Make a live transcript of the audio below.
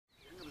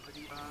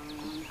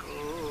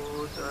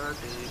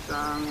ติ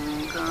สัง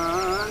ขา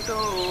รโต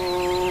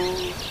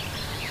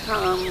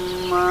ธัม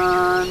มา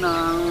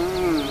นัง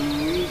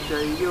วิจ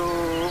โย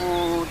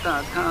ต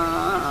ถา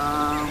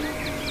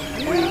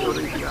วิ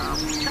ริยม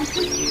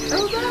ปิ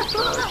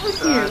ปัส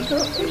สัน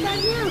ติ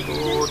โก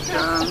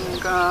จัง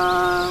กา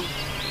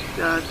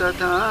จัต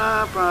ถา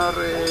ปะเร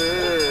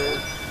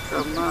ส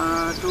มา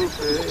ธุเป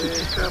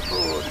กะโพ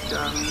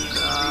จังก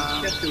า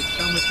สันติ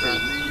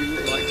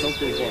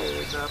เต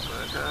สัพพ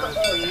ทัส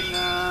สิน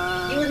า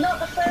You were not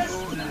the first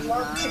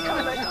one to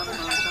come back.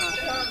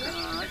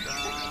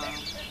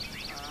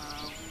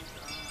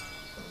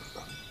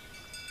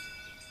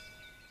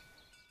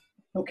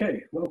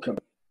 Okay, welcome.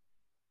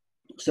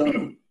 So,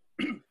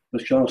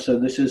 as Charles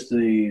said, this is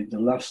the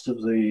last of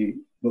the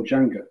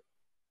Bojjhanga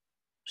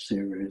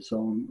series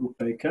on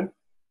Upekkhā.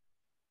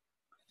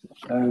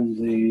 And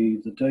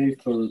the day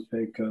for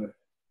Upekkhā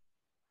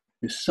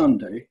is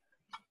Sunday.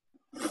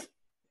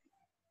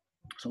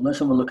 So let's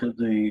have a look at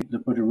the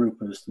Buddha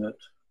Rupas that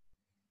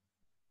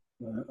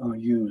are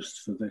used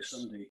for this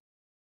Sunday.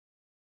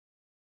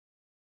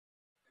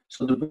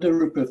 So the Buddha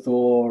Rupa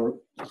for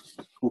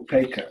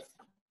Upekkhā,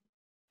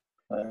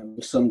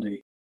 the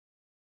Sunday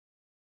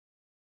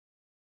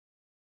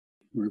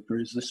Rupa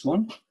is this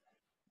one.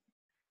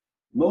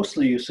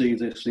 Mostly you see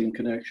this in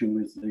connection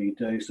with the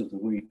days of the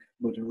week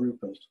Buddha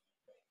Rupas.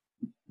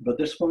 But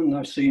this one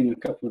I've seen a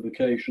couple of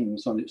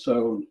occasions on its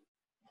own,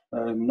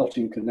 not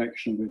in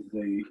connection with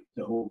the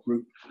whole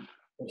group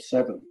of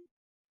 7.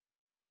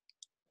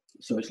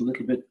 So it's a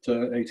little bit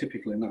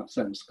atypical in that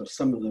sense, because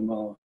some of them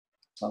are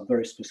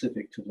very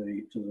specific to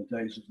the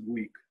days of the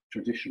week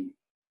tradition.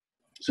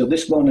 So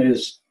this one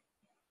is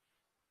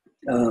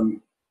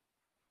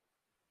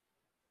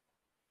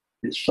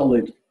it's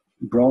solid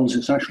bronze.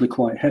 It's actually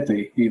quite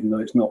heavy, even though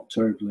it's not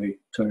terribly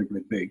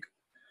big.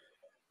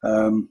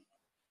 And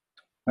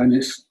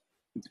it's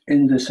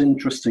in this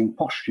interesting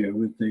posture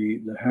with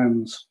the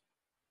hands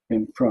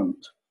in front,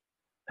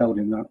 held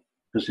in that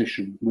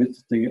position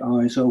with the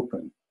eyes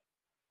open.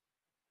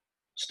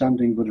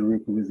 Standing Buddha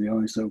Rupa with the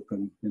eyes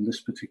open in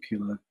this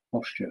particular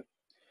posture.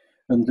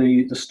 And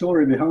the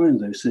story behind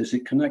this is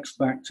it connects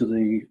back to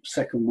the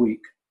second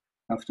week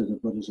after the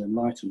Buddha's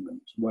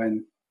enlightenment,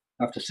 when,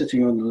 after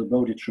sitting under the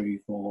Bodhi tree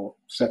for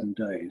 7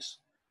 days,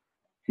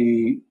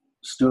 he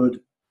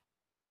stood,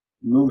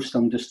 moved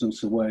some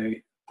distance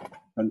away,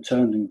 and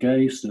turned and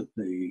gazed at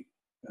the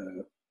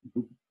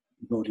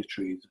Bodhi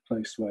tree, the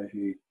place where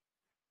he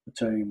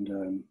attained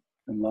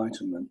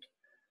enlightenment,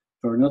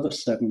 for another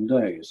 7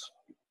 days.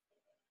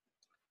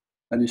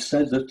 And he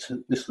said that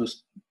this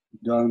was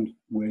done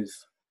with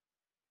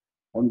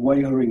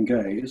unwavering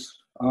gaze,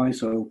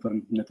 eyes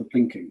open, never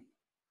blinking.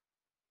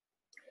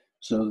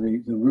 So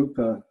the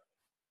Rupa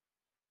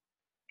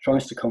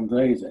tries to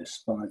convey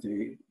this by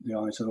the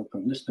eyes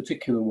open. This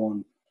particular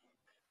one,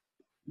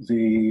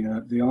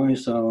 the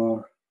eyes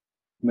are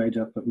made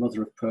up of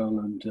mother of pearl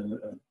and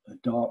a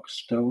dark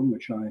stone,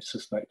 which I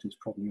suspect is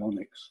probably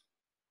onyx.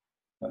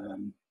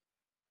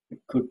 It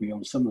could be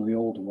on some of the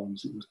older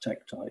ones, it was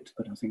tektite,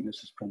 but I think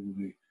this is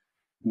probably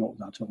not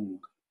that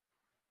old.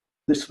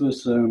 This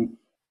was in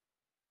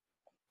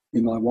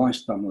my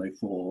wife's family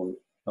for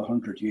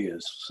 100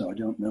 years, so I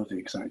don't know the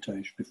exact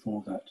age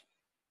before that.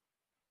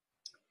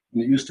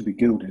 And it used to be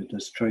gilded.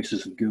 There's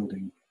traces of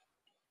gilding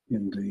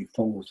in the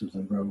folds of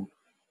the robe.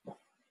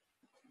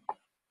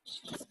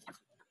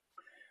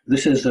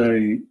 This is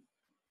a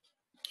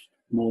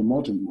more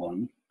modern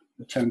one,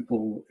 a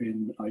temple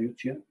in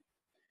Ayutthaya.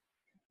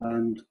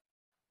 And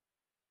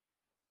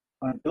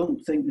I don't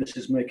think this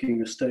is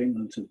making a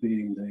statement of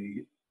being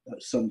the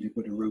Sunday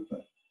Buddha Rupa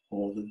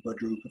or the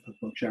Buddha Rupa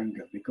for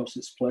Bojjhanga, because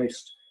it's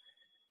placed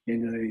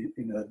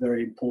in a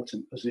very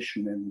important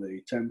position in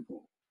the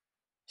temple.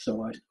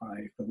 So I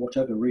for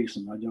whatever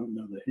reason, I don't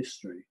know the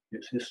history,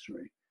 its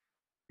history,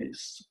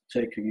 it's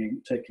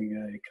taking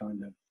a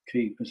kind of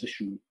key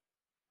position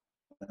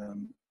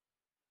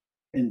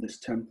in this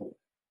temple,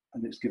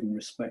 and it's given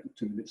respect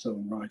to its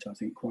own right, I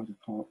think, quite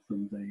apart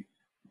from the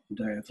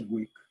day of the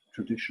week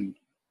tradition.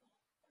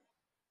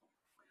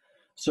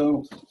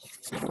 So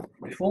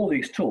before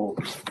these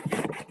talks,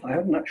 I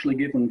hadn't actually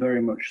given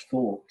very much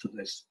thought to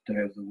this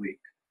day of the week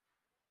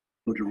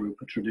Buddha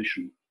Rupa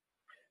tradition.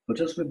 But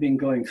as we've been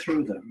going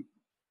through them,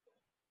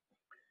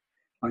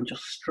 I'm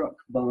just struck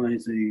by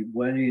the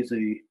way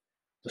the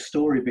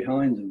story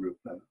behind the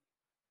Rupa,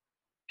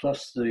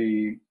 plus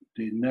the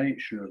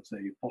nature of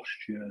the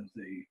posture,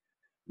 the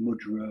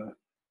mudra,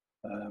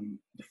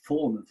 the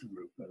form of the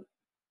Rupa,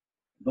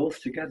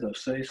 both together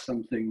say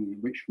something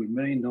which we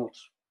may not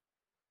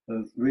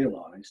have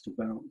realized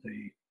about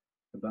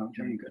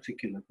Bojjhanga in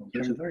particular.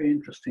 There's a very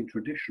interesting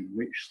tradition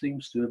which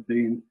seems to have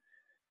been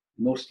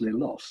mostly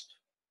lost.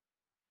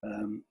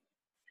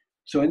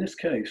 So in this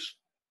case,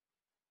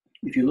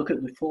 if you look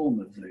at the form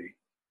of the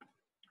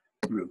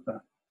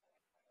Rupa,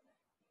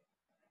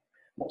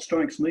 what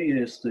strikes me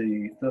is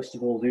first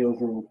of all, the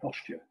overall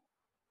posture.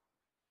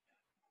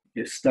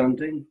 It's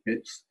standing,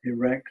 it's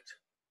erect,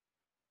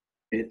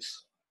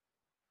 it's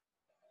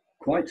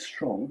quite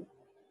strong,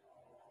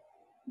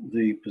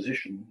 the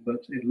position,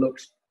 but it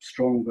looks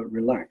strong but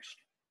relaxed.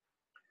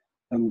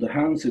 And the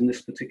hands in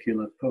this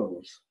particular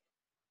pose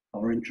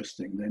are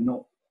interesting. They're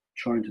not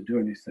trying to do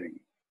anything.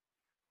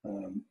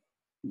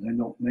 They're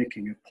not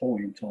making a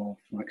point of,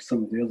 like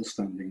some of the other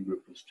standing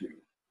groupers do.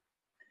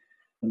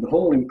 And the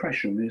whole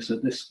impression is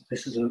that this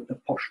is a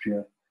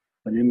posture,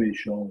 an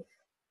image of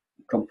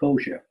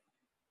composure.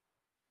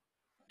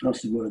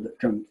 That's the word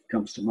that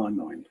comes to my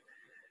mind.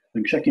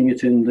 And checking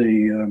it in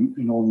the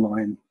an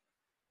online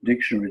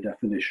dictionary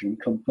definition,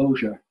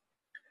 composure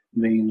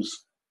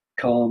means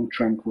calm,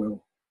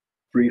 tranquil,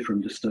 free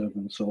from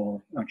disturbance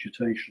or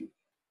agitation,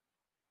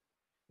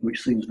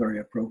 which seems very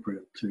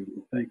appropriate to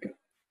Upekkhā.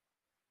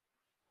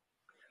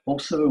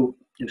 Also,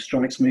 it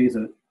strikes me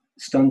that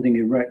standing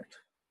erect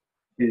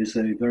is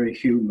a very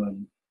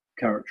human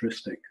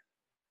characteristic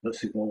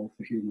that's evolved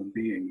for human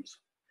beings.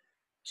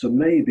 So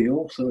maybe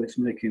also it's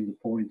making the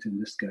point in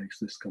this case,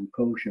 this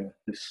composure,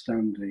 this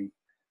standing,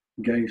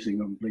 gazing,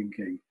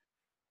 unblinking,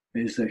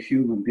 is a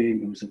human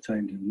being who's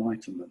attained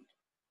enlightenment.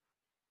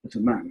 It's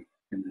a man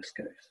in this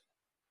case.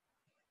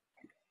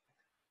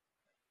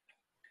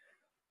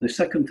 The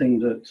second thing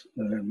that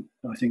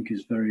I think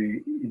is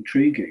very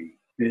intriguing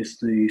is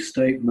the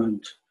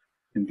statement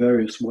in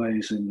various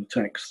ways in the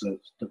text that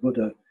the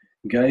Buddha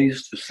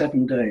gazed for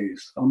 7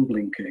 days,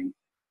 unblinking,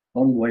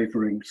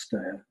 unwavering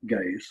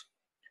gaze,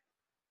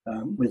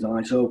 with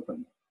eyes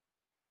open.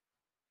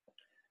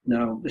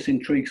 Now, this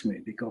intrigues me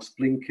because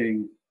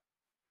blinking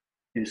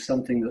is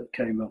something that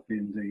came up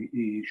in the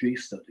EEG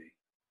study.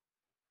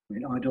 I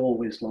mean, I'd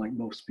always, like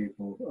most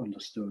people,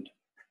 understood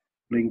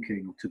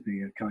blinking to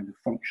be a kind of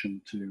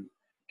function to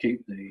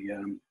keep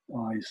the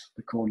eyes,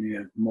 the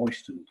cornea,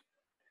 moistened.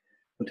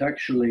 But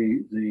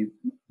actually, the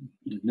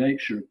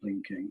nature of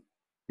blinking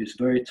is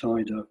very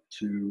tied up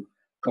to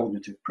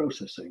cognitive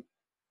processing.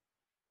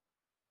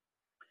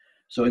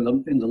 So in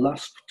the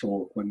last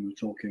talk, when we were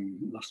talking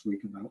last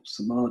week about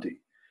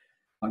samadhi,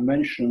 I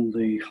mentioned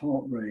the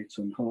heart rate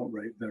and heart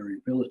rate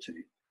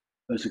variability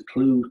as a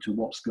clue to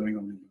what's going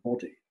on in the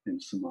body in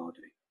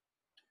samadhi.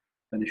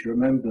 And if you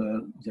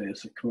remember,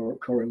 there's a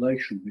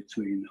correlation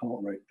between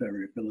heart rate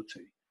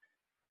variability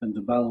and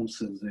the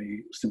balance of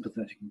the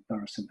sympathetic and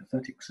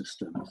parasympathetic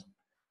systems.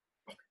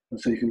 And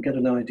so you can get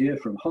an idea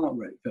from heart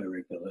rate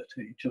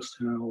variability just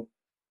how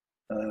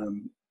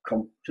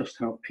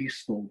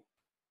peaceful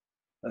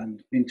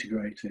and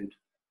integrated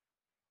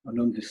and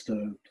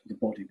undisturbed the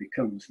body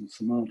becomes in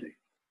samadhi.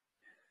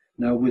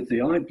 Now, with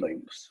the eye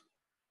blinks,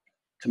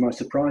 to my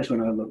surprise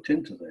when I looked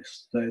into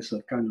this, there's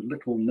a kind of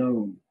little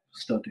known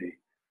study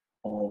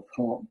of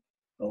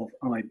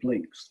eye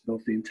blinks,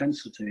 both the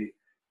intensity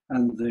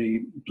and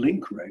the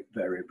blink rate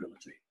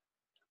variability,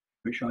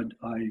 which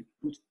I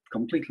was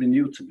completely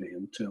new to me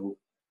until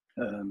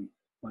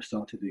I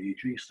started the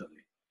EEG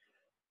study.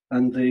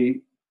 And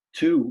the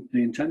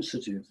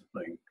intensity of the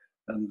blink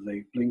and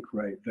the blink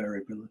rate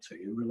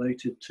variability are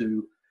related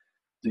to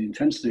the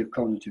intensity of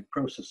cognitive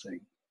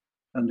processing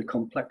and the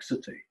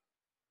complexity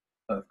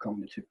of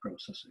cognitive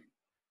processing.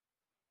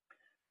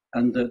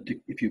 And that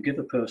if you give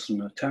a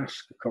person a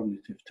task, a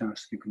cognitive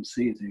task, you can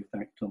see the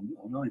effect on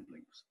eye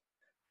blinks.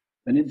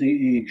 And in the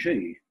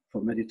EEG,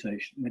 for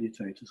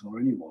meditators or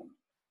anyone,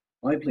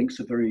 eye blinks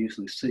are very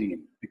easily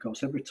seen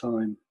because every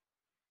time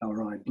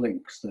our eye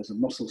blinks, there's a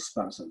muscle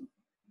spasm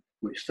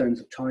which sends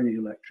a tiny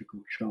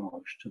electrical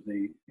charge to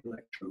the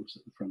electrodes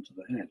at the front of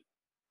the head.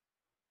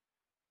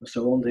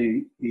 So on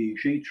the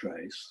EEG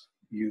trace,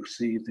 you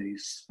see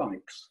these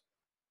spikes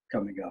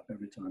coming up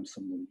every time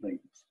someone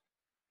blinks.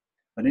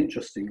 And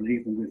interestingly,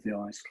 even with the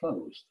eyes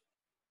closed,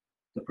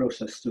 the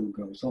process still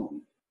goes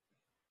on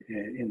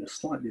in a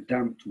slightly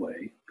damped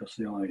way because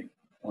the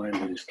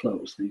eyelid is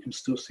closed, and you can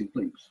still see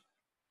blinks.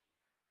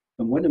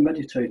 And when a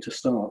meditator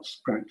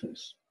starts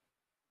practice,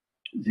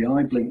 the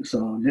eye blinks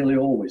are nearly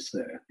always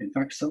there. In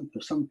fact,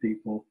 for some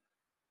people,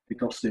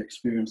 because the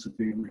experience of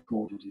being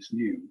recorded is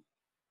new,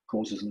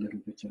 causes a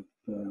little bit of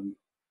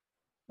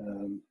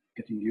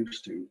getting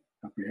used to,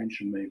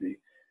 apprehension maybe.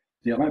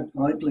 The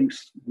eye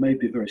blinks may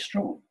be very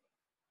strong.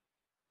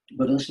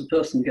 But as the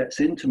person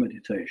gets into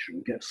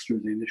meditation, gets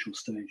through the initial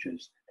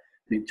stages,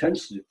 the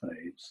intensity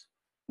fades,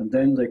 and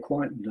then they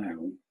quieten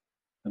down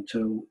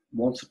until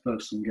once a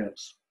person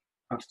gets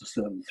past a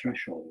certain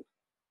threshold,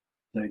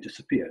 they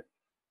disappear.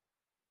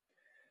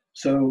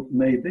 So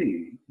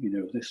maybe,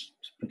 this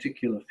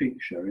particular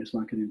feature is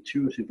like an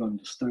intuitive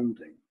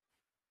understanding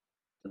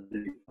that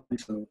the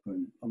eyes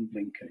open,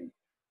 unblinking,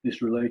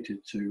 is related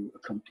to a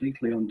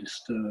completely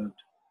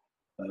undisturbed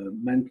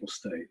mental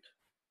state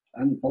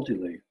and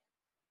bodily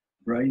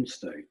brain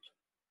state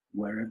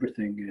where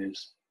everything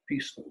is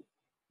peaceful,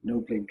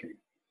 no blinking.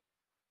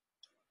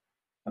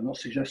 I'm not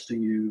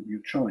suggesting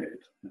you try it.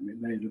 I mean,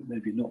 it may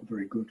be not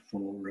very good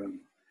for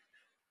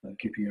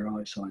keeping your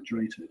eyes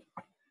hydrated.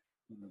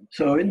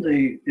 So in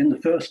the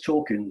first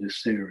talk in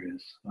this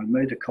series, I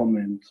made a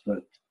comment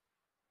that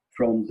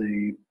from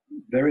the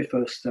very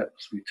first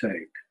steps we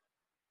take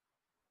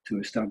to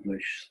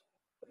establish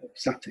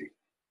sati,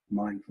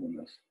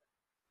 mindfulness,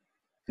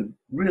 the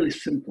really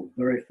simple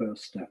very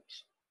first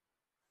steps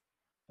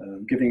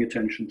giving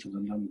attention to the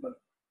number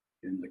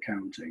in the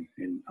counting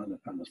in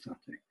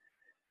Anapanasati,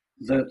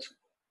 that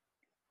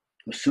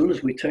as soon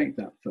as we take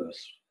that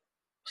first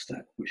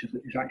step, which is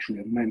actually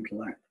a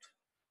mental act,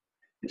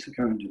 it's a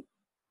kind of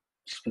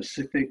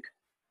specific,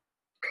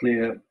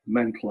 clear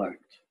mental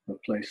act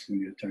of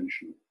placing the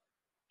attention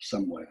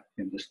somewhere,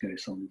 in this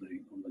case on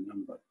the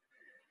number,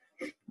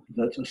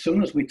 that as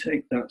soon as we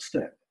take that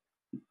step,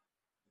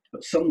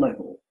 at some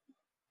level,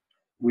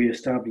 we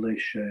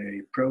establish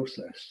a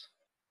process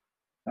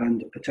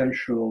and a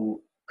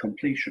potential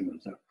completion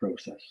of that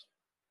process.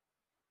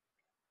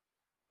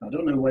 I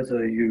don't know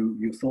whether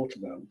you thought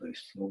about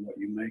this or what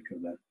you make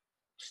of that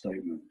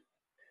statement,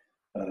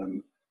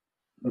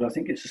 but I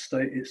think it's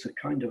a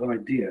kind of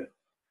idea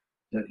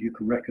that you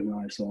can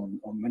recognize on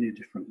many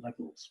different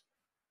levels.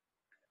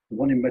 The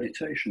one in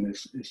meditation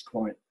is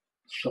quite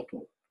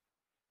subtle,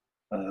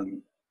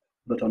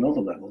 but on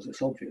other levels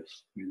it's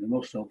obvious. I mean, the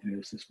most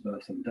obvious is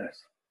birth and death,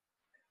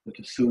 that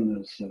as soon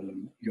as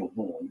you're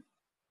born,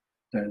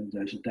 then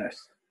there's a death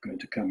going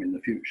to come in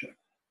the future.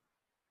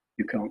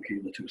 You can't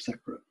keep the two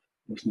separate.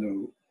 There's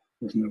no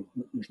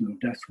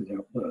death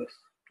without birth,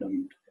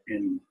 and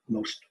in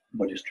most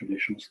Buddhist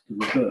traditions, the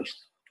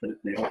reverse,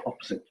 the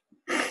opposite.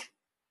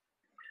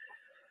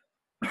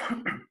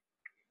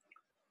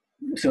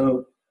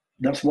 So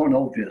that's one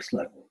obvious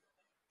level.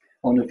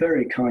 On a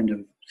very kind of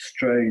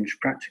strange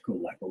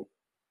practical level,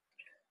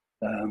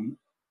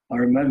 I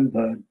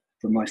remember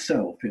for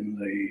myself in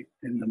the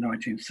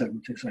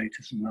 1970s,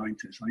 80s and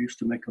 90s, I used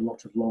to make a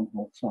lot of long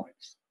haul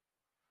flights.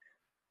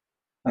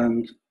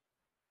 And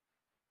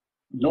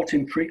not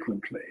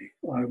infrequently,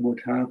 I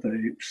would have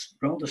a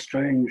rather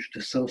strange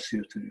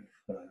dissociative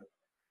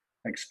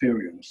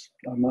experience.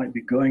 I might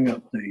be going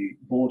up the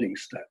boarding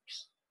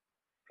steps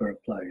for a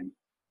plane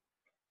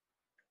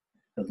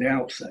at the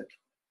outset,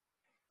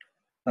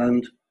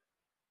 and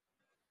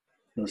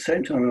at the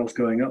same time I was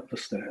going up the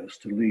stairs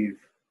to leave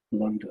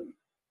London,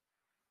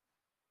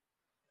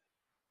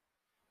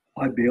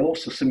 I'd be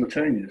also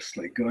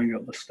simultaneously going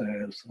up the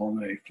stairs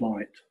on a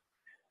flight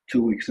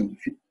 2 weeks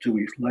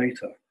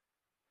later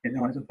in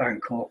either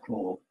Bangkok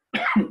or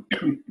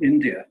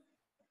India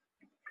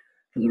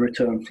for the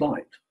return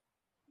flight.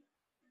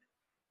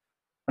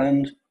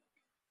 And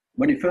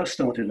when it first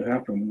started to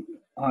happen,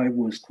 I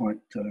was quite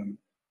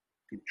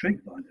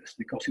intrigued by this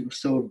because it was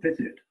so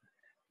vivid.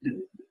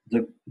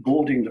 The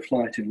boarding the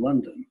flight in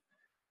London,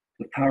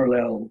 the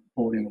parallel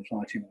boarding the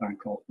flight in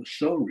Bangkok was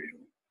so real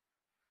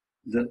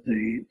that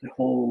the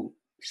whole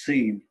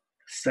scene,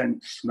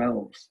 scent,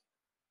 smells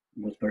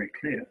was very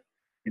clear.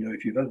 You know,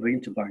 if you've ever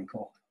been to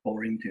Bangkok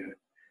or India,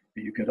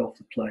 and you get off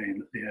the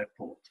plane at the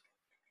airport,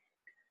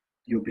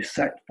 you'll be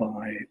beset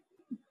by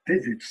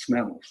vivid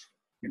smells,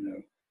 you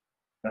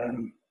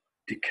know,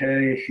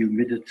 decay,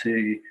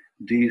 humidity,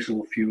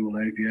 diesel fuel,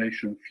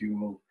 aviation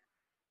fuel,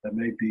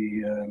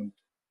 maybe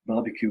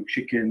barbecue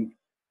chicken,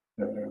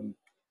 the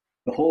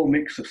whole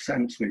mix of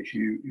scents which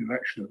you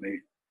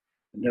actually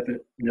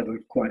never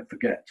quite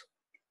forget.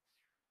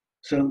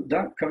 So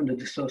that kind of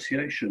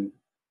dissociation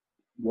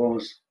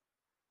was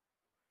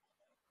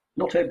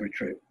not every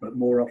trip, but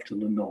more often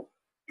than not,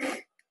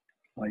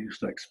 I used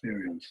to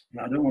experience.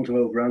 And I don't want to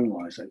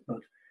overanalyze it, but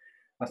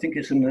I think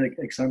it's an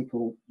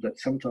example that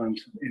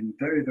sometimes in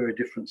very, very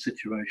different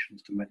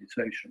situations to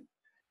meditation,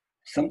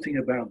 something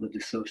about the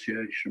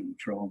dissociation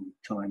from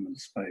time and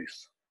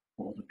space,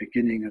 or the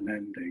beginning and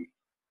ending,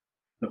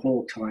 the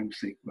whole time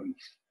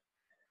sequence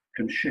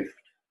can shift.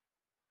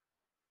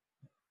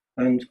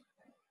 And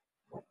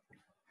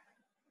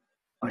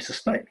I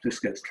suspect this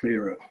gets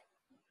clearer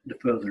the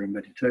further in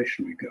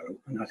meditation we go,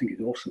 and I think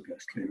it also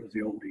gets clearer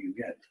the older you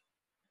get.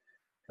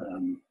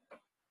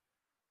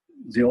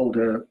 The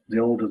older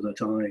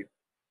that I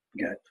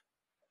get,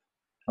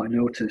 I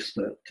notice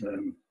that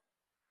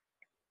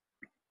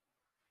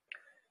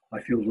I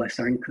feel less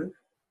anchored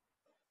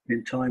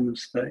in time and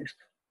space.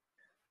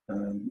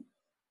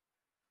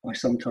 I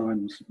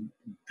sometimes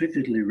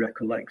vividly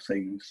recollect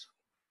things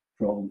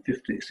from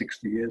 50,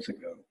 60 years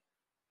ago,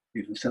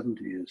 even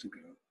 70 years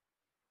ago,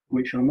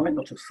 which I might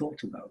not have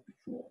thought about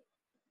before,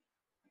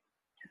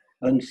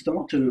 and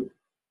start to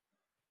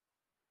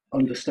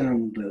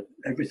understand that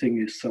everything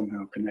is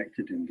somehow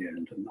connected in the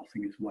end and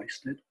nothing is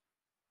wasted.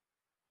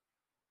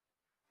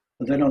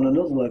 And then on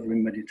another level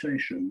in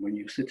meditation, when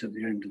you sit at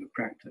the end of a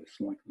practice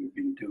like we've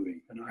been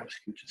doing, and I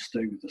ask you to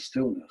stay with the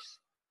stillness,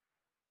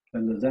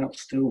 and that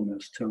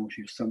stillness tells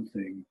you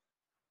something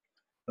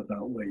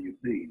about where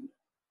you've been,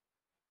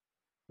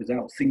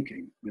 without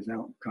thinking,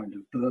 without kind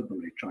of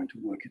verbally trying to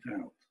work it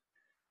out.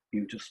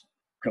 You just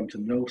come to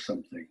know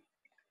something,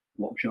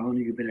 what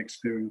jhana you've been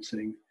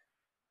experiencing,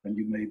 and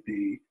you may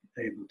be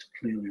able to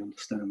clearly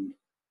understand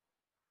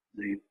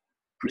the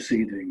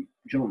preceding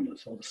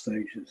jhanas or the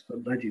stages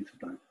that led you to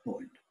that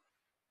point.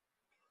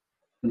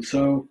 And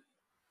so,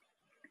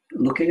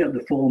 looking at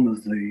the form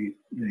of the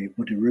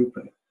Buddha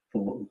Rupa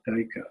for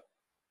Upekkhā,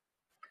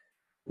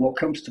 what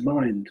comes to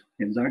mind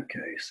in that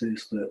case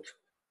is that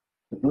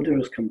the Buddha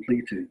has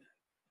completed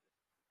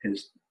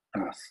his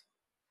path.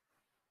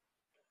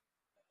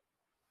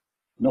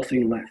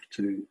 nothing left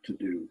to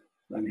do.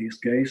 And he's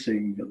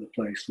gazing at the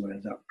place where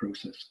that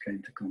process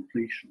came to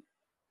completion.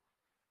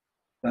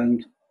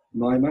 And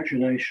my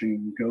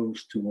imagination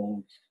goes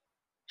towards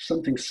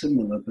something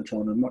similar, but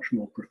on a much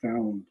more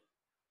profound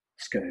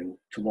scale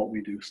to what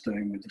we do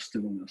staying with the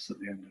stillness at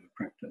the end of a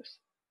practice,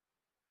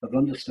 of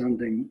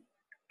understanding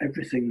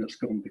everything that's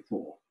gone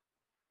before.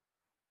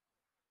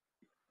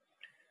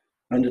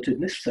 And that in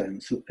this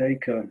sense,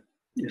 Upekkhā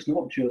is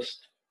not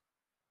just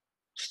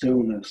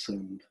stillness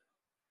and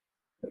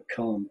a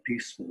calm,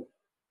 peaceful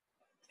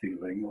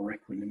feeling or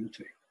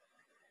equanimity.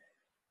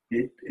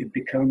 It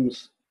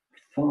becomes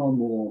far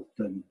more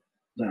than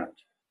that.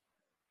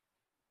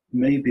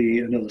 Maybe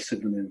another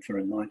synonym for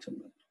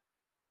enlightenment,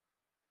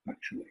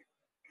 actually.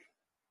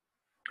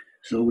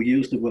 So we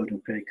use the word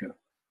Upekkhā,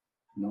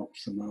 not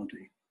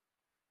samadhi,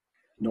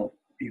 not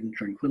even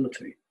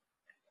tranquility,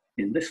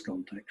 in this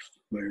context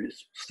where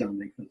it's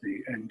standing for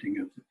the ending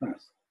of the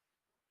path,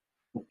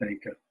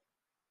 Upekkhā.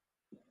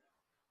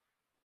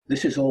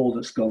 This is all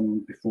that's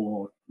gone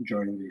before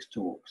during these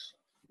talks.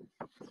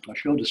 I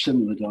showed a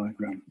similar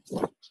diagram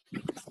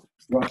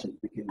right at the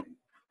beginning,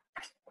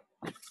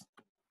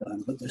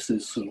 but this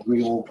is sort of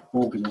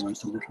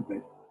reorganized a little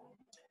bit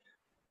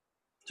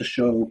to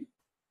show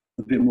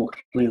a bit more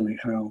clearly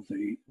how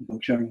the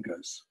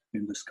Bojjhangas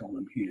in this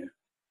column here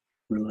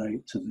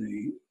relate to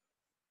the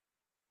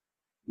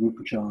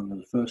Rupajhana,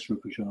 the first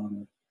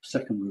Rupajhana,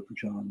 second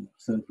Rupajhana,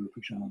 third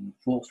Rupajhana,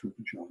 fourth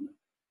Rupajhana.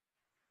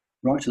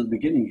 Right at the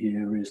beginning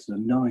here is the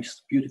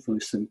nice, beautifully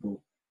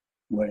simple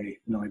way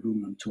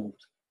Naibuman taught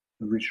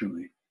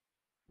originally,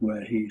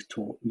 where he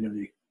taught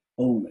nearly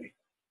only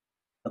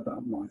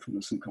about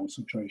mindfulness and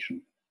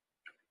concentration.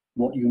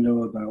 What you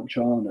know about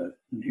jhana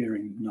and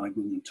hearing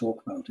Naibuman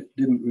talk about it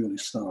didn't really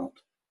start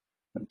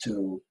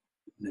until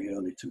the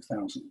early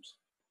 2000s.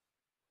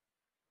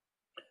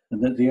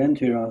 And at the end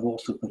here, I've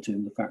also put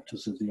in the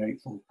factors of the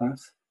Eightfold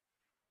Path.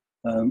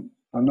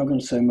 I'm not going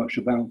to say much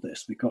about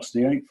this because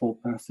the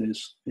Eightfold Path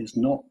is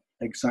not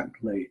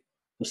exactly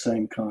the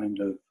same kind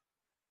of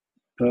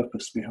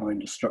purpose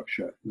behind the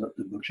structure that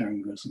the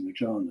Bojjhangas and the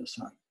jhanas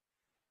have.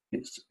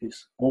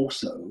 It's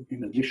also,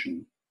 in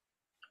addition,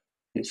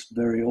 it's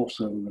very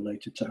also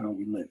related to how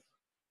we live.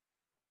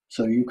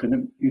 So you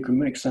can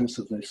make sense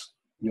of this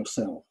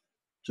yourself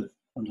to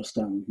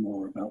understand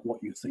more about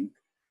what you think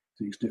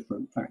these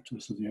different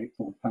factors of the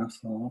Eightfold Path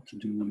are to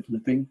do with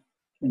living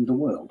in the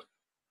world,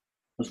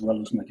 as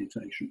well as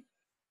meditation.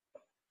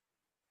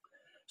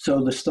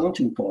 So the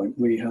starting point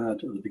we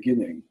had at the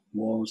beginning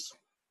was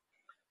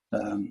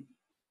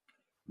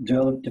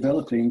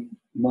developing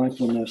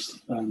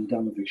mindfulness and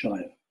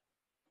Dhammavichaya.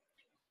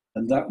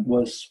 And that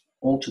was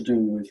all to do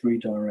with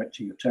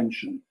redirecting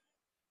attention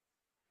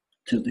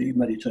to the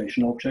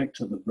meditation object,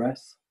 to the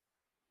breath.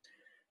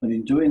 And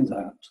in doing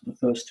that, the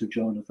first two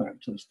jhana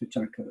factors,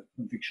 Vitakka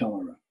and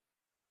Vichara,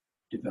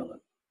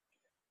 develop.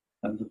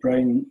 And the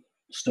brain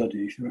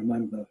study, if you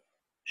remember,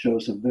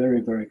 shows a very,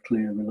 very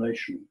clear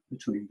relation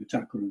between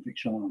Vitakka and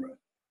Vichara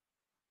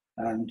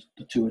and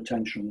the two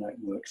attention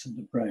networks in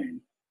the brain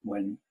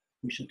when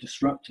which are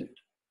disrupted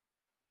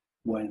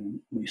when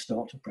we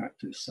start to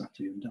practice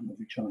Sati and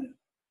Dhammavichaya.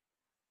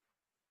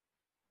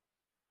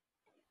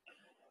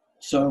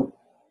 So,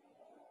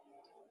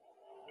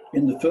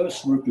 in the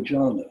first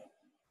Rupajhana,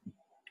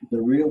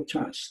 the real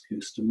task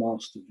is to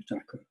master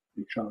Vitakka,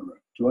 Vichara,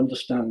 to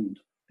understand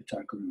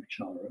Vitakka and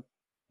Vichara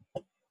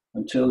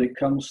until it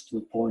comes to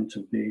the point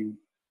of being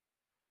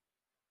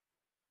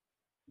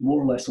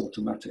more or less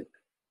automatic.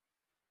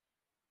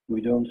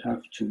 We don't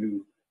have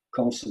to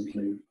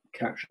constantly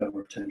catch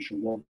our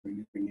attention wandering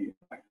and bring it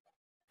back.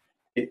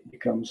 It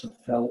becomes a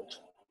felt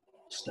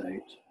state,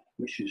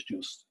 which is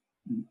just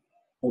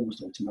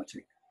almost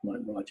automatic, like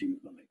riding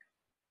a bike.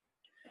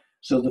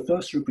 So the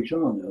first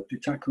Rupajhana,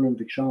 Vitakka and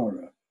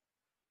Vichara,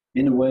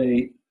 in a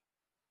way,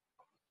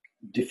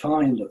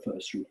 define the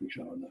first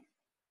Rupajhana.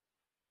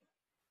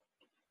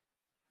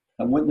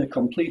 And when they're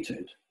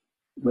completed,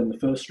 when the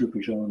first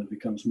Rupajhana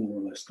becomes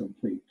more or less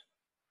complete,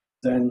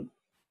 then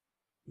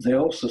they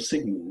also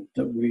signal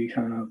that we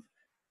have,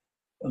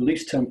 at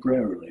least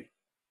temporarily,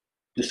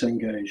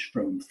 disengaged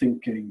from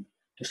thinking,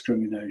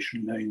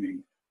 discrimination,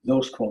 naming,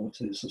 those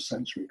qualities of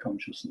sensory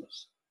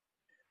consciousness.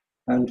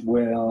 And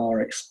we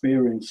are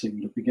experiencing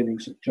the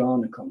beginnings of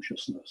jhana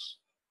consciousness.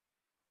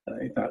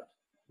 In fact,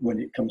 when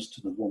it comes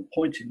to the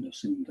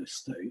one-pointedness in this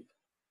state,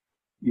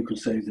 you could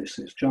say this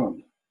is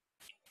jhana.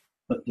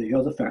 But the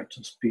other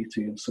factors,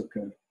 piti and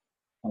sukha,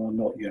 are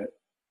not yet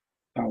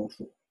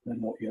powerful. They're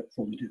not yet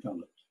fully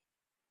developed.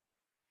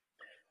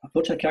 I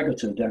put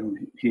Ekaggata down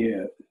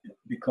here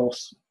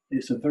because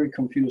it's a very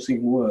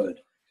confusing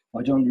word.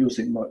 I don't use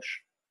it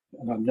much,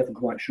 and I'm never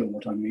quite sure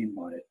what I mean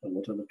by it or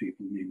what other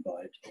people mean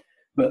by it.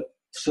 But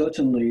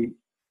certainly,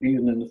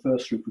 even in the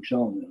first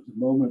Rupajhana, the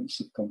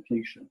moments of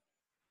completion,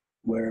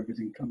 where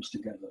everything comes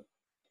together,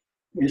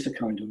 is a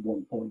kind of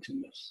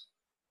one-pointedness,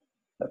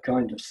 a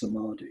kind of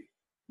samadhi,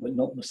 but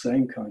not the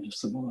same kind of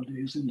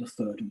samadhi as in the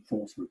third and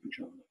fourth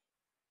Rupajhana.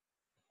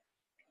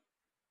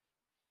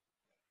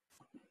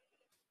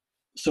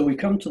 So we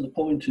come to the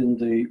point in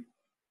the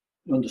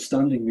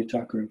understanding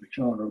Vitakka and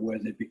Vichara where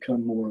they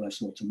become more or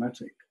less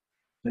automatic.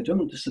 They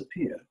don't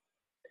disappear,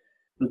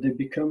 but they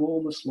become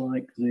almost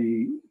like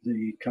the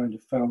kind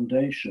of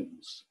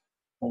foundations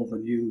of a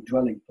new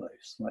dwelling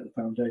place, like the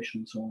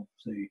foundations of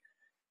the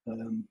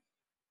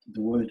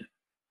word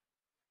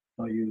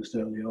I used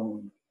early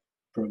on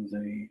from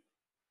the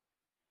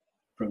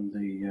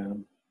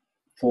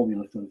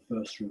formula for the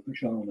first Rupa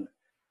jhana.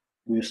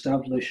 We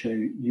establish a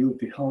new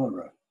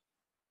vihara,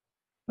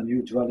 a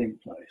new dwelling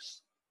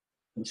place.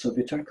 And so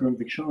Vitakka and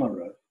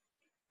Vichara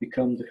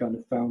become the kind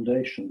of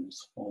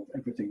foundations of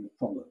everything that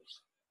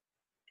follows.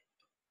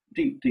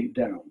 Deep, deep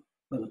down,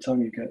 by the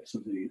time you get to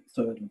the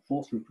third and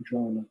fourth Rupa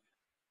jhana,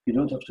 you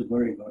don't have to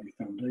worry about your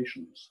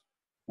foundations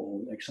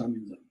or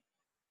examine them.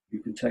 You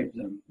can take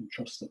them and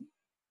trust them.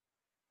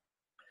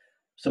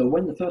 So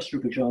when the first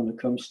Rupa jhana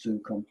comes to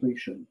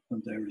completion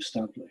and they're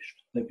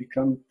established, they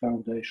become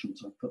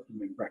foundations. I put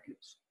them in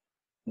brackets.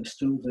 They're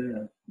still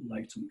there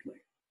latently.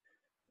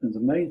 And the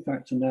main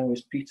factor now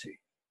is piti.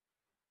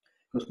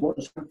 Because what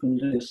has happened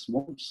is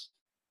once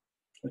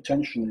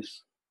attention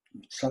is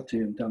sati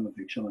and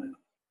dhammavichaya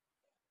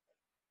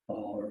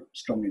are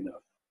strong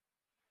enough,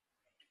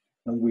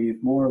 and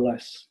we've more or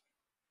less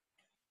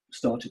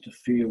started to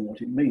feel what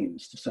it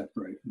means to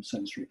separate from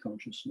sensory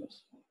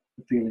consciousness.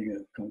 The feeling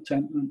of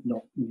contentment,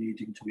 not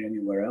needing to be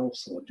anywhere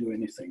else or do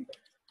anything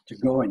to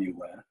go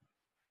anywhere.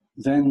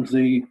 Then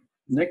the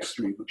next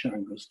three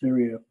Bojjhangas,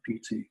 virya,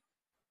 piti,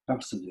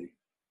 passaddhi,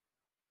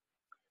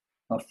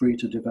 are free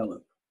to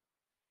develop.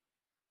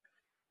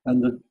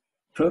 And the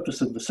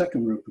purpose of the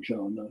second Rupa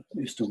jhana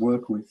is to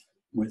work with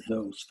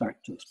those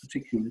factors,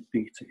 particularly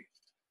piti,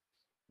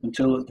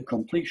 until at the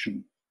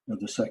completion of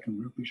the second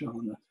Rupa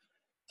jhana,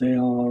 they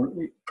are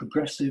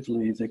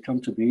progressively, they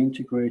come to be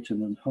integrated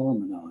and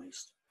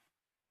harmonized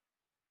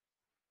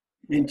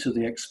into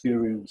the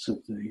experience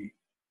of the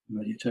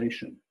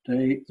meditation.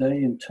 They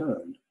in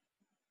turn,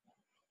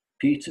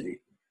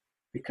 piti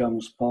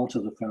becomes part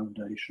of the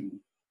foundation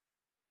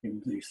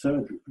in the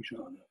third Rupa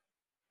jhana.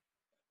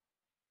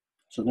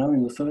 So now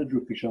in the third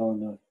Rupa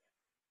jhana,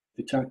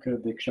 Vitakka,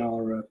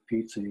 Vichara,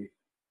 piti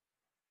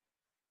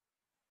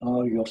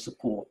are your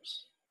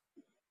supports.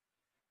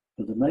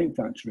 But the main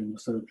factor in the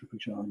third Rupa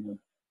jhana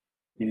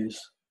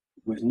is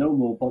with no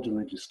more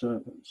bodily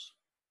disturbance,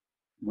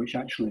 which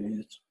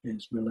actually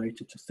is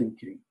related to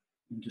thinking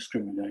and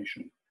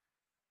discrimination.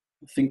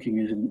 Thinking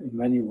is in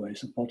many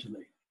ways a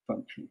bodily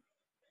function.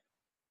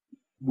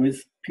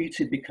 With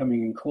piti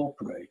becoming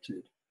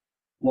incorporated,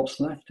 what's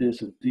left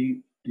is a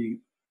deep,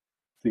 deep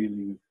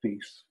feeling of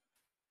peace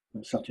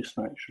and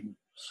satisfaction,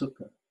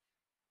 sukha.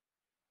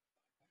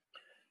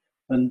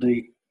 And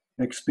the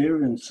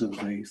experience of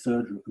the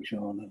third Rupa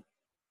jhana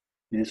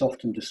is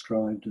often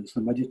described as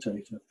the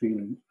meditator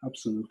feeling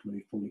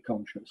absolutely fully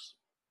conscious,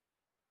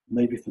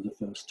 maybe for the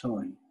first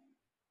time,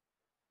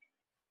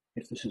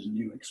 if this is a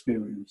new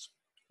experience,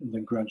 and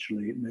then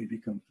gradually it may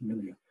become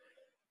familiar.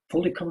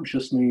 Fully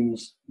conscious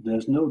means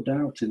there's no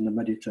doubt in the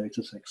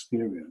meditator's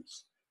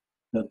experience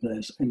that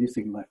there's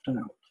anything left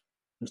out.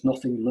 There's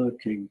nothing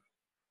lurking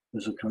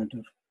as a kind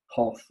of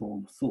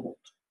half-formed thought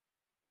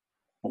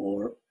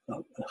or a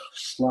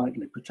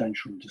slightly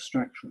potential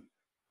distraction.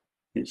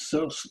 It's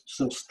so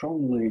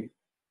strongly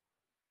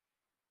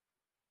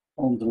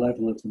on the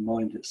level of the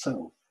mind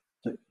itself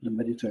that the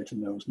meditator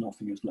knows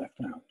nothing is left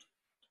out.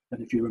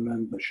 And if you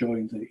remember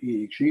showing the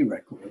EEG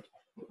record,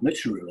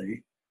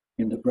 literally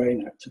in the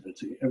brain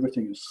activity,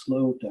 everything is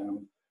slowed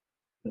down,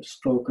 it's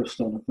focused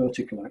on a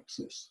vertical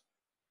axis,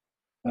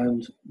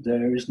 and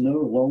there is no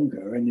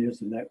longer any of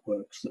the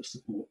networks that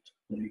support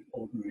the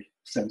ordinary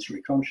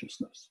sensory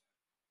consciousness.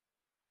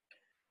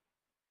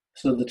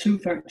 So the two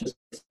factors of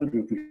the third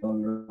Rupa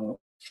jhana are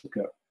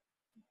sukha,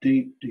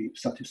 deep, deep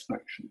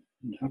satisfaction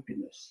and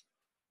happiness,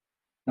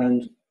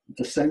 and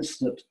the sense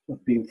that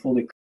of being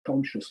fully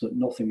conscious that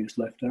nothing is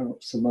left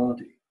out,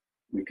 samadhi,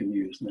 we can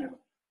use now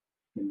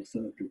in the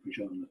third Rupa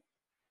jhana.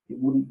 It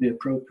wouldn't be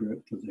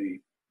appropriate for the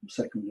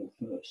second or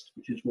first,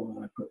 which is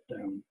why I put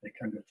down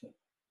ekaggata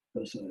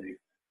as a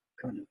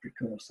kind of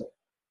precursor.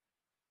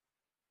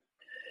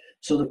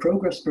 So the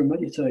progress for a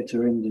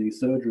meditator in the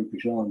third Rupa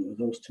jhana,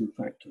 those two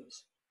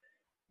factors,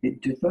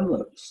 it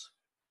develops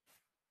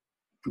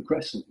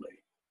progressively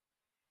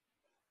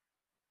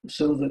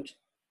so that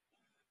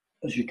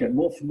as you get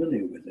more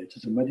familiar with it,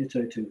 as a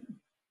meditator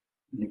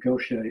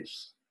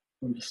negotiates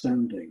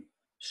understanding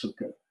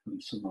sukha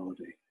and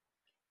samadhi,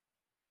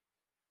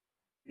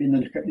 in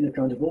a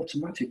kind of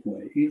automatic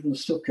way, even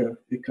sukha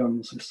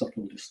becomes a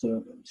subtle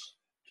disturbance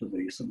to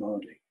the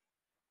samadhi.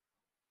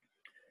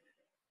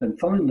 And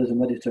finally, the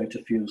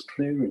meditator feels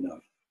clear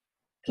enough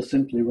to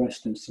simply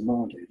rest in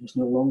samadhi. There's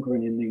no longer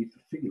any need for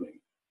feeling.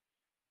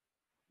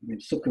 I mean,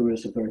 sukha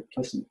is a very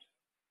pleasant,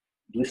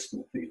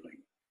 blissful feeling.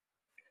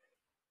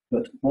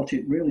 But what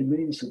it really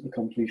means at the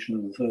completion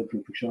of the third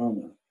Rupa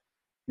jhana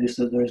is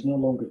that there is no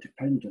longer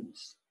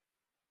dependence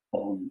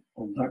on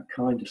that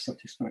kind of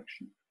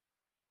satisfaction.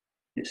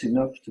 It's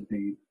enough to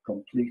be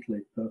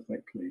completely,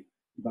 perfectly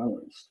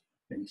balanced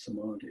in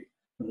samadhi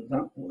And at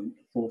that point,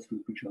 the fourth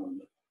Upekkhā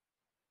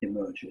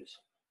emerges.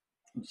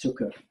 And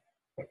Sukha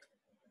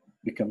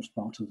becomes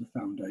part of the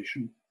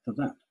foundation for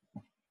that.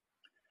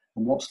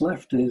 And what's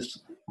left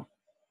is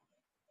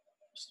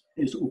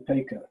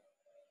Upekkhā.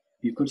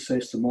 You could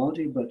say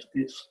Samadhi, but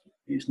it's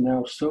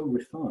now so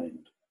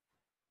refined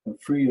and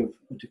free of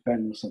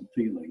dependence on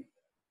feeling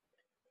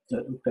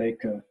that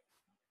Upekkhā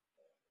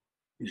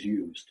is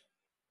used.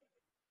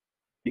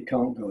 It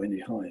can't go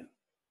any higher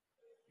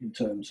in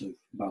terms of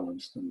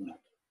balance than that.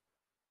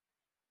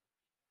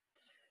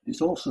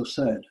 It's also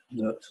said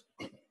that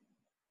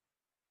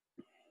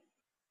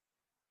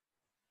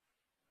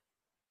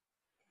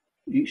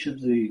each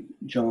of the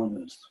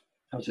jhanas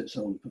has its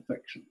own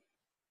perfection,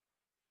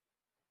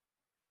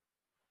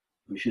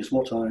 which is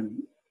what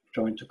I'm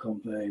trying to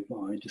convey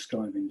by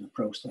describing the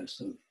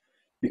process of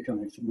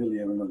becoming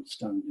familiar and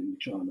understanding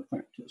the jhana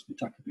factors,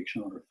 Vitakka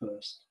Vichara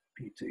first,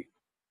 Piti,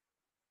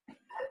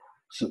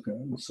 Sukha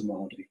and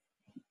Samadhi,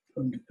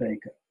 and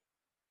Upekkhā.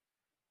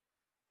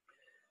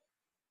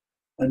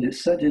 And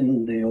it's said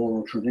in the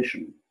oral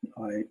tradition,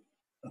 I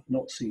have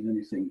not seen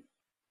anything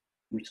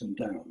written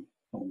down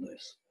on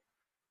this,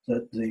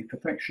 that the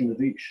perfection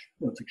of each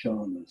of the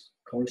jhanas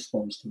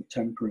corresponds to a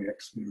temporary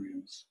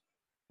experience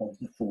of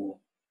the four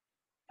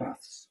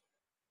paths.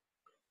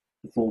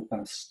 The four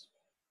paths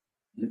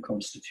that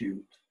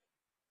constitute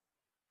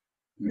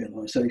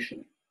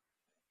realization.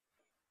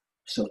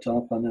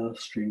 Sotapanna,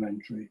 stream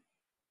entry,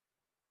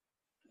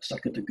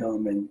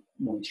 Sakadagamin,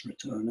 once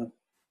returner,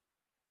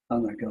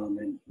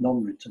 Anagamin,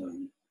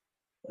 non-return,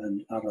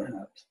 and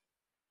Arahat,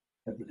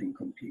 everything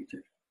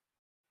completed.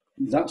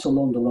 That's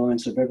along the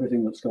lines of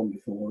everything that's gone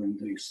before in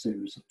these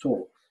series of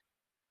talks.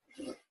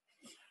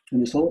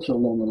 And it's also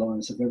along the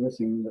lines of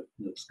everything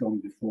that's gone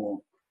before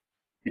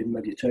in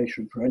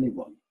meditation for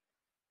anyone.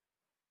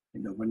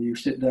 You know, when you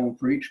sit down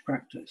for each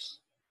practice,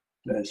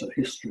 there's a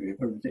history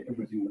of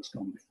everything that's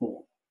gone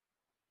before.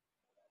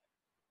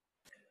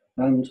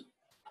 And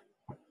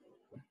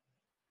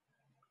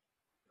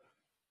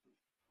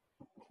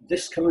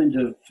this kind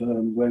of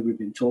where we've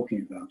been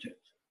talking about it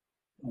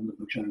on the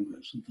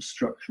Bojjhangas and the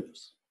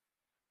structures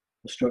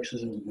of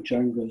the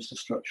Bojjhangas, the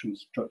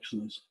structures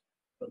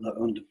that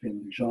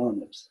underpin the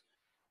jhanas,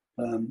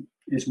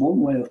 is one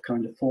way of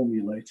kind of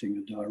formulating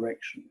a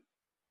direction,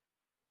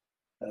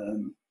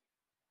 a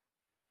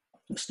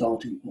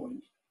starting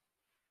point.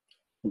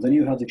 And then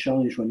you have the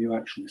challenge when you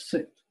actually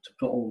sit to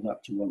put all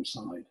that to one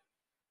side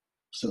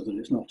so that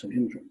it's not a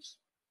hindrance.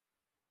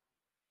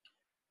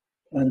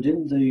 And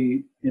in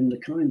the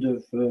kind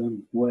of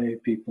way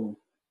people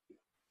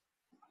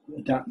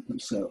adapt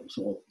themselves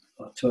or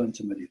turn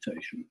to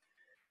meditation,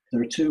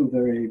 there are two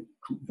very,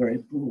 very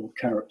broad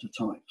character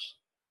types.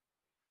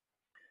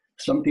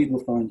 Some people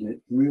find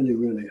it really,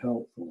 really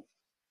helpful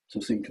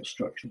to think of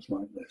structures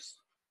like this.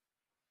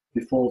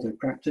 Before they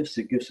practice,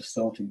 it gives a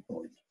starting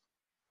point.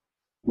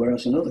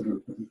 Whereas another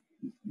group of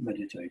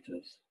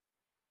meditators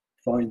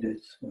find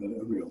it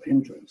a real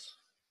hindrance.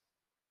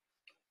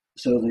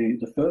 So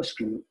the first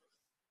group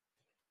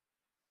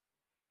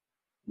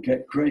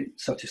get great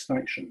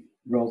satisfaction,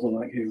 rather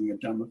like hearing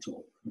a Dhamma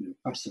talk,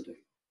 Upekkha,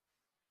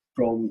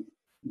 from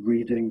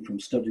reading, from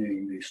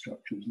studying these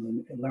structures,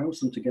 and it allows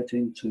them to get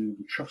into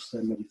and trust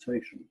their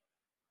meditation.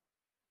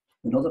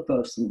 Another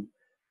person,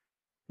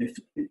 if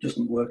it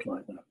doesn't work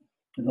like that,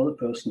 another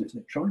person, if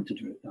they're trying to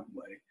do it that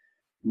way,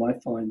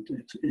 might find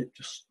it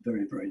just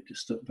very, very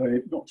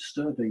not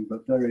disturbing,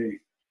 but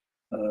very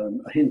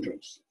a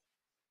hindrance.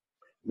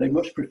 They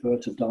much prefer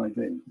to dive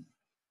in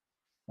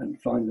and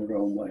find their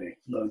own way,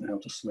 learn how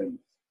to swim,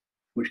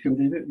 which can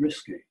be a bit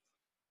risky.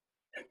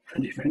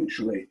 And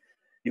eventually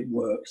it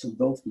works and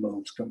both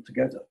modes come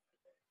together.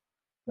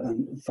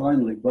 And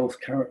finally,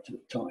 both character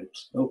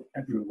types,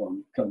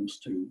 everyone comes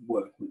to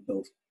work with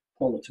both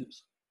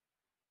qualities.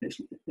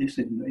 It's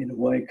in a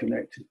way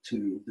connected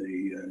to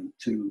the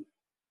two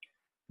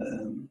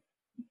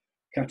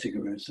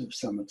categories of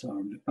samatha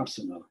and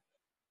vipassana.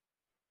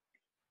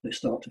 They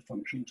start to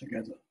function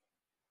together.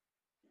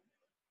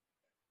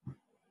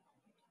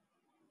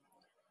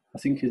 I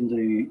think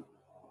I'm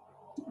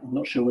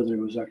not sure whether it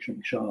was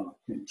actually Shah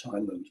in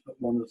Thailand, but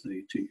one of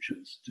the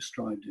teachers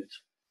described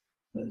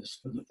it as,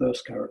 for the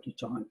first character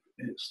type,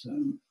 it's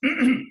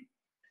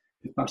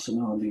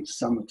vipassana leads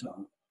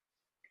samatha,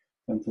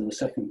 and for the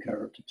second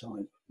character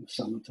type,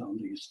 samatha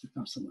leads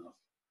vipassana.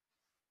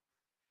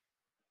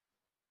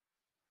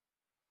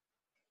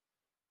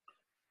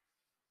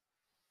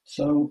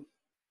 So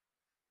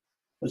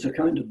there's a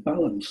kind of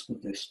balance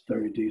with this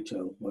very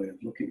detailed way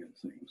of looking at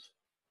things.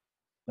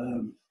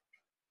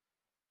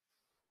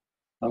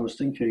 I was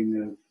thinking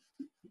of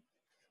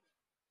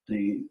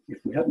if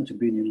we hadn't have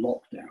been in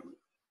lockdown,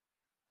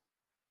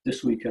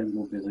 this weekend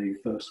will be the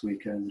first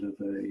weekend of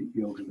a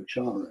Yoga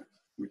Vichara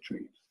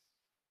retreat,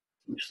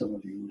 which some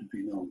of you would have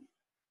been on,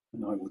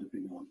 and I would have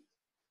been on.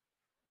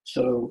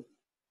 So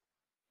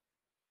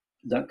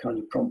that kind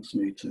of prompts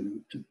me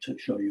to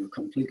show you a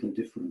completely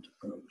different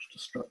approach to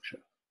structure,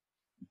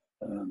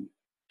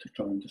 to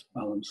try and just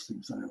balance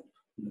things out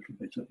a little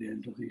bit at the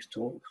end of these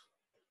talks.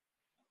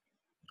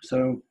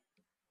 So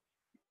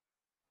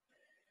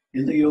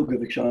in the Yoga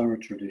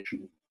Vichara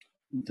tradition,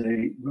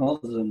 they,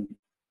 rather than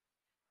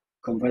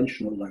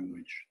conventional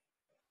language,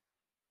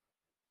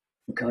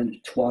 a kind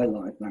of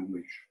twilight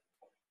language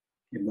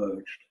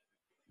emerged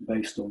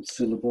based on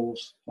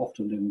syllables,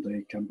 often in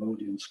the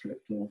Cambodian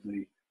script or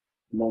the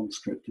Mon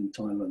script in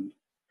Thailand,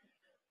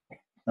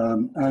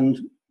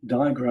 and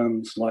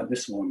diagrams like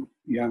this one,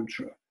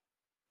 yantra,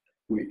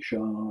 which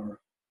are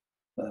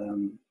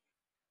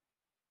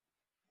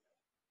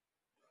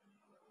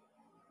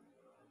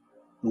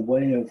a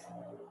way of,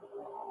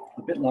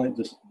 a bit like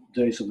the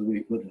Days of the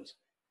Week Buddhas,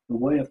 a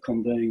way of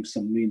conveying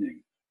some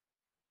meaning.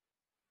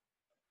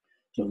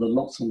 So there are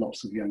lots and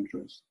lots of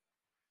yantras.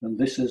 And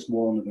this is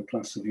one of a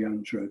class of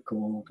yantra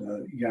called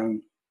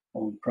Yang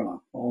On Pra.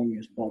 Ong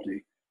is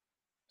body.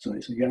 So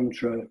it's a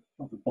yantra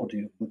of the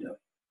body of Buddha.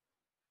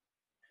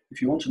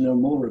 If you want to know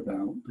more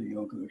about the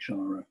Yoga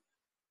Vichara,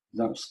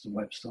 that's the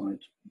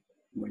website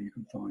where you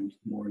can find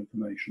more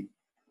information.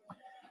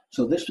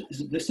 So this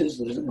is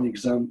an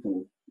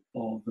example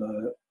of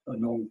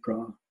an Ong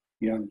Pra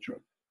yantra.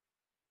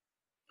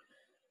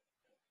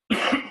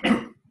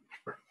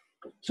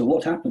 So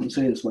what happens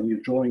is when you're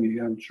drawing a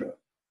yantra,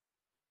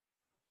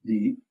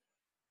 the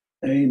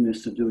aim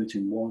is to do it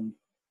in one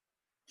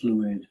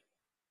fluid,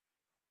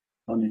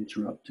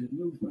 uninterrupted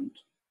movement.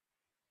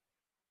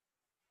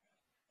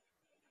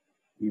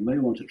 You may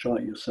want to try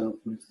it yourself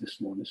with this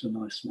one. It's a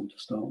nice one to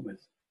start with.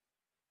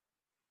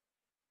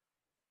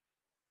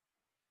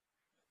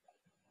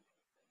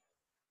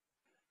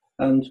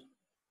 And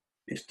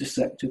it's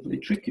deceptively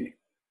tricky,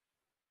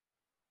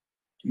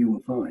 you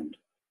will find.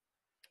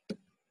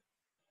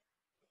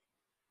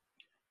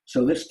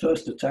 So this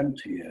first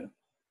attempt here,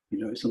 you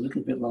know, it's a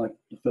little bit like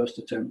the first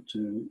attempt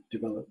to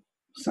develop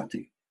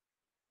sati.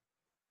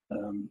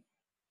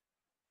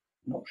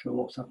 Not sure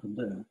what's happened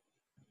there.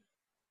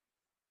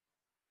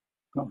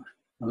 Oh,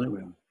 there we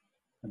are.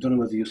 I don't know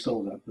whether you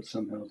saw that, but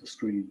somehow the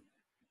screen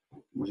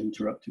was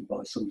interrupted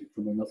by something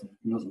from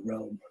another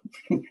realm.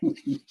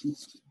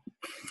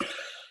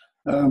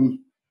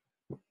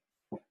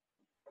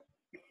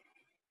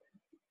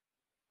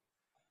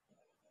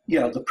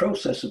 Yeah, the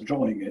process of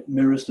drawing it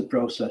mirrors the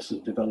process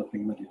of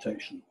developing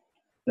meditation.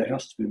 There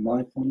has to be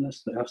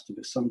mindfulness, there has to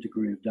be some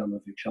degree of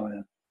Dhamma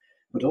Vichaya,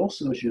 but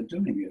also as you're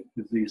doing it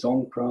with these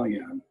Ong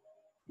Prayam,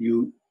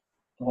 you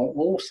are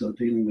also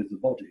dealing with the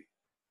body.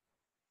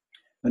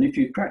 And if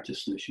you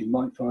practice this, you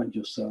might find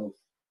yourself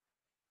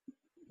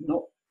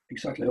not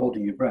exactly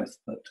holding your breath,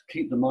 but to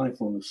keep the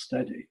mindfulness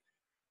steady,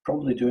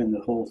 probably doing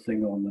the whole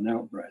thing on an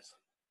out breath.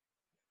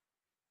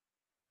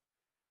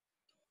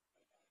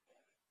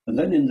 And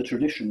then in the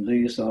tradition,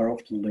 these are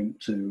often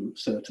linked to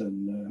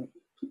certain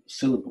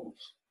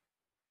syllables.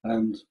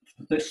 And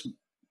for this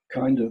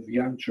kind of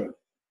yantra,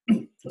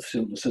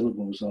 the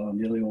syllables are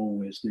nearly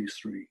always these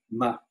three: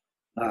 ma,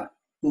 a,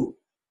 u.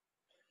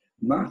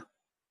 Ma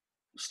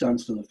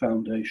stands for the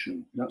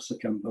foundation. That's the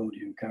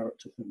Cambodian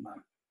character for ma.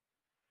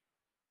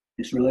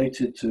 It's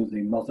related to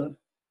the mother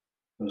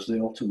as the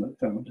ultimate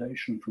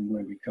foundation from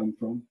where we come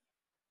from.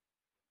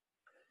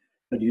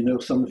 And you know,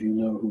 some of you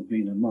know who've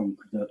been a monk,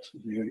 that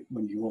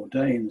when you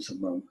ordain as a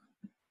monk,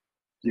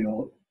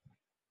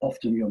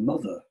 often your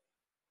mother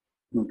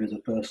will be the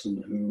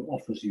person who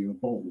offers you a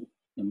bowl,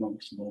 the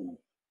monk's bowl,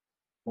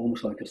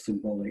 almost like a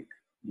symbolic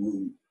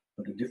womb,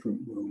 but a different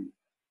womb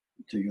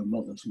to your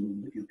mother's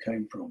womb that you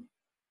came from.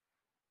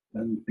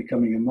 And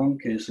becoming a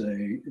monk is a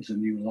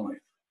new life,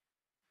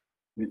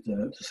 with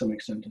to some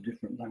extent a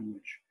different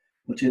language.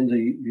 But in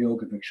the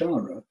Yoga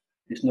Vichara,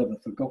 it's never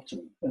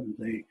forgotten, and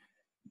the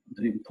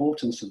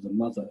importance of the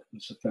mother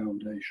as a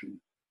foundation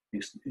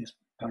is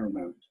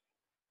paramount.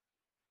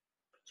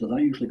 So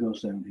that usually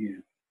goes down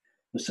here.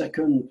 The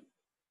second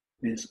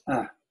is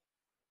a.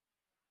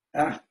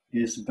 A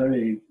is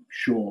very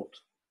short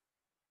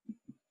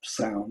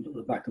sound at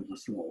the back of the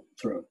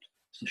throat.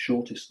 It's the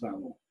shortest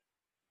vowel.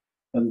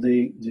 And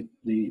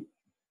the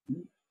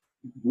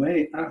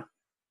way a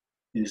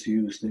is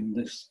used in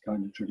this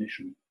kind of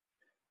tradition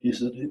is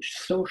that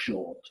it's so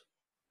short,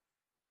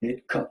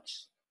 it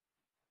cuts.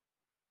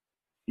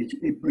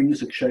 It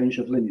brings a change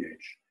of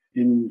lineage.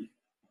 In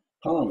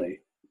Pali,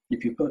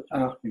 if you put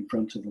a in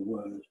front of a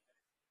word,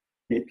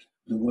 the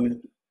word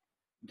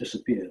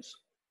disappears.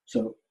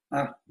 So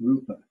a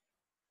rupa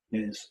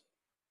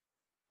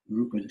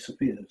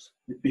disappears.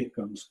 It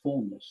becomes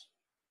formless.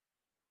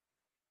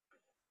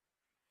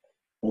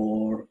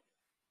 Or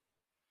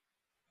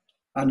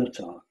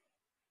anatta,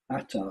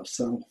 atta,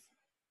 self,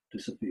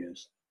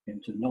 disappears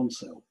into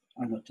non-self,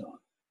 anatta.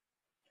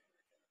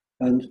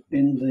 And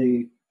in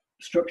the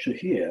structure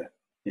here,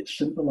 it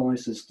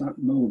symbolizes that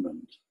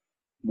moment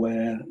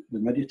where the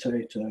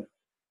meditator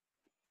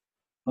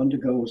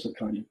undergoes a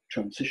kind of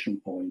transition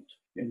point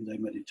in their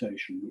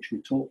meditation, which we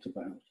talked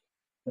about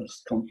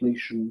as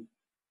completion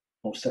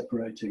of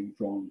separating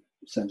from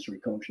sensory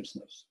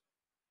consciousness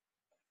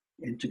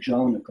into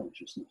jhana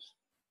consciousness.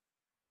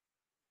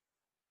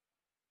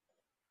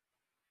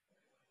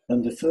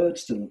 And the third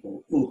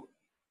syllable, u,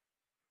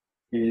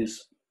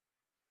 is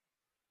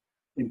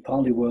In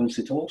Pali words,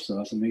 it also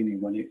has a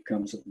meaning when it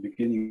comes at the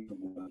beginning of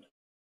the word.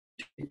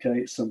 It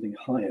indicates something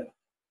higher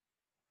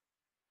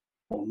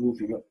or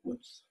moving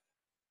upwards,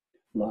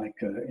 like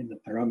in the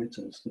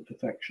parameters, the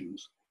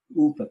perfections.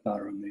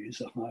 Upekkha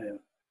is a higher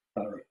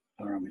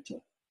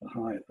parameter, a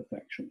higher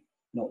perfection,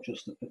 not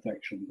just a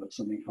perfection, but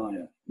something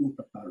higher,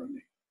 Upekkha.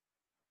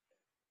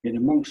 In a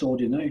monk's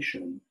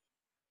ordination,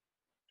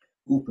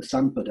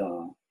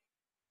 Upasampada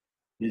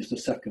is the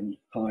second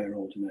higher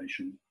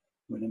ordination.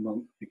 When a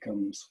monk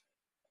becomes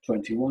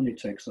 21, he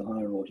takes a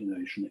higher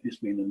ordination. He's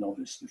been a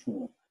novice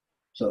before.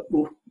 So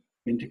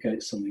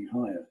indicates something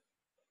higher.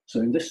 So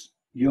in this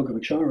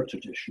Yogavichara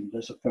tradition,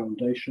 there's a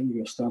foundation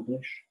you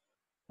establish.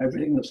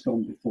 Everything that's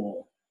gone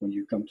before when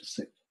you come to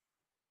sit,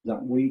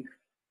 that week,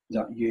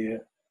 that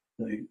year,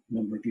 the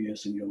number of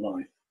years in your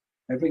life,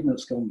 everything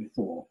that's gone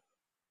before,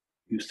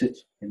 you sit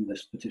in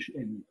this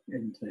petition,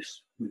 in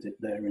this, with it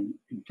there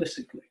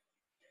implicitly.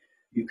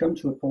 You come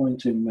to a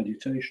point in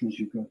meditation as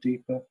you go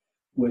deeper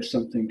where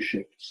something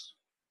shifts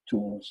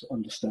towards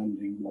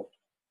understanding what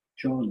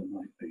jhana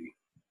might be,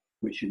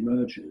 which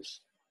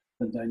emerges,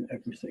 and then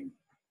everything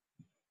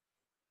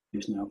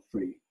is now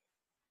free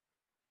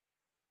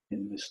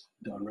in this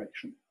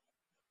direction.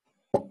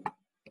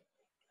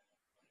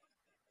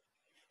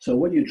 So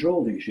when you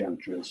draw these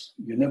yantras,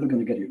 you're never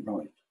going to get it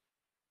right.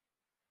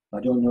 I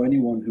don't know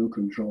anyone who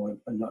can draw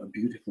a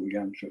beautiful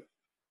yantra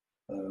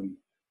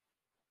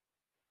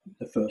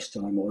the first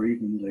time, or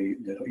even the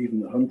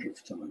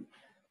 100th time.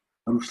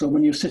 And so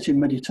when you sit in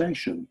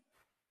meditation,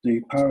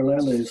 the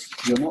parallel is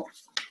you're not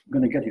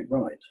going to get it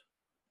right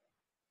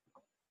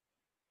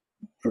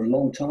for a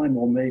long time,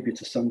 or maybe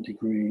to some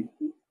degree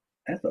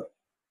ever.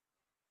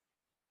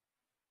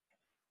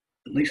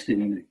 At least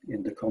in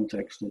the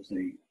context of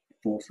the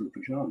fourth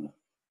Upekkhā.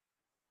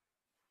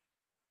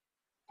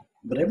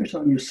 But every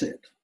time you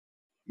sit,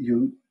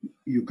 you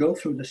go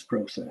through this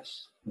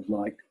process of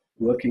like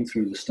working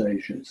through the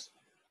stages.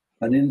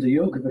 And in the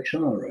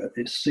Yogavichara,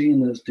 it's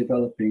seen as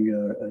developing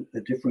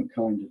a different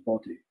kind of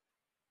body,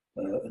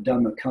 a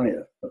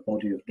Dhammakaya, a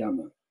body of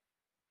Dhamma,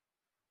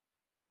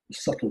 a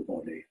subtle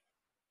body,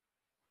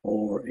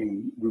 or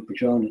in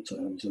Rupajana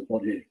terms, a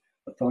body,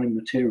 a fine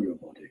material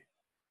body,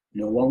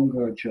 no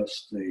longer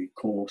just the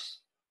coarse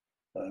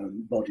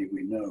body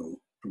we know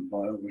from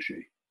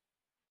biology,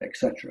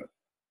 etc.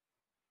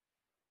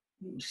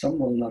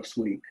 Someone last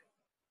week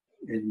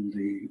in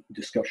the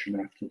discussion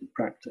after the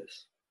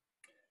practice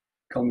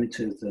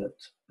commented that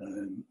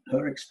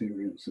her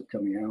experience of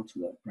coming out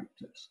of that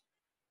practice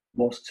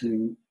was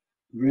to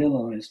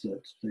realize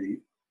that the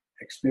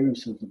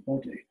experience of the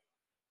body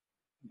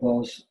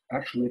was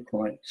actually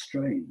quite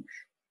strange,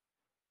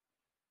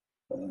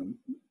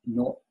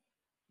 not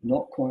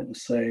quite the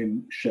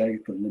same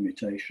shape and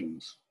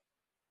limitations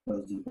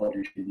as the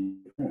body she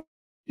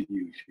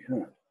knew she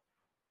had.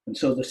 And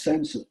so the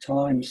sense of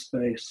time,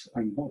 space,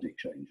 and body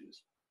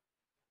changes.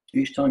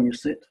 Each time you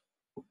sit,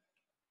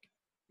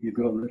 you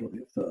go a little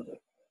bit further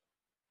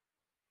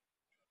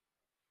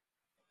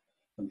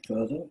and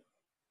further.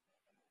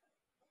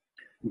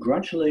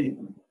 Gradually,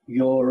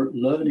 you're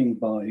learning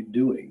by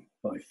doing,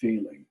 by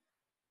feeling,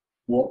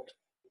 what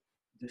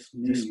this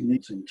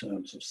means in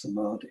terms of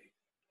samadhi,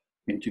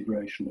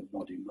 integration of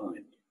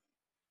body-mind.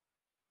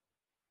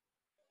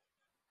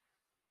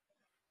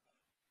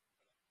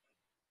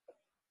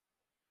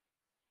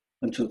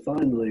 Until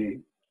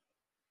finally,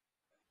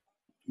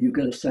 you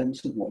get a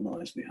sense of what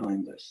lies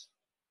behind this.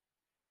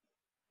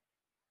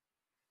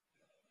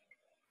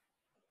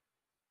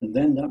 And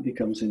then that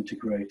becomes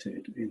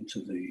integrated into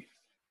the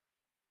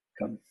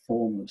kind of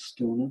formless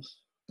stillness.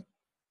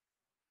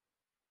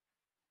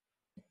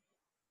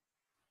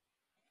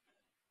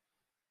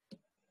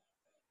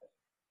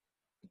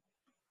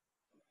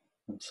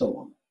 And so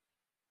on.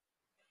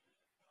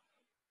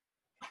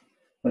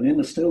 And in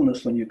the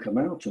stillness, when you come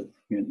out of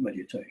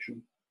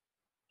meditation,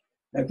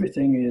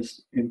 everything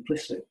is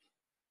implicit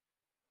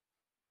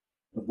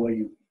of where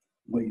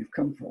you've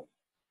come from.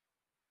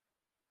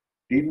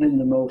 Even in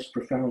the most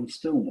profound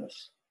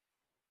stillness,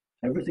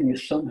 everything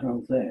is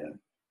somehow there,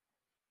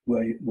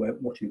 where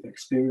what you've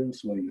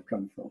experienced, where you've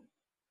come from.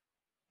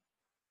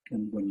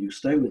 And when you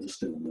stay with the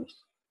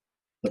stillness,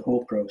 the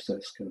whole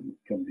process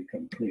can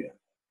become clear.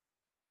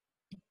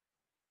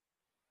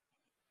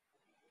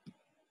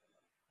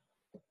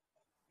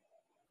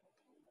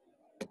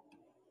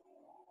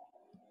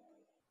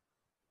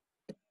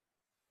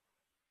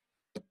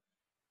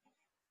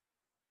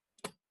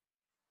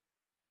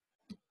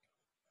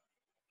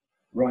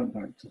 Right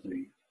back to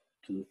the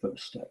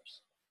first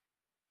steps.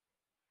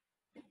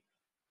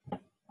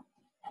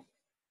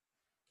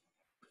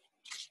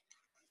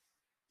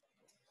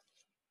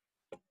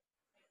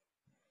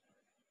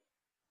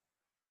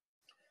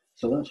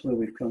 So that's where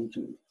we've come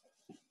to,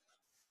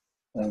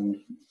 and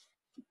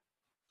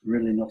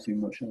really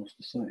nothing much else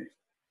to say.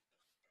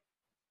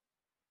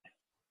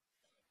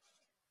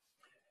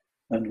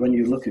 And when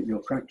you look at your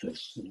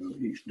practice,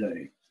 each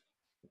day,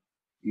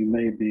 you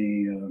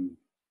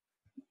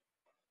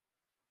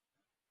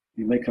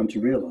may come to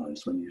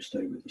realize when you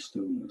stay with the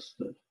stillness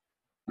that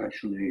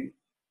actually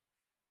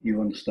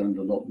you understand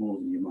a lot more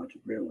than you might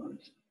have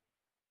realized.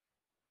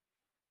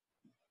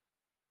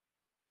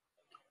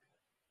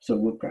 So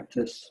we'll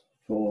practice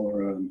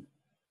for,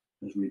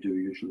 as we do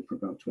usually, for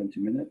about 20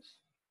 minutes.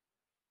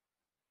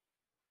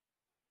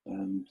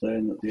 And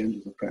then at the end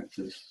of the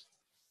practice,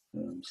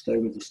 stay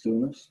with the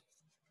stillness.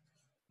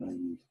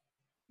 And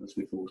as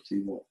before, see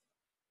what,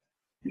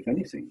 if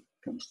anything,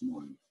 comes to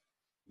mind.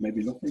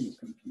 Maybe nothing will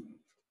come to mind.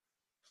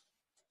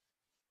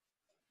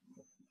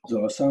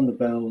 So I'll sound the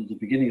bell at the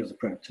beginning of the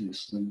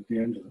practice and at the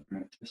end of the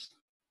practice.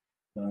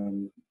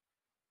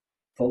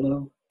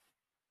 Follow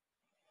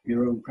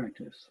your own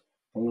practice.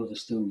 Follow the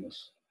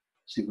stillness.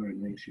 See where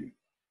it leads you.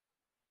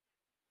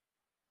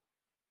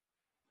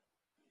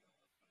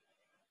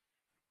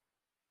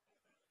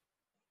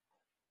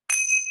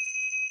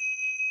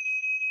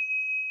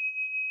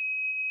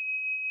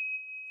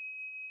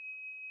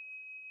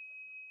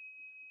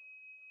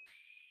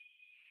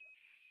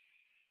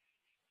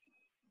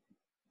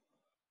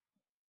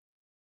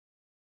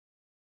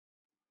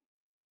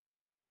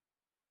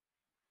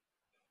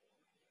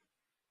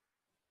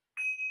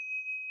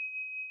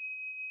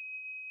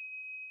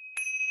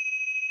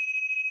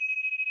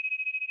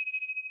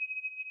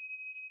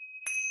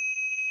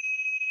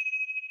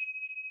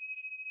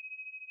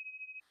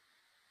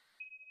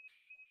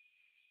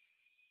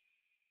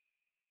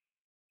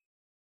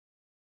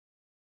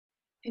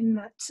 In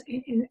that,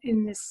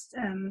 in this,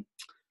 the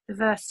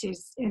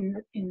verses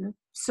in the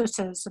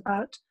suttas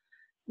about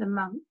the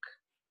monk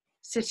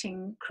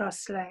sitting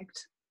cross-legged,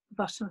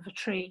 bottom of a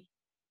tree,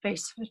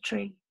 base of a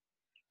tree,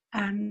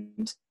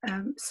 and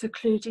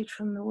secluded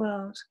from the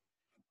world,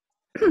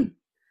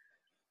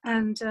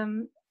 and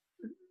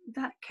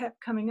that kept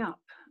coming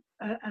up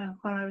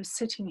while I was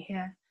sitting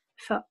here.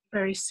 Felt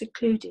very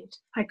secluded.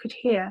 I could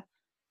hear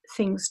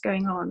things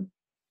going on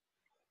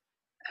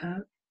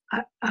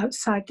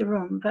outside the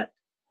room, but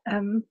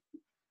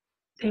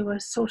they were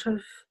sort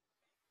of,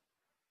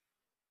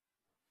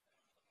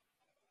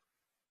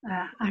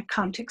 I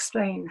can't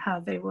explain how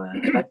they were,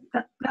 but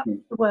that was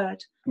the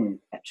word.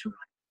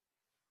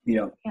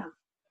 Yeah. Yeah.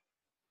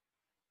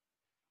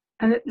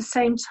 And at the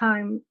same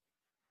time,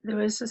 there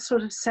was a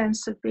sort of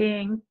sense of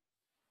being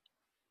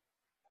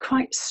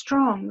quite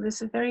strong.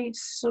 There's a very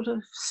sort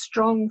of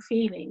strong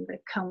feeling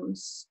that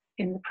comes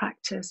in the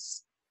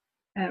practice,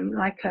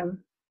 like a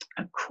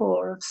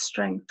core of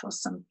strength or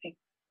something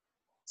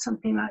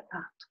like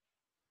that.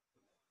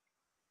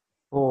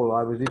 Paul,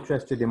 I was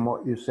interested in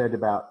what you said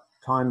about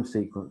time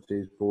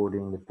sequences,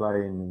 boarding the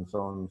plane and so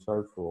on and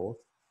so forth.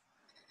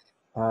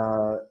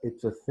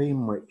 It's a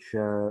theme which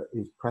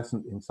is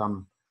present in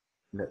some,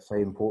 let's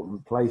say,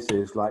 important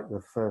places, like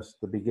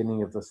the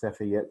beginning of the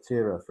Sefer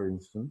Yetzirah, for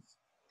instance,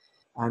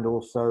 and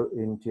also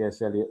in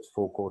T.S. Eliot's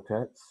Four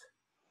Quartets.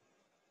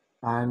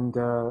 And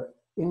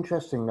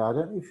interestingly, I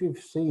don't know if you've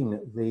seen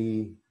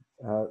the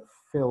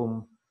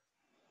film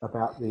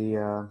about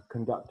the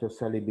conductor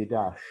Seli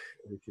Bidash,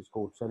 which is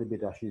called Seli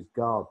Bidash's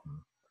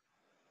Garden.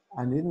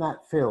 And in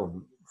that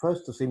film,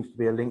 first there seems to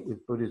be a link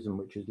with Buddhism,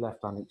 which is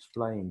left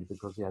unexplained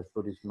because he has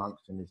Buddhist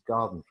monks in his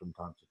garden from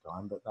time to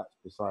time, but that's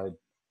beside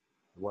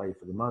the way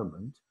for the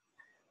moment.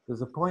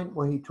 There's a point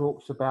where he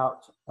talks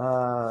about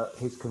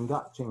his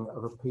conducting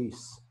of a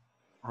piece,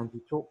 and he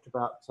talked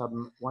about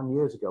 1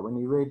 year ago when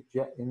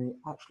he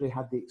actually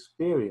had the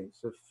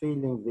experience of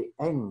feeling the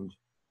end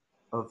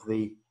of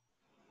the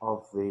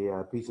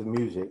piece of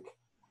music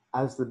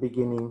as the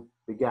beginning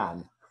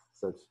began,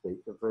 so to speak,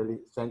 of really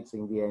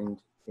sensing the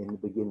end in the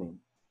beginning.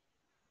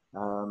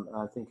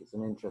 I think it's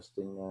an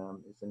interesting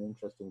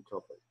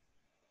topic.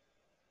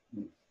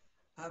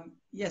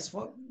 Yes,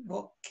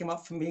 what came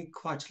up for me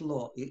quite a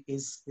lot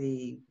is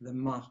the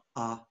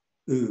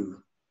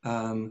ma-a-u,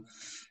 and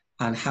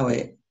how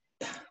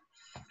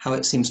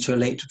it seems to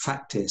relate to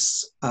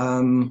practice.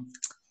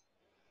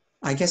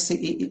 I guess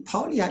it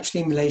partly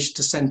actually in relation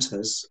to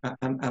centres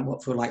and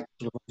what feel like,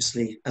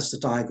 obviously, as the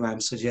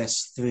diagram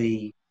suggests,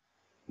 3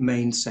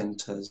 main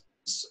centres.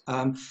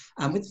 And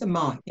with the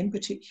ma in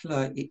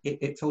particular,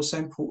 it feels so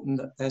important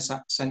that there's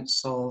that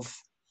sense of,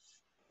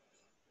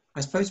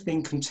 I suppose,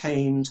 being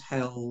contained,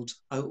 held,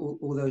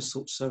 all those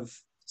sorts of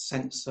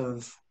sense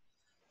of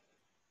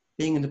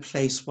being in a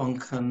place one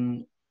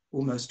can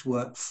almost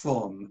work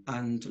from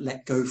and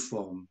let go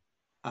from,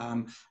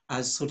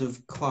 as sort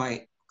of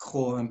quite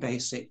core and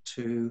basic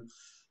to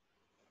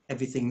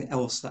everything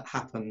else that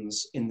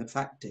happens in the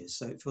practice.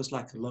 So it feels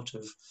like a lot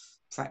of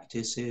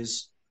practice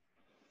is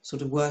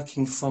sort of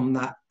working from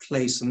that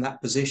place and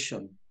that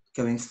position,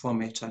 going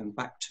from it and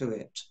back to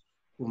it,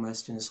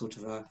 almost in a sort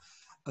of a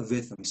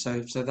rhythm. So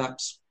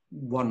that's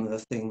one of the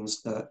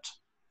things that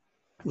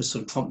was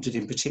sort of prompted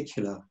in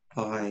particular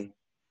by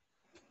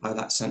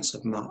that sense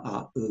of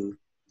ma'a'u.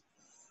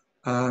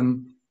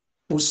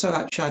 Also,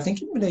 actually, I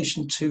think in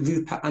relation to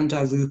rupa and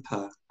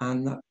arupa,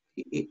 and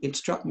it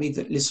struck me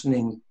that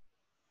listening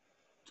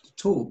to the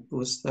talk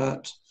was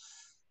that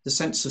the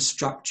sense of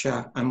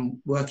structure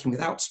and working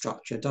without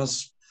structure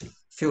does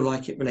feel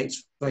like it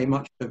relates very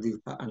much to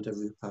rupa and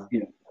arupa.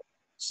 Yeah.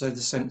 So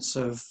the sense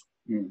of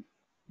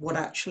what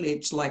actually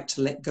it's like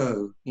to let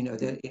go. You know,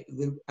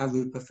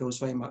 Arupa feels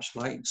very much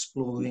like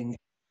exploring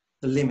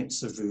the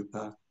limits of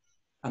Rupa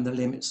and the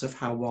limits of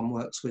how one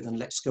works with and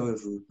lets go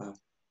of Rupa.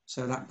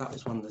 So that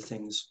was one of the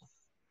things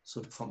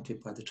sort of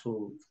prompted by the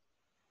talk.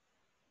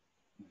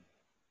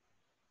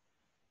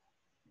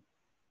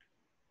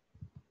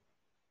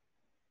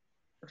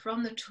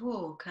 From the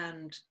talk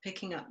and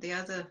picking up the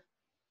other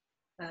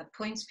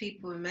points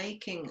people were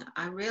making,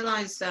 I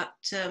realized that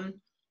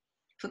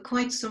for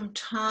quite some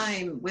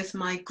time with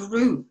my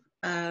group,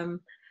 I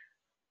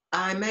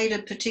made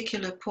a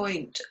particular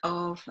point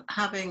of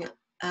having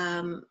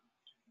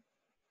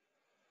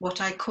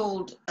what I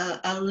called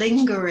a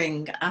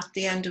lingering at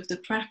the end of the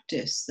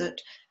practice, that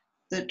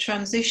the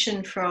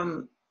transition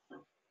from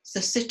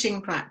the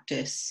sitting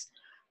practice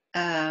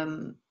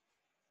to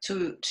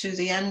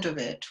the end of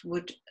it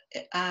would,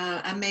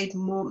 I made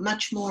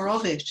much more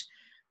of it,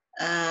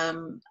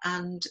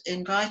 and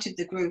invited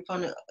the group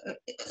on a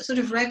sort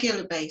of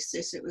regular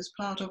basis. It was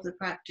part of the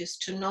practice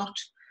to not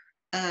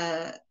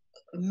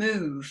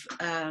move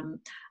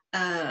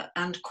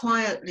and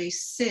quietly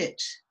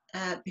sit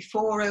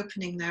before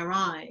opening their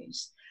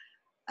eyes.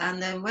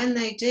 And then when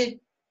they did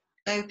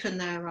open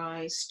their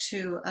eyes,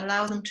 to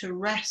allow them to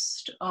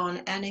rest on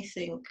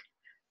anything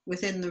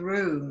within the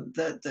room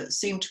that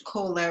seemed to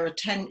call their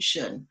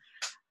attention,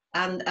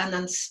 and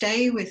then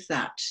stay with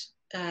that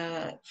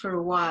for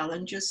a while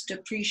and just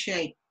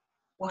appreciate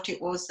what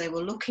it was they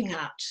were looking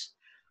at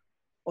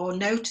or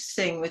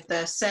noticing with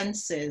their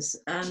senses,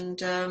 and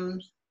then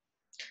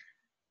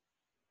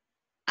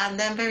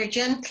very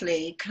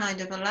gently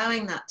kind of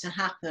allowing that to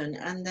happen,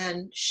 and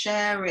then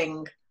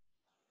sharing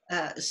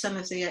some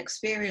of the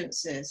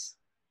experiences.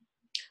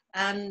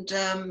 And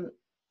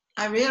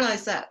I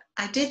realized that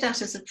I did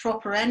that as a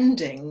proper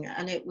ending,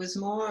 and it was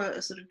more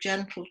a sort of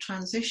gentle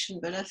transition.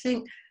 But I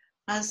think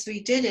as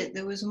we did it,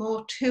 there was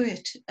more to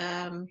it.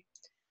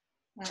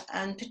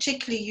 And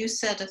particularly you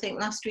said, I think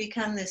last week,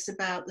 and this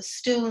about the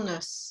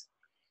stillness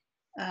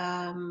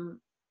at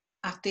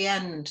the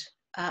end,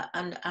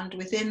 and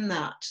within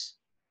that,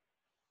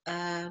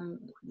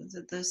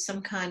 there's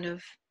some kind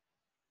of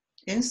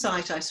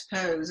insight, I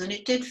suppose. And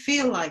it did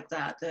feel like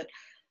that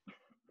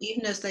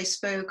even as they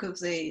spoke of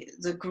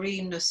the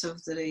greenness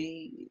of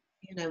the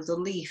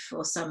leaf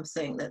or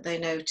something that they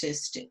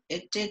noticed,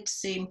 it did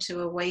seem to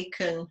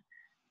awaken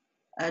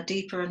a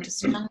deeper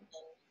understanding.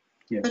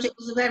 Yes. But it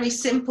was a very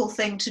simple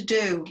thing to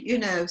do,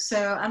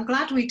 so I'm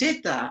glad we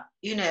did that,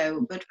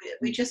 but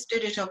we just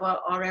did it of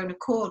our own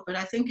accord. But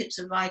I think it's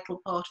a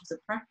vital part of the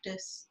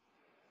practice.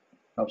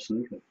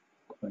 Absolutely,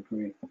 I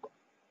agree.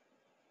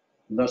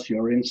 And that's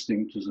your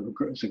instinct as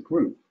a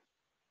group.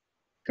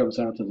 Comes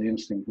out of the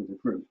instinct of the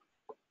group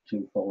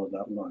to follow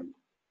that line.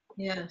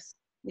 Yes,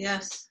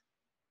 yes,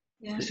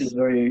 yes. This is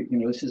very,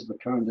 this is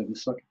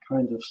it's like a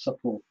kind of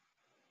subtle,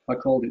 I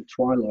called it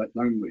twilight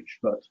language,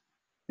 but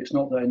it's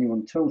not that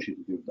anyone tells you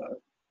to do that,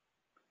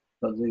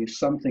 but there's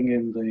something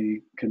in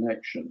the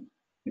connection,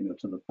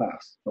 to the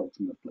past,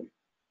 ultimately,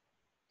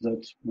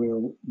 that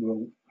will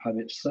have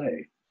its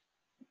say.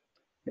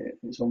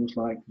 It's almost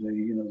like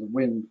the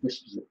wind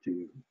whispers it to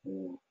you,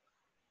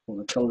 or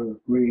the color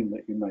of green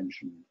that you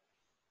mentioned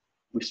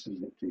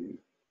whispers it to you.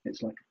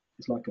 It's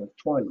like a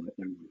twilight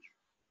language.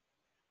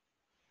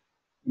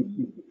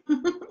 You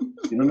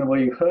don't know where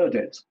you heard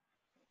it,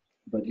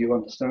 but you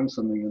understand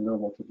something and know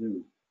what to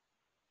do.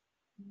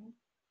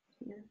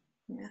 Yeah.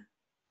 Yeah.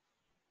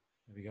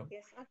 There we go.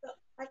 Yes,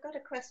 I've got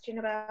a question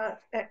about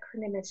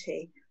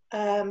equanimity.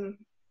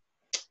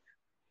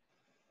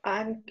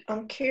 I'm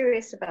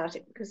curious about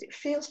it because it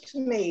feels to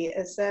me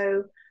as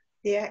though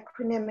the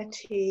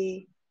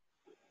equanimity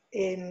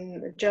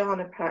in the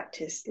jhana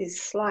practice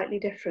is slightly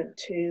different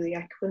to the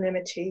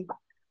equanimity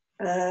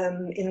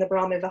in the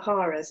Brahma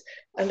Viharas,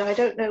 and I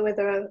don't know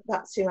whether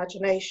that's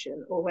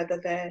imagination or whether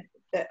they're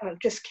I'm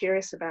just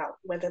curious about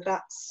whether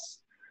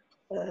that's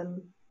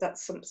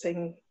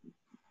something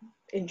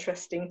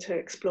interesting to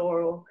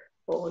explore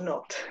or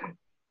not.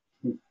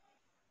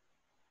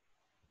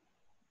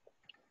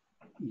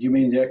 You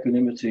mean the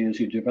equanimity as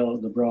you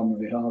develop the Brahma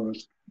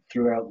Viharas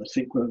throughout the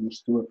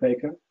sequence to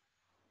Upekkhā?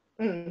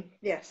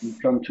 Yes. You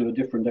come to a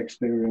different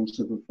experience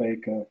of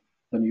Upekkhā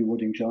than you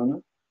would in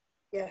jhana?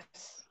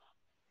 Yes.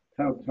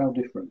 How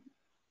different?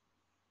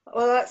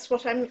 Well, that's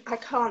what I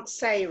can't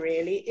say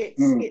really.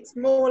 It's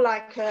more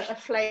like a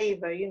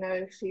flavour,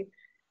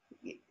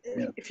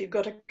 if you've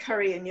got a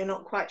curry and you're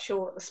not quite sure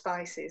what the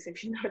spice is,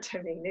 if you know what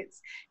I mean.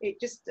 It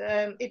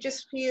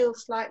just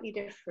feels slightly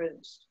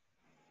different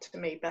to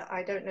me, but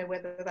I don't know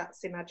whether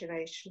that's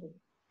imagination.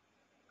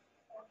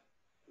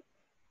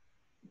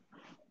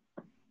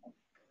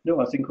 No,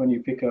 I think when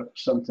you pick up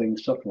something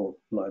subtle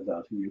like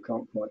that and you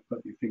can't quite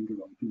put your finger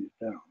on, pin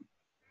it down,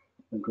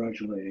 and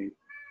gradually,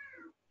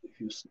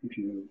 if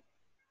you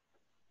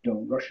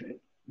don't rush it,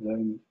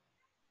 then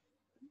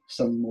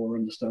some more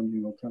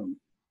understanding will come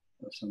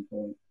at some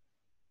point.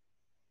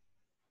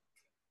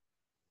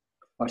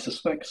 I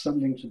suspect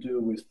something to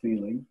do with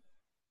feeling,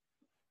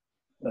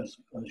 as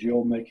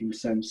you're making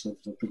sense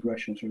of the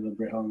progression through the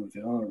Brahma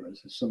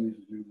Viharas, is something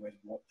to do with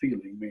what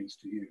feeling means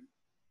to you.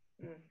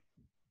 Mm.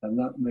 And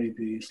that may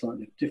be a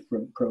slightly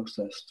different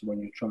process to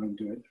when you try and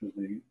do it through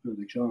the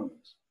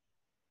jhanas.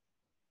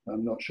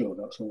 I'm not sure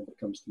that's all that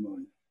comes to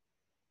mind.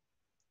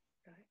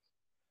 Right.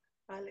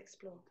 I'll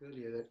explore.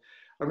 Earlier, that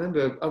I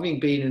remember having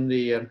been in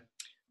the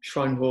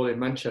Shrine Hall in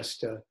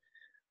Manchester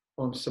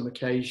on some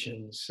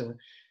occasions.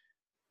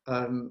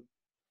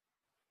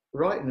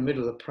 Right in the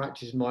middle of the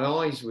practice, my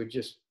eyes would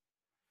just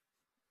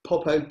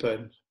pop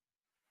open,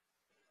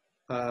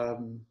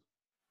 and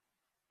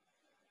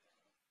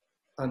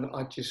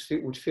I just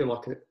would feel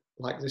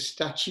like the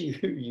statue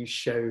you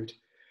showed,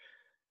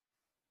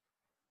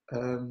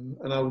 and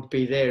I would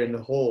be there in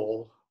the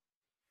hall,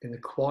 in the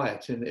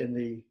quiet, in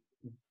the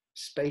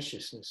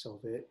spaciousness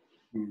of it,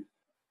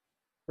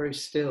 very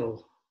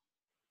still,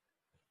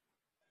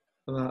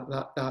 and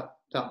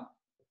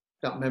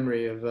that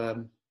memory of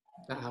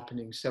that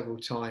happening several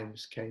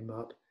times came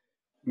up.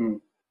 Mm.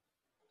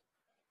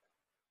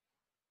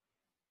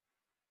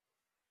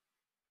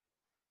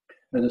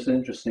 And it's an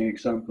interesting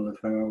example of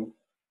how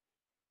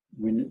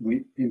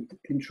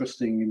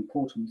interesting,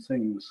 important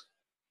things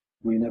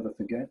we never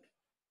forget.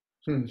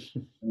 And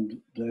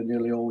they're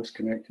nearly always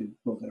connected,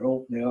 well,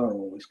 they are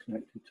always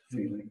connected to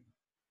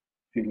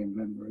feeling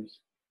memories.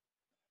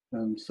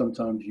 And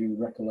sometimes you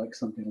recollect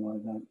something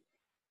like that,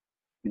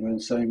 you know, in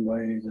the same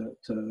way that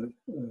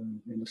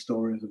in the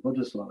story of the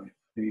Buddha's life,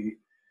 he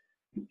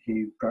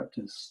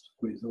practiced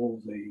with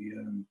all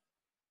the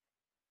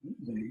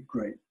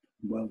great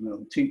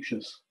well-known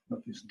teachers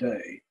of his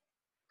day,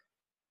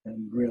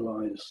 and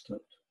realized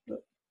that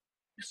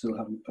he still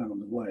hadn't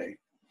found the way,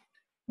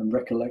 and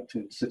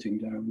recollected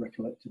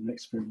an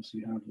experience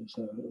he had as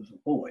a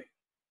boy,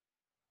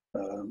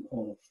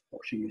 of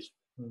watching his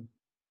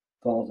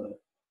father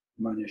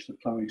manage the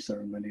ploughing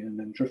ceremony, and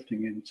then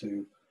drifting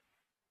into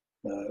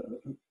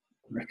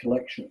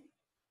recollection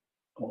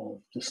of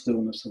the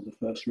stillness of the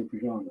first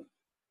Rupajana,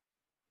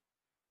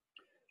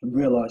 and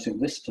realizing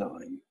this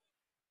time,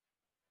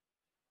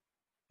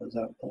 at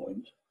that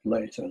point,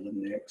 later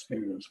than the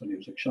experience when he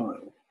was a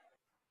child,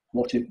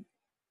 what it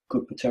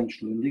could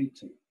potentially lead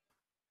to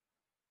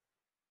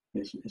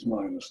is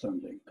my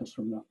understanding, because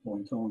from that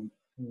point on,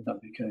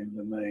 that became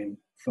the main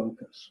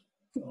focus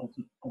of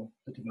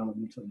the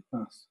development of the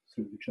path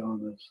through the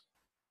jhanas,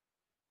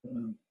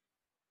 and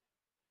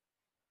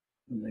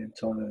the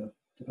entire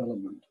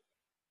development.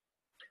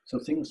 So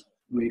things,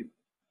 we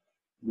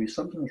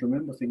sometimes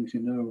remember things,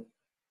 you know,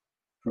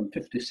 from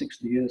 50,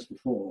 60 years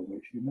before,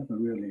 which you never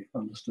really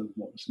understood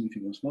what the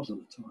significance was at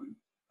the time,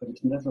 but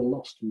it's never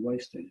lost and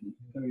wasted. And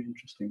a very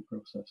interesting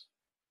process.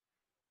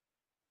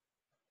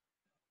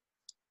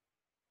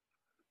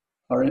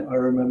 I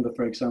remember,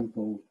 for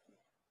example,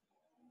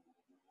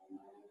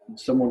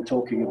 someone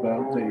talking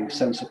about the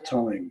sense of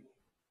time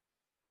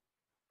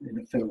in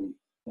a film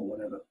or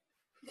whatever,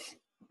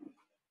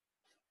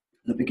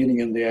 the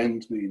beginning and the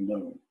end being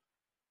known.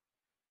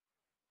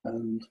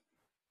 And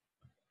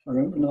I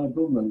remember Nai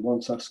Bullman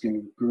once asking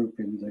a group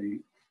in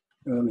the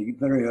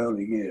very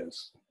early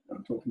years,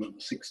 I'm talking about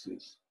the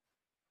 60s,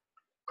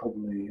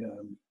 probably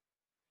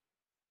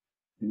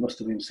it must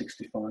have been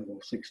 65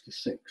 or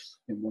 66,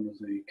 in one of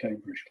the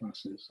Cambridge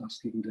classes,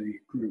 asking the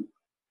group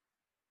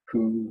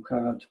who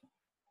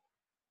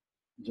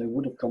they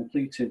would have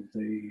completed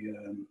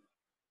the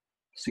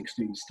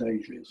 16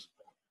 stages.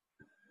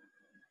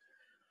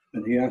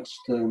 And he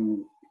asked, I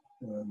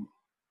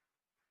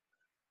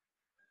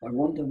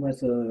wonder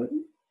whether,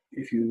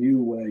 if you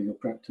knew where your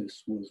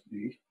practice would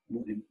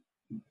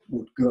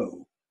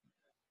go,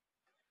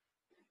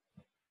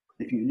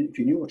 if you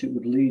knew what it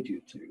would lead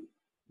you to,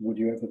 would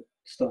you ever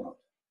start?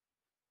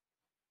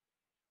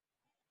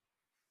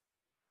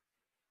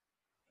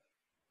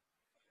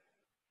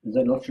 And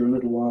then after a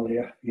little while,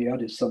 he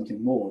added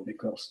something more,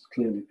 because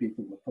clearly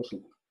people were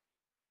puzzled.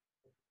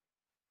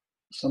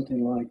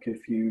 Something like,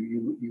 if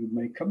you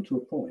may come to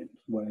a point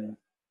where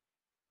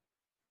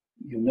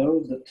you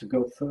know that to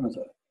go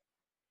further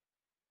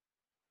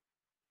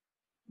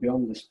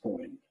beyond this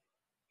point,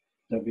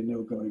 there'll be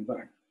no going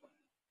back.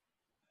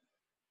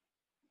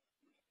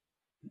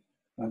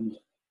 And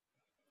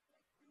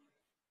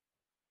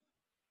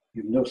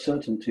you've no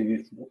certainty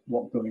of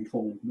what going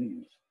forward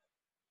means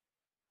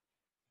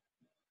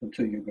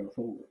until you go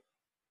forward.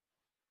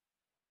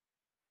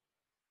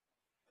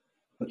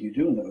 But you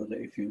do know that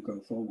if you go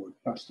forward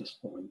past this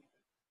point,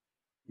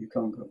 you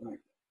can't go back.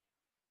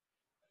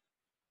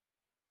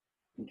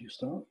 Would you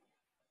start?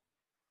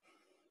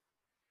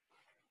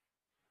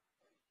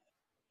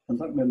 And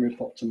that memory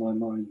popped to my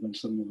mind when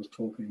someone was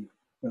talking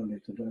earlier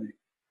today.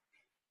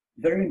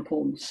 Very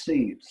important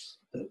seeds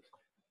that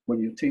when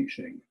you're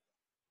teaching,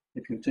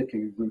 if you're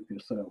taking a group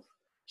yourself,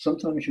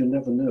 sometimes you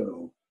never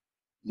know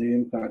the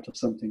impact of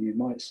something you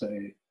might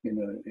say in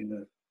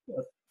a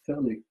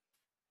fairly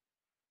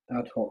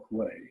ad hoc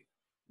way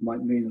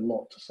might mean a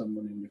lot to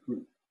someone in the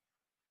group.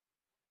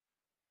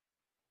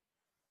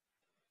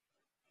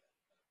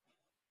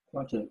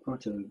 Quite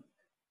a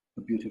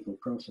beautiful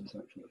process,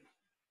 actually.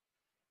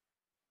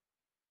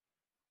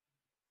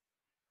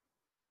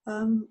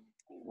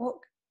 What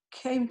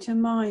came to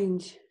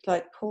mind,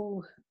 like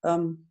Paul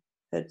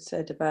had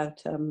said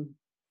about,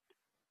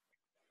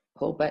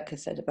 Paul Becker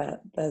said about,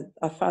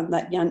 I found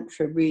that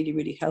yantra really,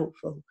 really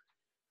helpful.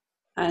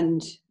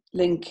 And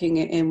linking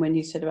it in when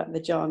you said about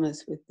the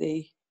jhanas with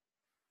the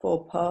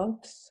 4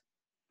 paths.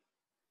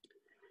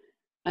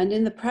 And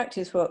in the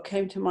practice, what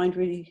came to mind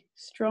really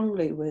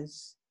strongly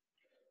was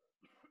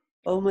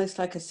almost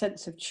like a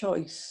sense of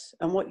choice.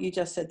 And what you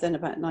just said then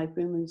about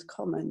Naibuman's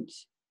comment,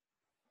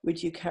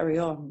 would you carry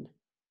on?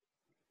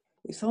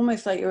 It's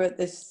almost like you're at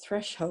this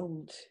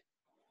threshold,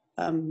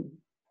 a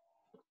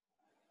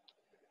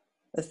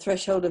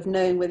threshold of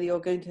knowing whether you're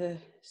going to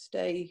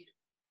stay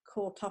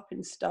caught up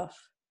in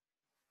stuff.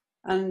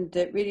 And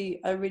I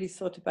really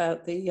thought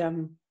about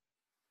the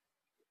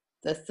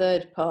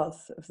 3rd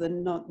path of the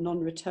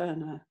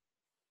non-returner,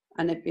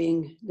 and it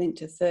being linked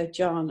to 3rd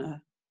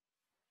jhana.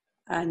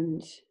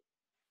 And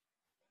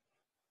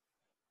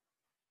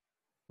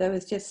there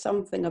was just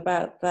something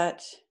about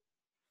that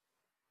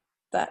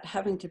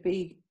having to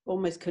be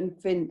almost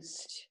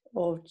convinced,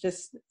 or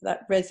just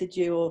that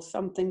residue or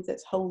something that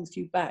holds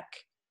you back.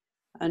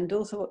 And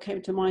also what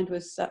came to mind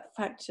was that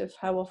fact of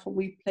how often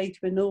we play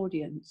to an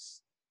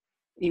audience,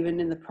 even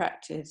in the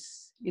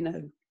practice, you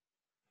know,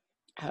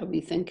 how we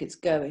think it's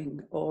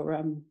going, or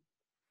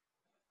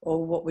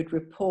what we'd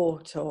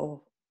report,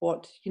 or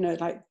what, you know,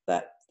 like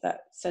that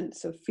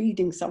sense of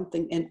feeding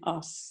something in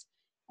us.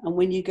 And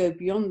when you go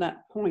beyond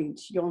that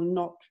point,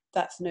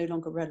 that's no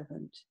longer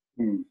relevant.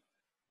 Mm.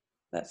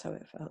 That's how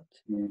it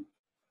felt. Mm.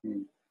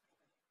 Mm.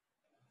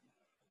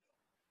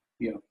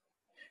 Yeah.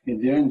 In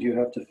the end, you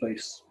have to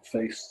face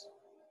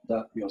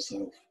that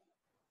yourself.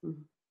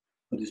 Mm.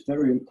 But it's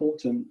very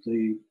important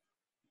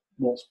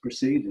what's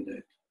preceded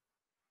it.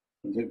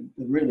 And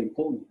the really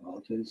important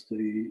part is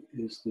the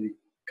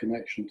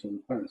connection to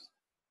the path.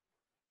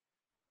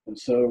 And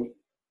so,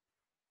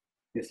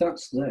 if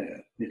that's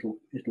there, it'll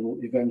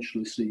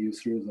eventually see you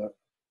through that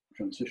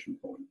transition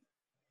point,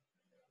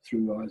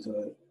 through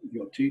either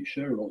your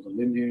teacher or the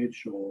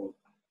lineage or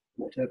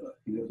whatever.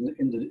 You know,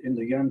 in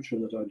the yantra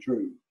that I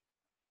drew,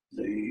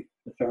 the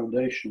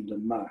foundation, the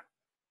ma,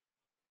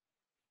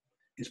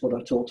 is what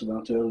I talked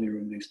about earlier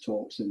in these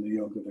talks in the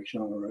Yoga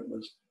Vicharya. It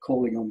was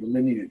calling on the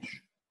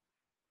lineage.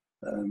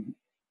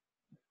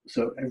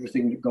 So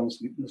everything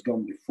that's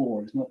gone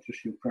before is not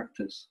just your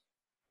practice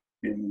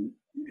in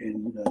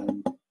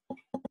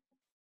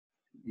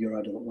your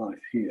adult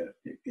life here.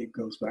 It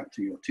goes back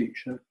to your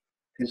teacher,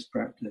 his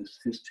practice,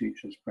 his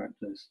teacher's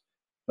practice,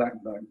 back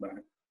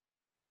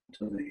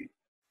to the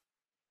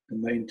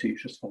main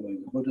teachers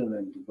following the Buddha,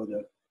 then the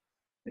Buddha.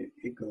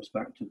 It goes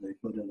back to the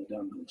Buddha, the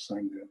Dhamma, the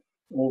Sangha,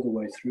 all the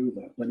way through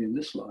that. Then in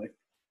this life,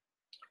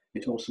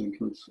 it also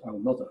includes our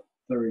mother,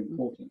 very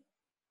important,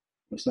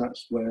 because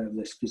that's where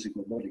this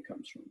physical body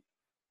comes from.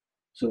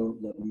 So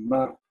the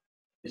map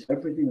is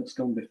everything that's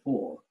gone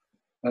before,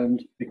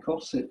 and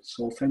because it's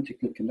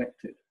authentically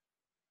connected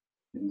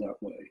in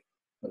that way,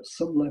 at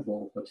some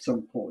level, at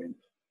some point,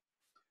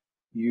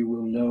 you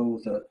will know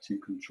that you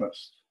can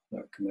trust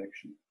that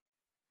connection.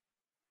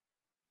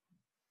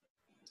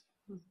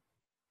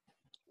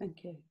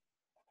 Thank you.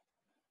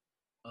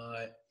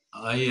 I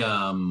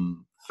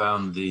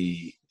found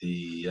the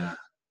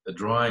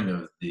drawing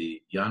of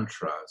the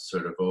yantra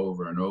sort of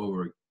over and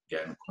over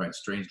again quite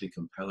strangely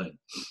compelling,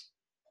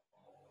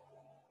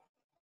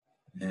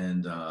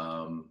 and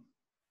I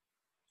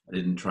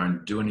didn't try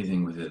and do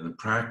anything with it in the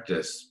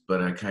practice,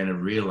 but I kind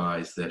of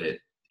realized that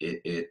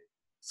it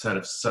sort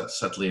of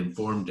subtly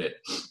informed it.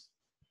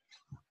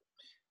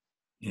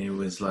 It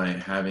was like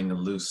having a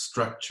loose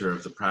structure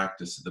of the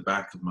practice at the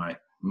back of my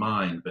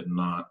mind, but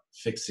not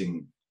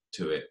fixing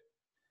to it,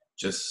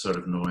 just sort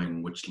of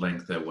knowing which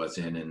length I was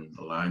in and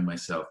allowing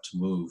myself to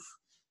move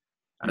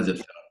as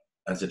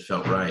it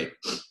felt right,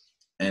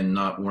 and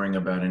not worrying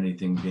about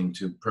anything being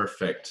too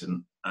perfect.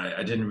 And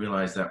I didn't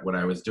realize that what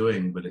I was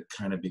doing, but it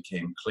kind of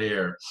became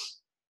clear,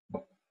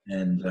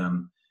 and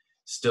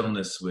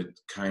stillness would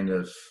kind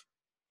of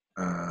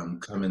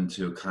come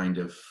into a kind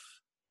of,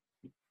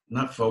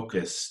 not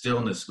focus,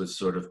 stillness would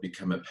sort of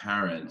become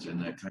apparent,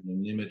 and that kind of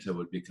nimitta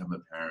would become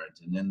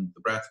apparent, and then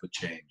the breath would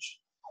change,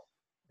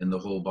 and the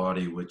whole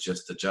body would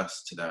just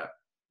adjust to that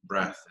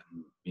breath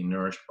and be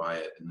nourished by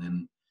it,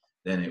 and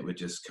then it would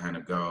just kind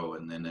of go,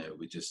 and then it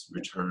would just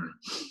return.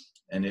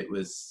 And it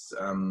was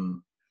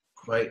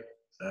quite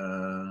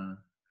an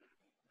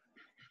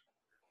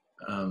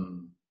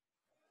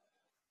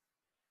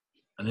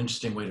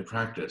interesting way to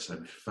practice. I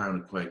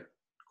found it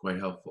quite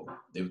helpful.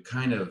 It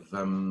kind of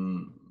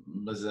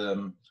was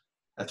a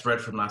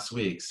thread from last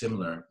week,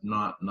 similar,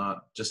 not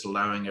just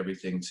allowing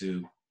everything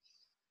to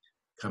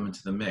come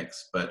into the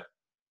mix, but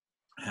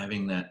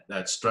having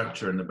that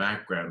structure in the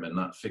background, and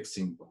not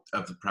fixing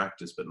of the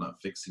practice, but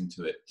not fixing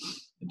to it,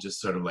 and just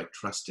sort of like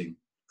trusting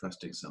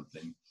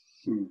something.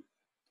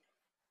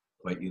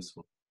 Quite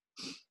useful.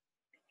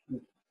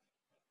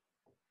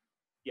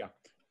 Yeah,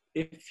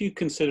 if you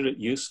consider it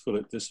useful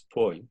at this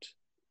point,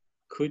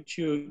 could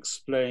you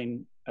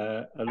explain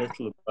a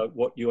little about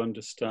what you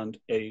understand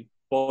a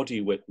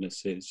body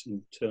witness is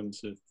in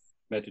terms of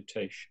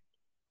meditation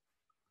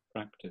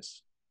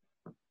practice?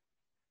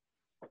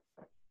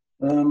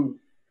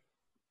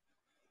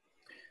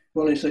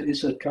 Well,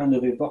 it's a kind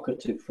of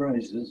evocative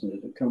phrase, isn't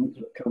it? It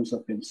comes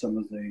up in some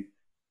of the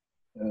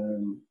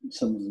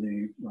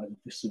like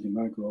the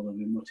Visuddhimagga or the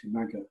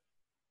Vimuttimagga.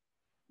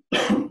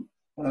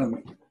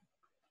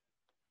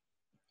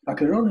 I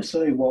can only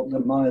say what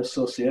my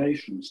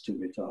associations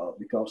to it are,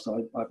 because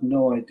I've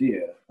no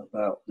idea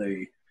about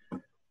the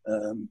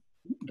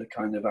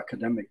kind of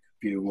academic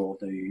view or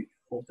the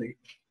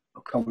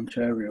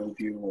commentarial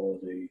view, or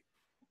the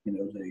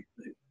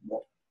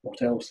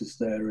what else is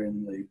there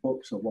in the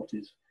books, or what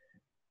is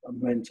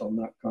meant on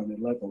that kind of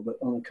level. But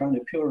on a kind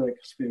of pure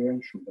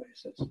experiential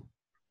basis,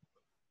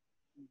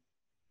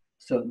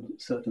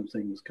 certain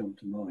things come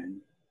to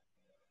mind.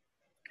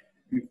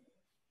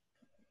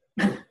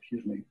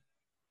 Excuse me.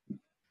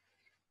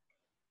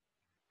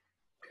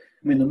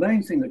 I mean, the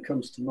main thing that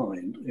comes to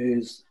mind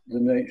is the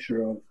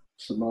nature of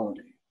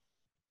samadhi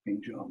in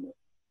jhana,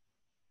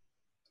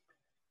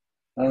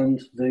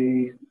 and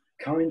the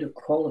kind of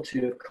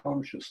quality of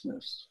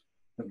consciousness,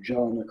 of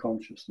jhana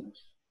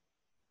consciousness,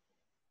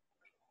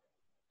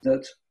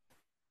 that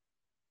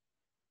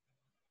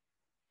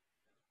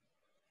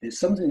it's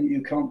something that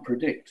you can't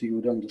predict, you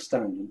would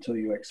understand until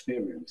you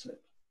experience it.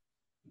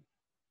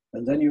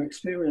 And then you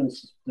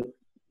experience the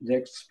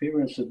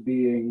experience of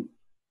being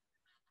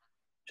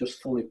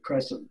just fully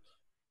present.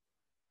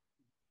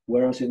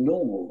 Whereas in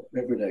normal,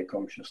 everyday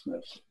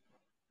consciousness,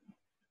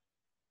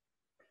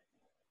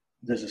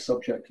 there's a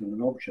subject and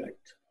an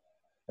object,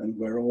 and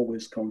we're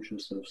always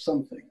conscious of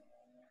something.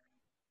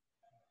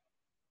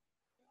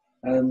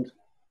 And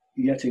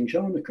yet in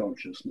jhana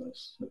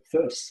consciousness, at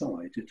first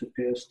sight, it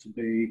appears to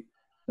be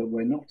that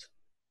we're not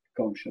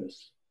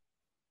conscious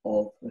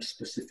of a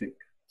specific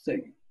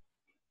thing.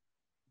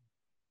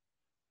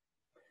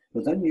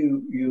 But then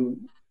you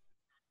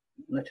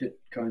let it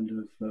kind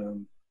of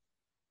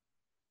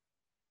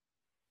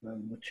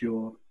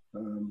mature,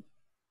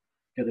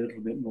 get a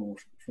little bit more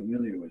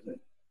familiar with it.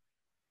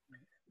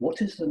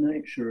 What is the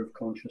nature of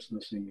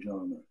consciousness in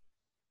jhana?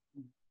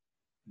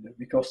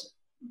 Because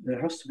there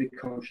has to be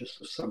conscious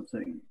of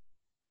something.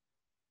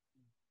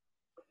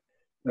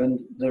 And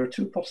there are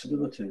two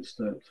possibilities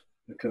that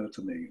occur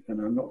to me, and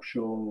I'm not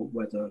sure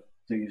whether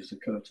these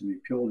occur to me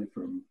purely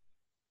from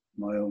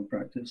my own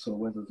practice or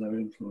whether they're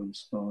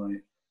influenced by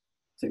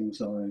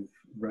things I've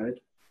read.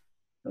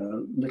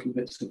 Little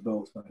bits of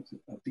both. I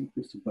think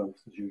bits of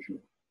both, as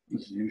usual.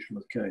 This is the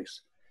usual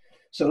case.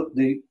 So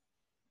the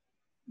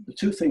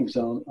two things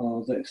are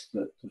this: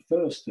 that the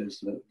first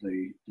is that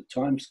the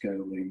time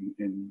scaling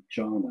in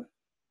jhana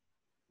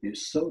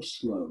is so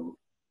slow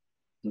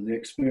that the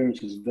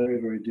experience is very,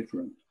 very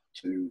different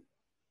to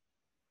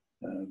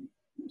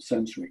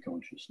sensory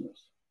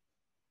consciousness.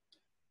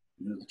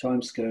 The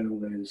time scale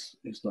is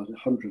like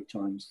 100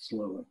 times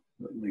slower,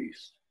 at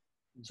least.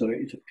 So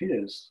it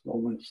appears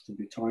almost to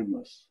be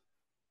timeless.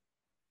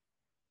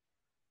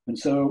 And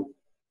so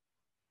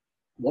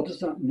what does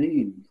that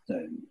mean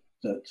then?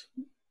 That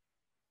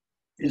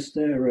is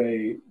there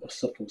a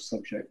subtle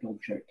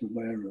subject-object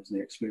aware of the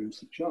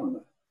experience of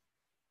jhana?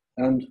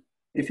 And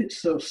if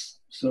it's so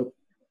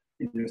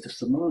if the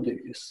samadhi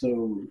is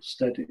so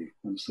steady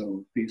and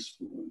so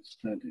peaceful and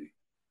steady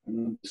and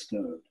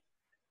undisturbed,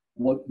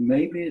 what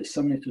maybe it's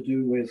something to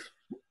do with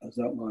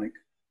that, like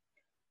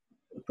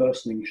a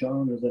person in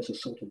jhana, there's a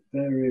sort of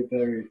very,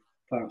 very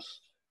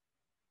fast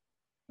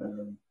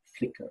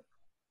flicker,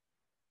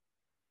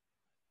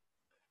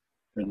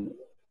 and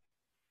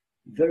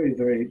very,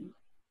 very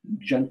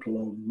gentle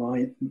or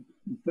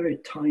very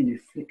tiny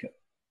flicker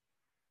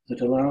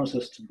that allows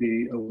us to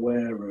be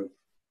aware of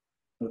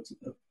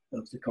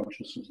the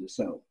consciousness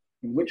itself,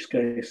 in which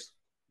case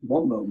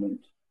one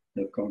moment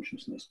of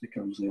consciousness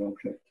becomes the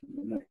object of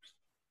the next.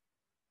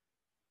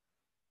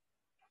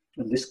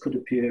 And this could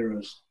appear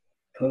as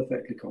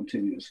perfectly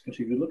continuous, because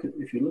if you look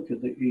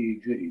at the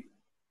EEG,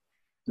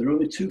 there are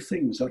only two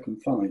things I can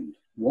find.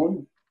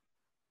 One,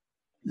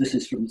 this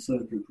is from the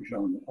third group of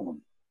jhana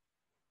on.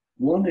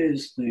 One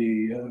is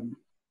the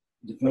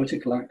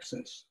vertical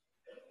axis,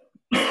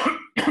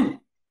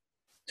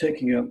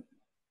 taking up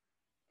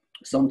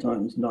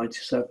sometimes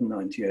 97,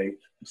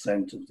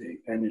 98% of the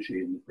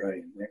energy in the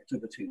brain, the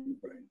activity in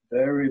the brain,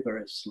 very,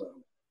 very slow.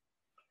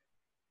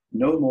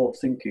 No more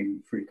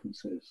thinking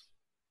frequencies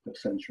of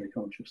sensory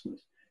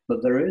consciousness.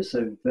 But there is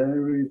a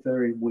very,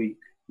 very weak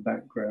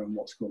background,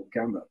 what's called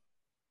gamma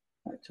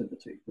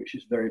activity, which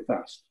is very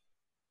fast.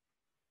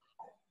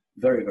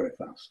 Very, very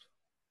fast.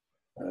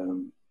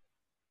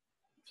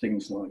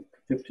 Things like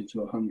 50 to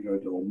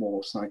 100 or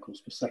more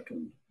cycles per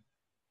second.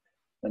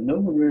 And no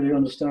one really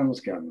understands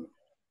gamma,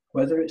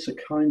 whether it's a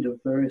kind of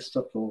very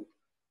subtle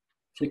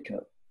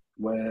flicker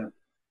where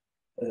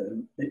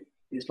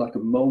it's like a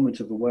moment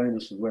of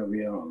awareness of where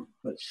we are,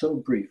 but so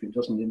brief it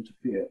doesn't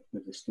interfere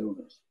with the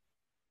stillness.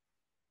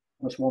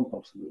 That's one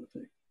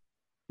possibility.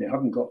 You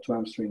haven't got to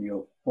answering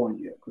your point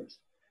yet, Chris.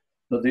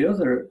 But the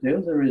other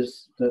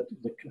is that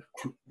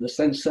the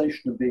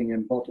sensation of being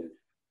embodied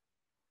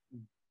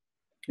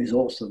is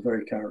also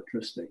very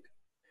characteristic.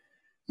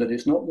 That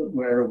it's not that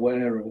we're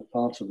aware of a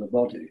part of the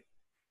body,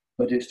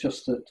 but it's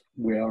just that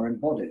we are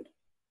embodied.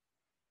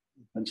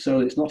 And so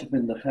it's not up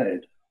in the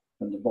head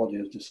and the body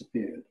has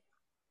disappeared.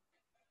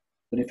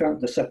 But in fact,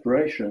 the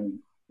separation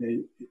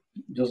it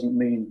doesn't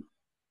mean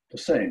the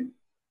same.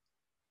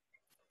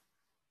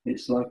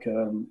 It's like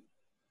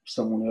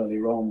someone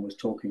earlier on was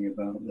talking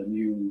about the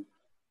new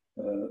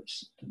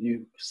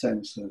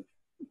sense of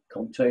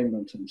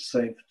containment and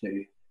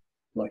safety,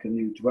 like a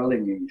new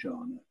dwelling in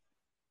jhana,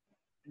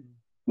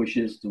 which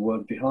is the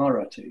word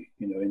viharati,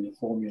 in the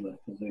formula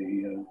for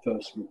the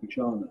first rupa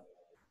jhana.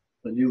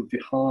 The new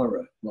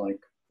vihara, like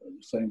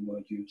the same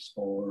word used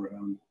for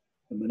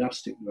a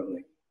monastic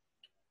dwelling,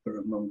 for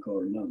a monk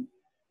or a nun.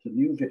 The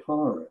new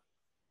vihara.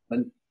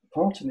 And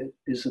part of it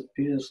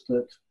appears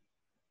that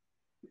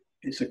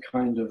it's a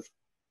kind of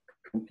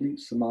complete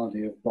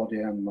samadhi of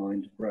body and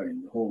mind and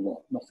brain, the whole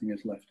lot, nothing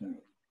is left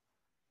out.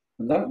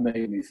 And that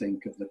made me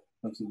think of the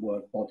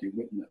word body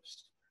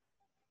witnessed.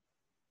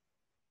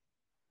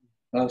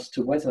 As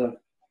to whether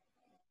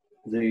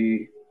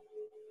there's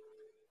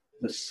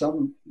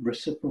some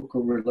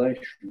reciprocal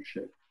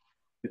relationship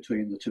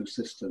between the two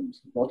systems,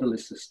 the bodily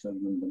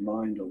system and the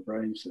mind or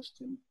brain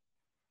system,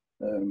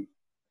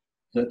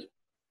 that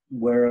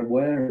we're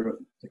aware of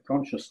the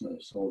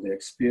consciousness or the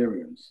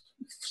experience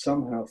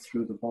somehow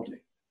through the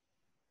body.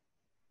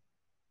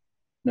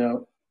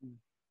 Now,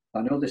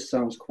 I know this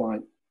sounds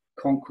quite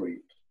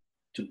concrete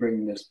to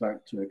bring this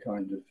back to a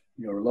kind of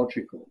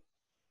neurological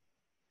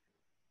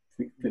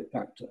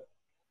factor.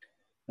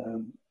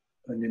 And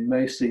it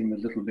may seem a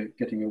little bit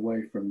getting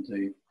away from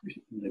the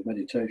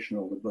meditation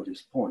or the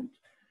Buddhist point,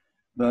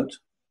 but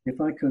if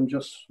I can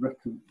just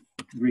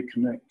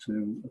reconnect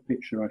to a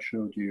picture I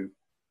showed you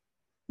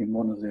in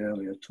one of the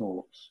earlier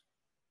talks.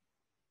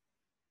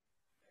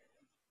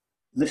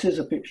 This is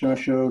a picture I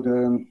showed,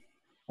 I'm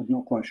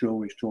not quite sure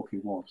which talk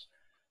it was,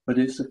 but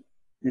it's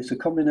a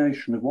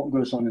combination of what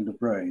goes on in the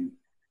brain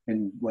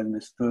when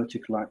this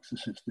vertical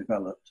axis is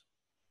developed.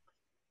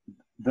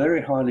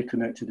 Very highly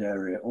connected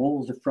area,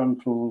 all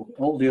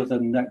the other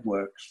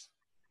networks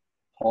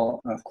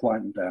have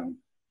quietened down.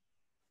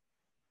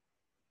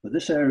 But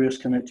this area is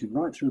connected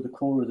right through the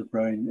core of the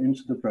brain,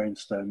 into the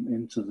brainstem,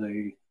 into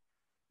the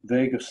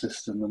vagus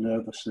system, the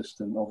nervous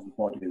system of the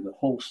body,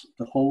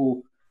 the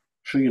whole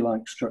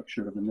tree-like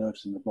structure of the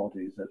nerves in the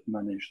body that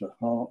manage the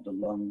heart, the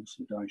lungs,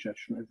 the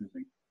digestion,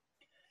 everything.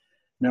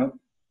 Now,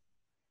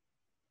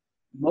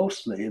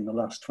 mostly in the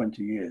last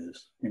 20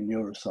 years in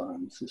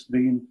neuroscience, it's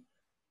been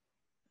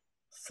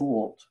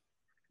thought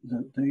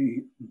that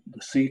the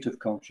seat of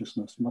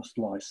consciousness must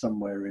lie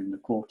somewhere in the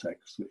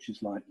cortex, which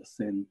is like the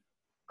thin,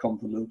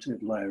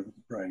 convoluted layer of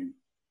the brain.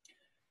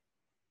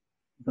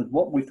 But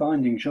what we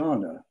find in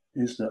jhana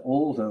is that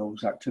all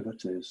those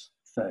activities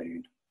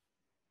fade,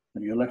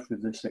 and you're left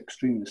with this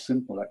extremely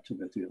simple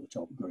activity at the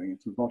top going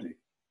into the body.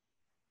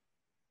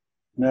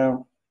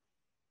 Now,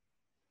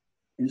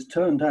 it's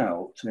turned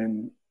out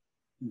in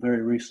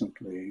very recent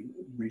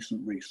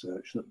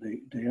research that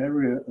the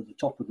area at the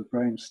top of the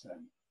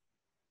brainstem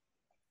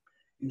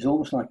is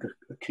almost like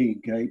a key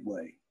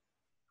gateway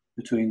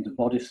between the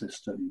body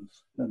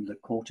systems and the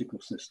cortical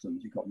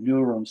systems. You've got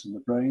neurons in the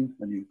brain,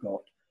 and you've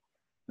got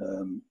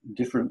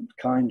different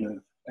kind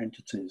of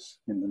entities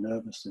in the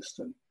nervous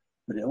system,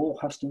 but it all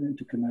has to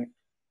interconnect.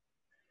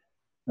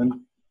 And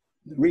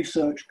the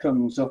research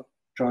comes up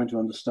trying to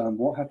understand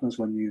what happens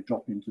when you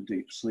drop into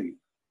deep sleep.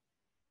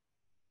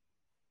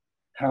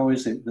 How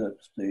is it that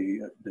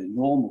the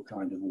normal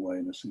kind of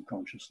awareness and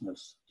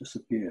consciousness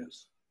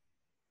disappears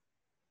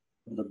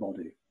of the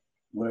body?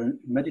 Where in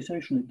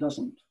meditation it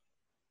doesn't.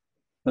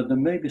 But there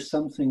may be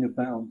something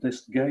about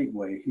this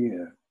gateway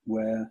here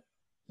where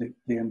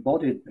the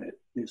embodied bit,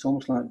 it's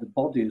almost like the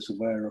body is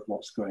aware of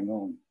what's going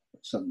on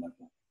at some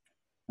level.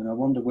 And I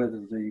wonder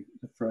whether the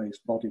phrase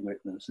body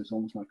witness is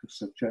almost like a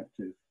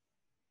subjective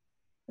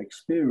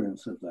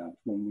experience of that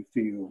when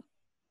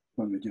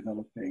we're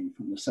developing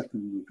from the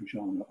second rupa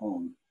jhana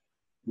on,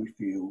 we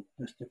feel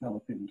this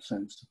developing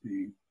sense to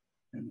be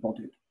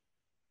embodied.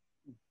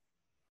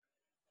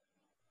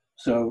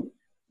 So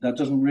that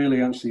doesn't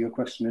really answer your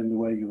question in the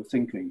way you were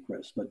thinking,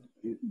 Chris, but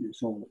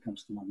it's all that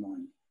comes to my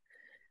mind.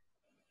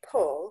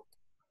 Paul,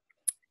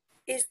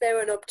 is there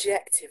an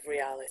objective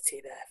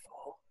reality,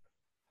 therefore?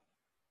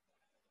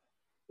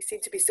 You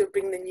seem to be still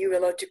bringing the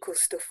neurological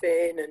stuff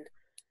in,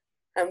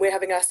 and we're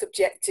having our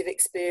subjective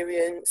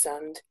experience,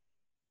 and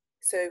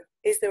so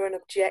is there an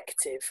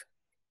objective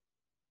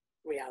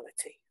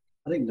reality?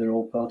 I think they're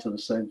all part of the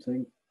same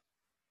thing.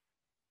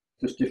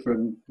 Just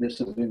different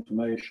lists of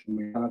information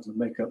we have that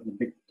make up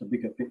the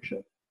bigger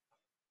picture.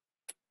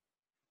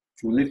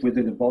 We live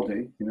within a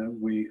body,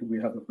 we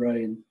have a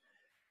brain,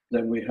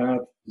 then we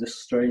have this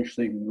strange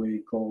thing we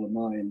call a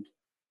mind.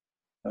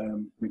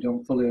 We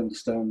don't fully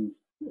understand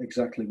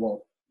exactly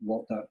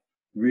what that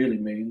really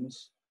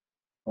means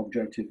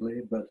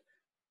objectively, but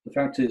the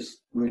fact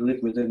is we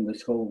live within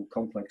this whole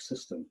complex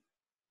system.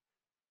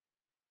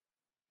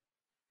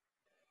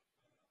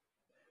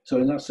 So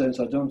in that sense,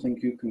 I don't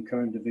think you can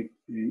kind of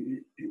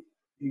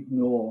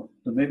ignore.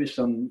 There may be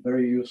some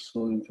very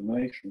useful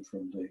information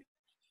from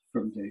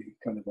the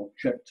kind of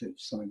objective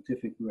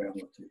scientific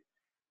reality,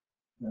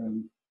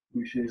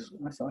 which is,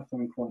 I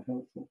find quite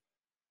helpful.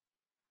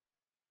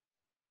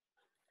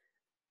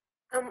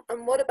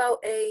 And what about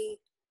a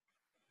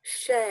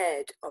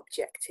shared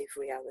objective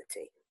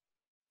reality?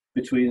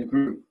 Between a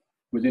group,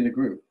 within a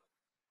group?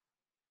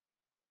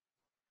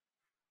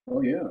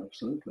 Oh yeah,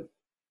 absolutely.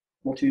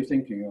 What are you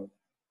thinking of?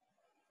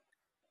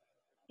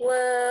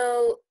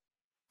 Well,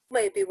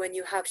 maybe when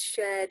you have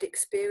shared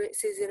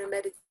experiences in a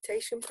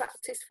meditation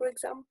practice, for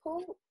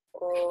example,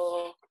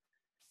 or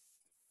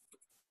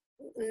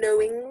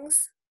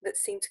knowings that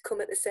seem to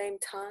come at the same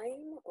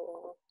time,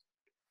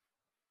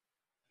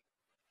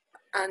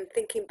 and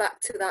thinking back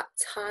to that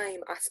time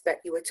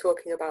aspect you were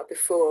talking about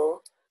before,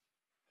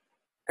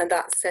 and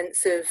that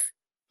sense of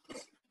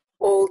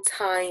all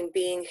time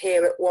being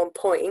here at one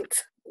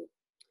point.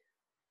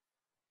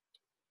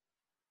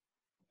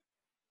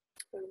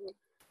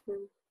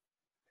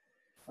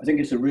 I think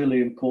it's a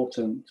really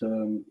important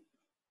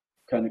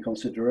kind of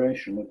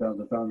consideration about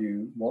the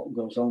value, what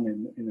goes on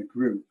in a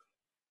group.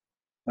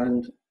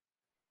 And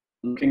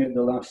looking at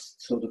the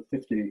last sort of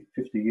 50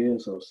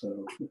 years or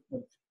so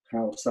of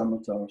how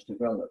samatha has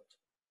developed.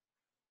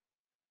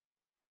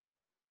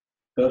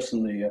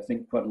 Personally, I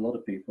think quite a lot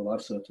of people, I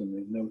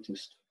certainly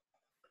noticed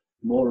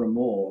more and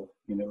more,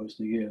 you know, as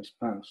the years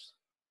pass,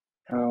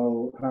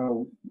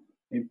 how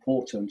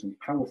important and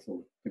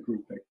powerful the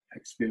group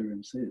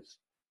experience is.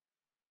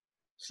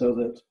 So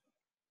that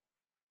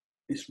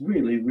it's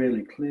really,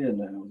 really clear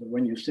now that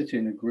when you sit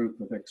in a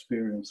group of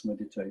experienced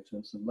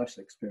meditators and less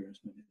experienced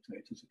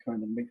meditators, a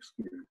kind of mixed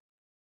group,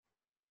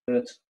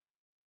 that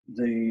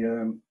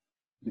the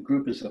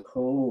group as a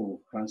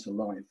whole has a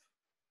life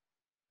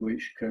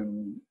which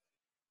can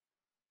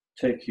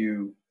take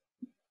you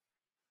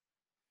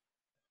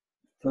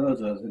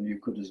further than you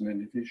could as an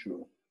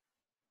individual.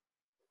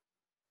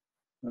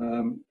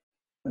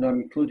 And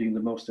I'm including the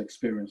most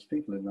experienced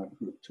people in that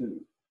group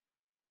too.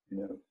 You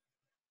know,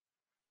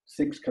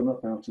 things come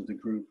up out of the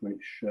group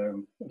which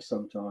are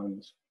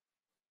sometimes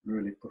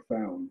really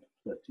profound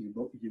that you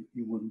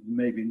would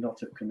maybe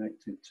not have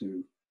connected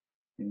to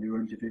in your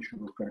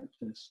individual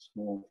practice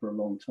or for a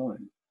long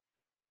time.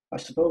 I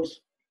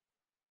suppose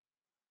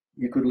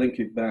you could link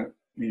it back,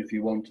 if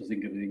you want to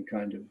think of it in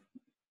kind of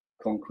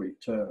concrete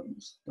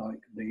terms, like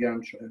the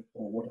yantra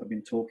or what I've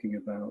been talking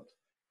about,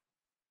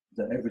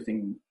 that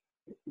everything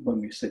when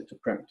we sit to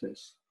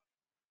practice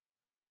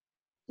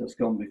that's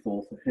gone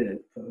before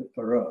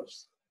for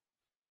us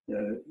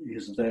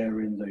is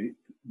there in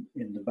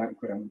the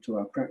background to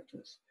our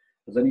practice.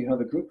 But then you have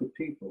a group of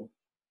people,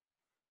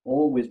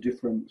 all with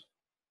different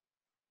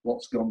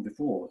what's gone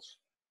before us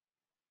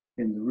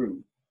in the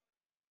room.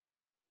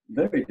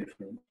 Very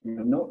different,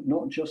 you know,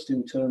 not just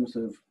in terms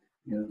of,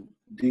 you know,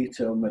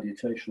 detailed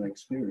meditation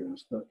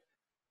experience, but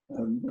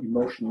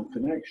emotional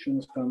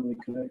connections, family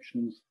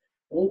connections,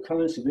 all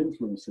kinds of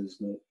influences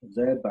that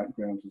their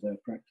background to their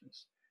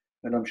practice.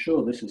 And I'm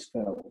sure this is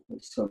felt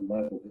at some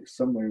level, it's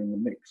somewhere in the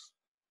mix.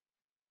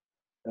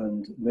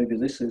 And maybe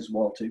this is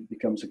what it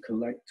becomes a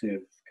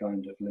collective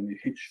kind of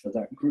lineage for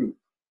that group,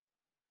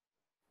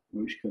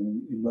 which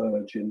can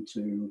emerge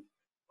into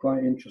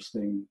quite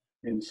interesting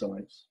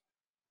insights.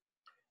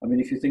 I mean,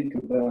 if you think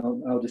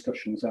about our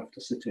discussions after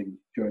sitting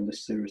during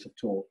this series of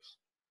talks,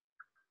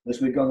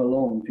 as we've gone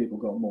along, people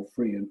got more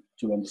free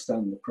to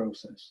understand the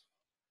process.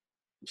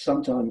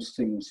 Sometimes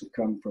things have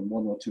come from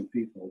one or two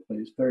people, but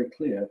it's very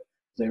clear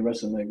they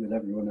resonate with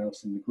everyone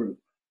else in the group.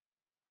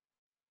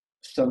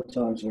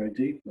 Sometimes very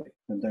deeply,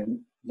 and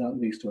then that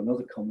leads to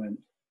another comment.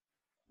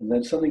 And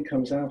then something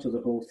comes out of the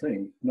whole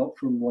thing, not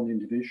from one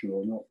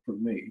individual, not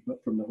from me,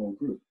 but from the whole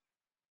group.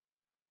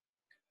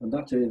 And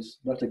that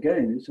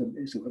again,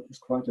 it's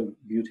quite a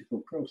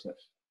beautiful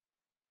process.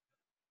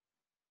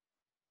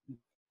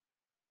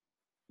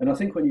 And I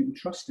think when you can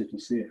trust it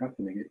and see it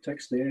happening, it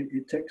takes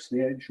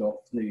the edge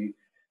off the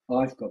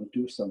I've got to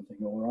do something,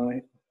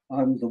 or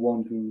I'm the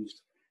one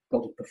who's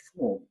got to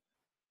perform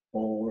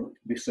or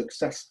be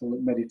successful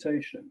at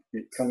meditation.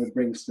 It kind of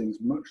brings things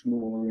much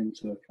more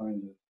into a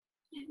kind of,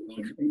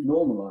 it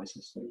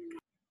normalizes things.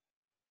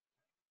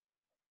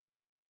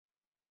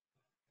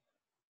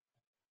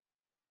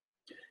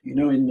 You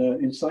know,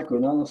 in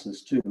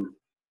psychoanalysis too,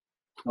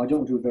 I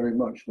don't do very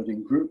much, but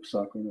in group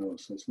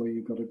psychoanalysis, where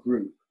you've got a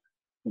group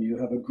and you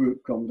have a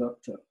group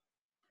conductor,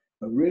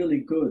 a really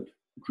good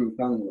group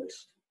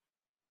analyst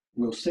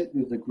will sit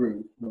with the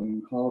group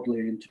and hardly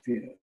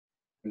interfere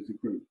with the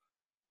group.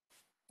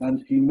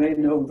 And he may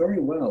know very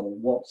well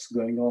what's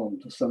going on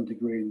to some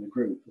degree in the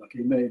group. Like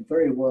he may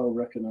very well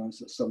recognize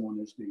that someone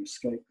is being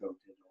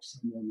scapegoated or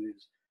someone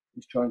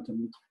is trying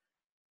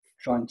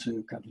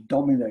to kind of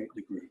dominate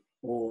the group,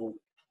 or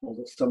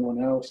that someone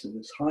else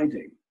is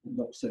hiding and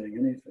not saying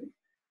anything.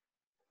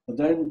 But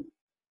then,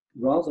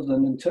 rather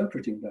than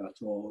interpreting that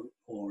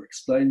or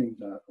explaining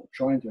that or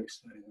trying to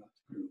explain that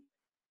to the group,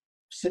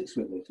 sits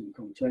with it and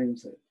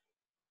contains it.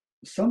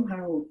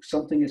 Somehow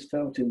something is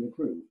felt in the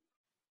group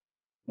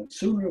And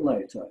sooner or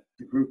later,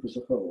 the group as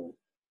a whole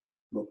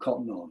will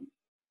cotton on.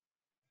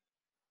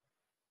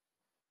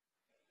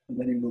 And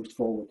then he moves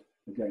forward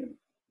again.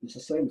 It's the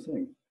same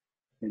thing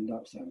in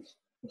that sense.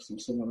 There's some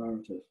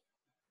similarities.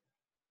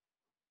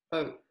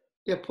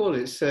 Yeah, Paul,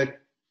 it's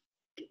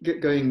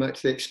going back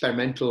to the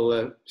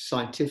experimental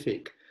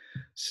scientific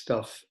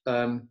stuff,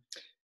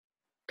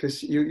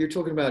 because you're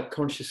talking about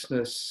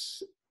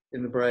consciousness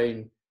in the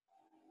brain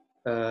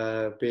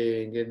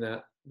being in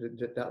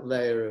that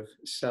layer of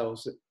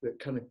cells that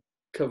kind of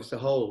covers the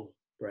whole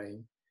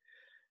brain.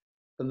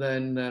 And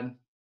then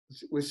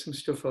with some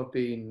stuff I've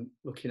been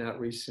looking at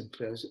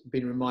recently, I've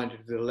been reminded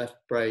of the left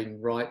brain,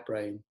 right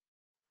brain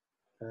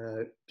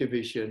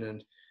division,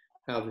 and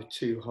how the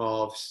two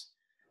halves,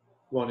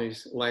 one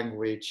is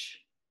language,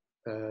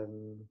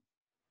 the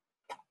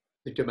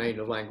domain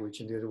of language,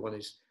 and the other one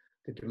is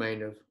the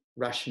domain of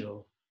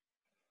rational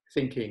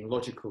thinking,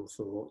 logical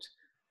thought.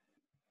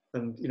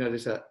 And, you know,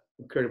 there's that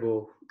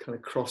incredible kind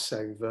of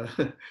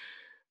crossover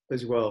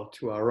as well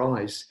to our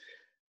eyes.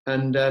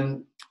 And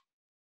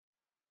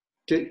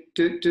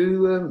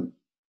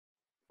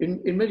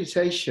in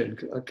meditation,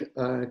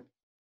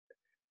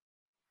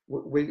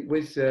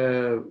 with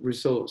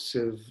results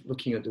of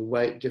looking at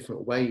the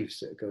different waves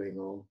that are going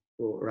on,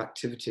 or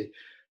activity,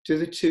 do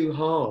the two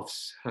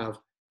halves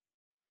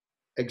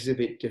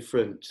exhibit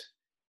different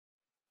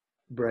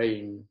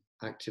brain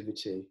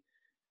activity?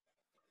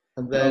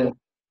 And then,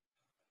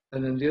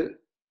 the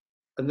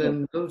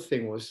other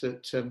thing was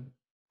that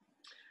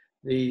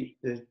the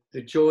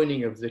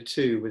joining of the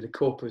two with the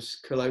corpus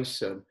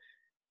callosum,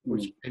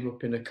 which came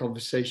up in a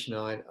conversation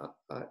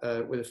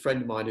with a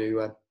friend of mine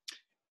who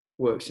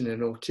works in an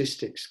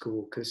autistic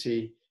school, because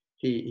he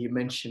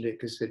mentioned it,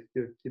 because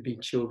there'd been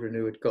children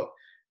who had got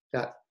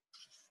that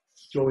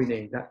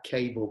joining, that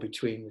cable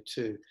between the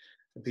two,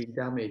 had been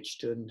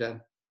damaged, and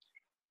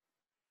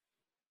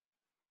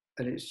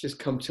it's just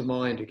come to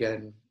mind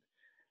again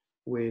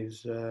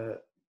with the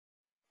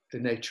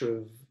nature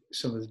of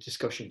some of the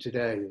discussion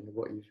today and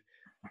what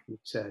you've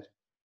said.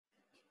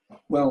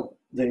 Well,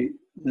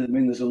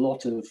 there's a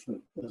lot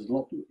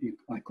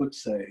I could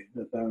say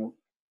about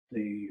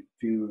the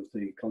view of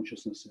the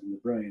consciousness in the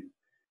brain.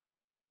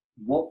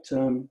 What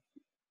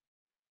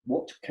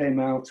came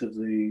out of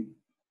the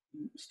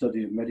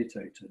study of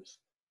meditators?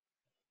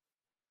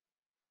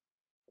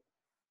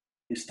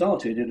 It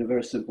started in a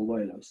very simple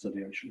way, that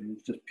study actually. It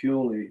was just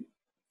purely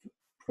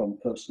from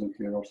personal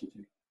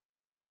curiosity.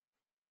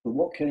 But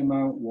what came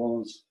out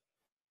was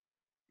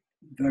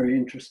very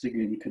interesting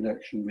in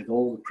connection with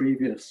all the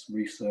previous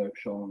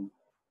research on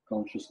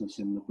consciousness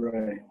in the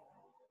brain.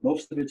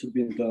 Most of it had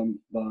been done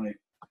by,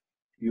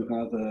 you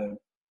have a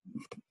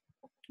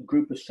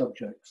group of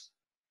subjects,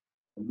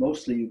 and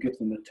mostly you give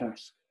them a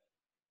task.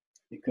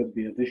 It could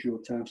be a visual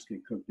task,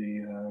 it could be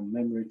a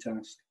memory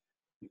task,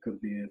 it could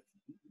be a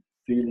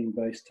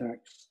feeling-based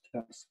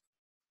task.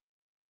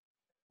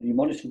 And you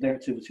monitor the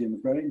activity in the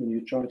brain, and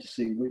you try to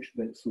see which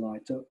bits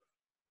light up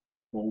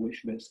or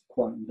which bits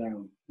quieten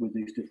down with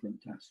these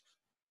different tasks.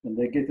 And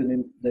they give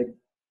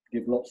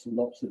lots and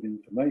lots of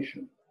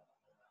information.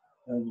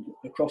 And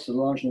across a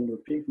large number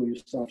of people, you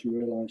start to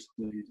realize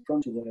the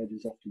front of the head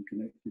is often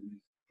connected with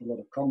a lot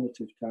of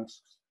cognitive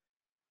tasks,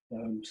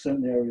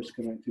 certain areas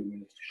connected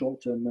with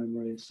short-term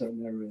memory,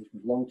 certain areas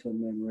with long-term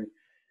memory,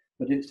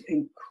 but it's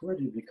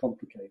incredibly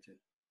complicated.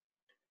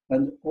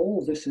 And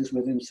all this is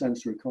within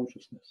sensory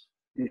consciousness.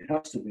 It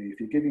has to be. If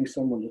you're giving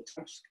someone a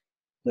task,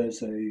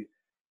 there's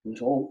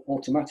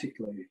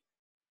automatically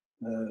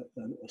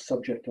a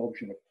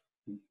subject-object,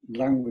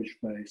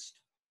 language-based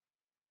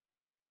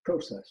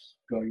process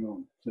going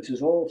on. This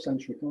is all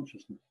sensory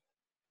consciousness.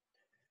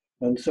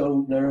 And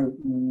so there are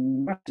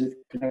massive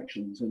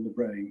connections in the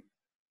brain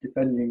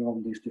depending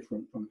on these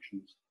different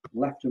functions.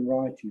 Left and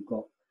right, you've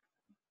got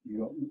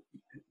a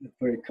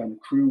very kind of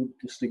crude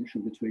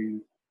distinction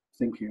between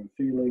thinking and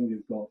feeling.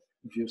 You've got,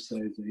 as you say,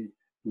 the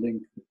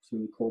link to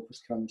the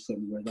corpus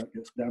callosum where that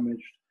gets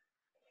damaged.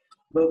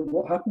 But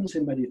what happens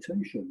in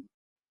meditation,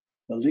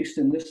 at least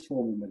in this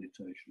form of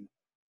meditation,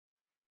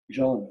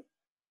 jhana,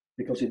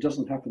 because it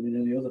doesn't happen in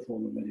any other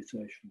form of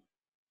meditation,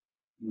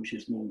 which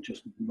is more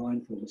just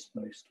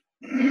mindfulness-based.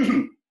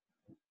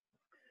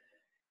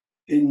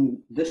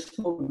 In this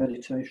form of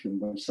meditation,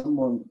 when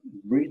someone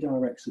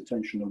redirects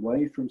attention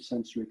away from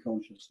sensory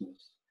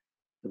consciousness,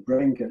 the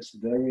brain gets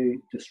very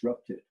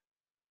disrupted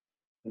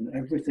and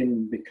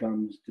everything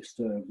becomes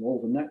disturbed.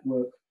 All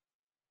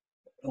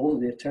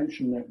the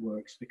attention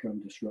networks become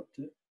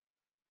disrupted,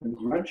 and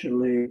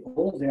gradually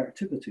all the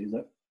activity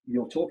that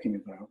you're talking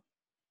about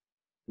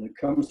that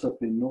comes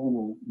up in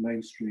normal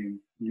mainstream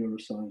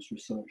neuroscience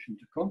research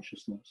into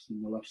consciousness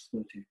in the last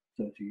 30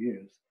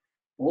 years,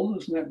 all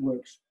those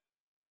networks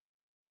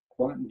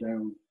quieten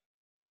down,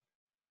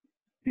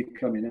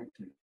 become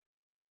inactive.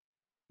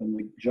 And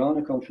the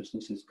jhana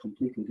consciousness is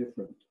completely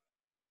different.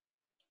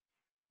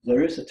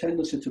 There is a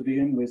tendency to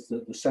begin with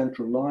that the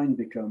central line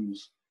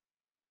becomes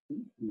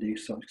the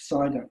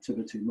side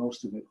activity,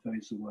 most of it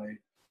fades away,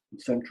 the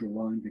central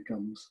line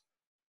becomes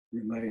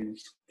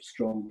remains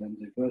strong, then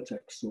the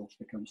vertex source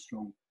becomes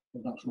strong,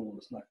 but that's all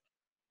that's left.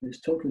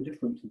 It's totally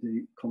different to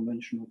the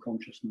conventional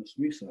consciousness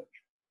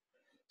research.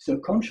 So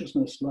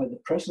consciousness, like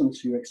the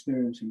presence you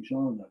experience in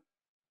jhana,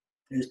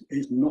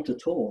 is not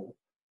at all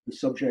the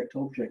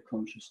subject-object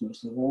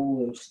consciousness of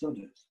all those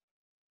studies.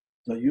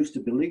 They used to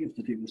believe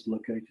that it was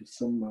located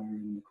somewhere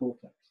in the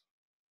cortex.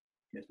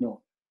 It's not.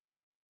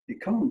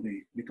 It can't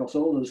be, because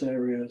all those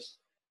areas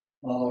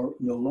are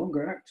no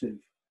longer active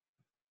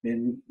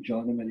in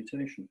jhana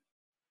meditation,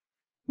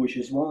 which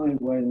is why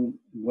when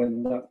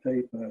that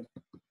paper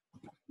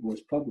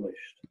was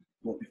published,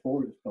 or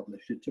before it was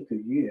published, it took a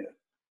year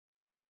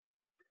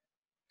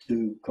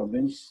to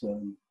convince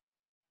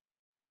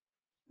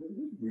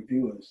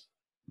reviewers,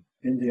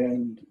 in the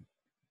end,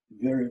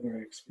 very,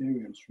 very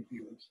experienced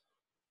reviewers,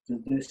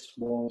 that this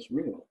was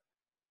real.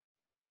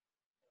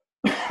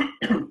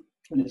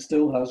 And it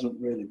still hasn't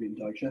really been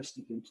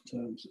digested in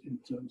terms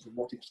of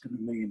what it's going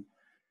to mean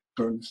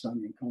for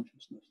understanding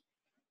consciousness.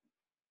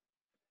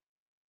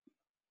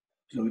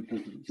 So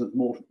there's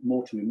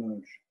more to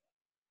emerge.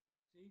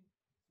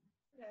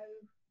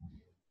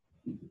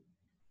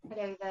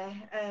 Hello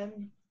there.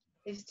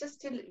 It's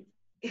just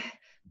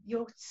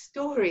your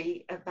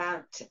story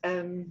about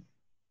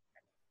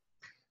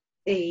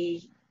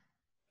the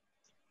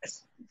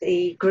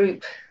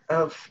group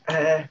of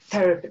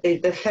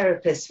the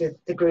therapist with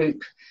the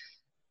group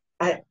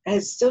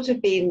has sort of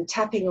been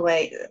tapping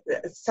away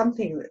at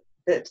something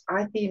that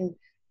I've been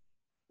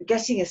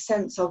getting a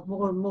sense of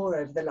more and more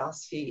over the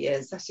last few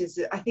years. That is,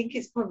 I think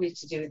it's probably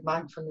to do with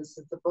mindfulness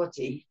of the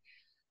body,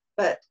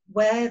 but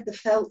where the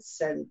felt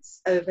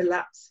sense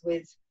overlaps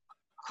with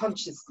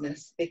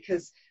consciousness,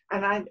 because,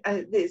 and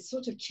it's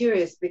sort of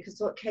curious,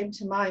 because what came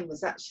to mind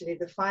was actually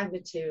the fine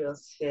material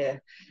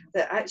sphere,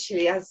 that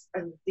actually, as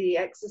and the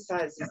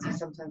exercises you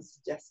sometimes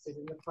suggested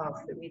in the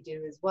past that we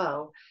do as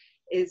well,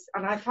 is,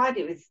 and I find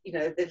it with, you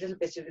know, the little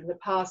bit of, in the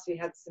past we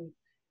had some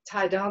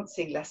Thai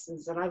dancing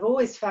lessons, and I've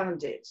always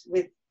found it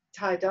with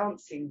Thai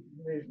dancing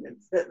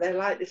movements that they're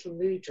like little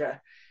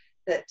mudra,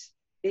 that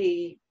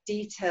the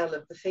detail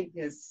of the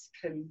fingers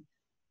can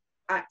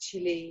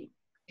actually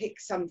pick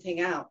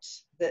something out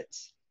that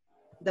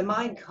the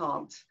mind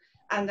can't.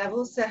 And I've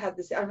also had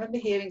this, I remember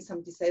hearing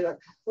somebody say, well,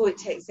 oh, it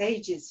takes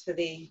ages for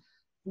the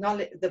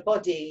knowledge, the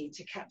body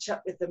to catch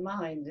up with the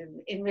mind. And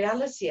in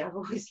reality, I've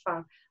always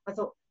found, I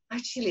thought,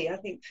 actually, I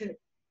think for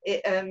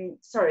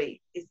it,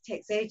 it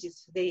takes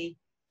ages for the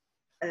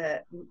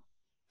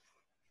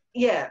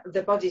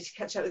body to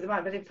catch up with the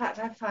mind. But in fact,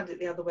 I found it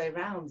the other way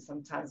around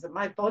sometimes, that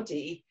my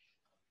body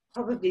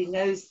probably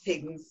knows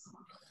things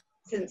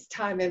since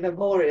time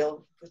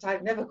immemorial that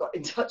I've never got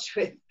in touch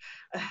with.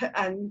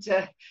 And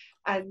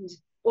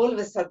all of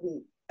a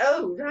sudden,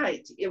 oh,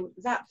 right,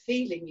 that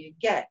feeling you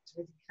get,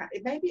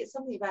 maybe it's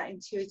something about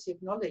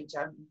intuitive knowledge,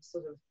 I'm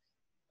sort of,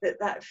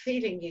 that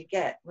feeling you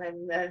get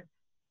when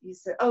you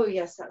say, oh,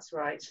 yes, that's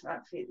right,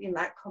 that,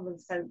 that common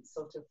sense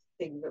sort of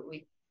thing that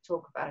we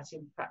talk about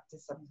in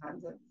practice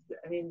sometimes,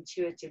 an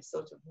intuitive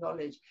sort of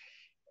knowledge,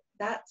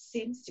 that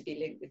seems to be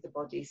linked with the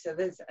body. So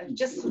there's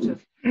just sort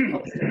of,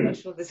 obviously I'm not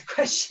sure there's a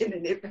question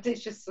in it, but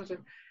it's just sort of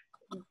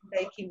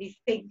making me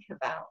think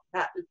about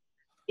that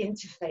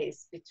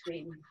interface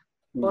between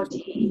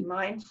body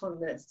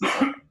mindfulness,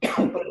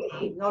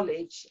 body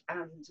knowledge,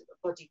 and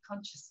body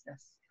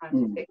consciousness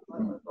kind of thing.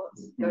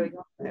 What's going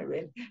on there,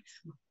 really?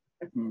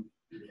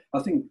 I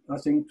think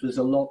there's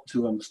a lot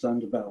to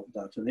understand about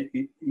that, and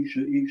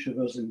each of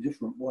us in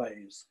different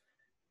ways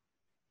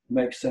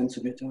make sense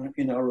of it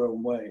in our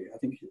own way. I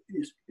think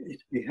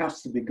it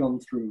has to be gone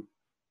through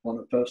on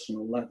a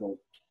personal level,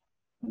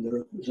 and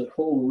there's a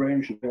whole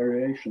range of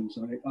variations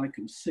I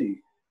can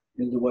see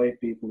in the way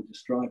people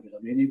describe it.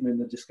 I mean, even in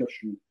the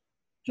discussion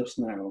just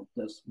now,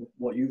 there's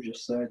what you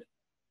just said,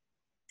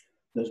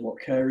 there's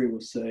what Kerry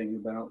was saying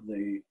about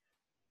the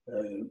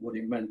what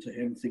it meant to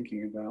him,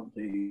 thinking about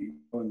the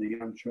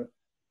yantra,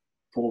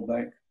 fall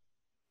back.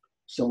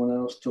 Someone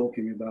else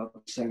talking about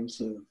the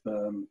sense of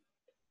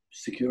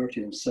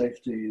security and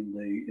safety in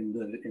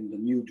the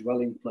new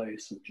dwelling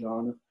place of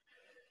jhana.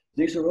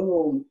 These are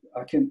all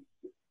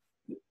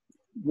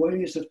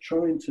ways of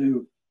trying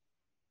to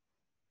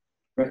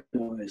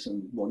recognize,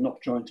 and well,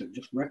 not trying to,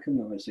 just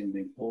recognizing the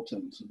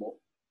importance of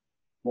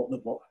what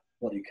the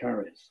body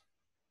carries.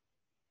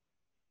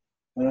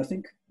 And I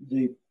think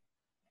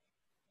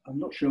I'm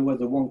not sure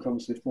whether one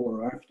comes before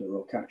or after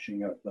or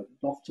catching up, but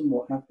often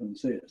what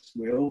happens is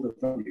we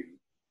overvalue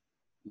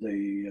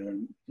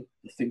the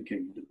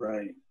thinking, the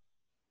brain.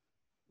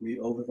 We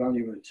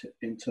overvalue it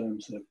in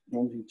terms of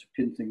wanting to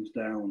pin things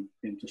down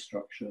into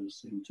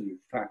structures, into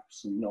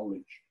facts and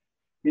knowledge,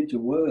 into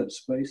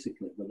words,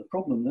 basically. But the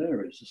problem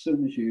there is, as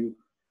soon as you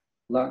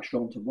latch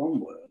onto one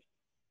word,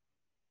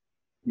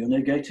 you're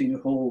negating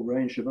a whole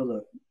range of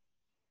other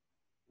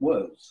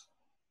words.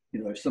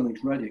 You know, if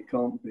something's red, it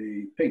can't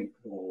be pink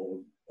or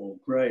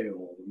grey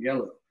or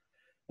yellow.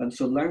 And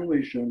so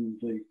language and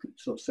the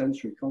sort of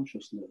sensory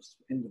consciousness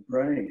in the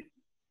brain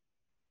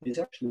is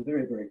actually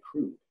very, very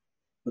crude.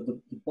 But the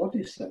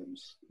body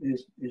sense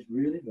is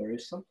really very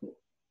subtle.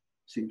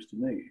 seems to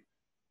me.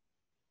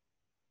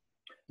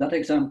 That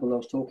example I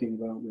was talking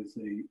about with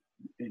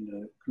in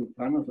a group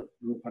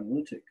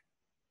analytic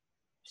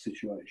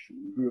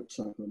situation, group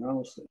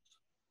psychoanalysis.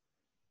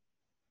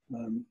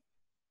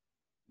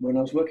 When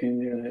I was working in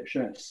the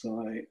NHS,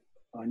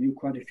 I knew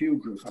quite a few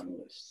group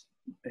analysts.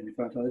 And in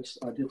fact,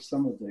 I did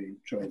some of the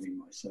training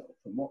myself.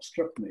 And what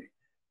struck me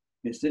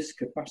is this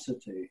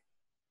capacity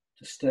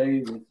to stay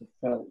with the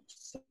felt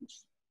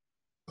sense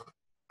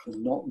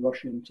and not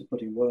rush into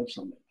putting words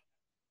on it.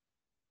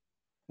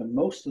 And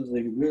most of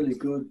the really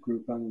good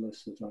group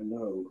analysts that I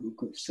know who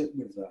could sit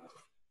with that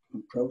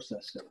and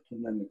process it,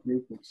 and then the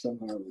group would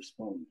somehow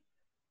respond,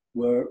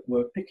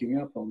 were picking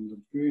up on the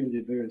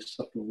really very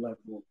subtle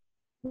level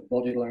of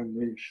body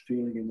language,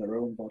 feeling in their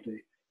own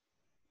body,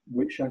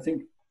 which I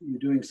think you're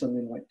doing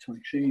something like Tai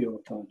Chi or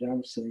Tai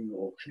dancing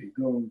or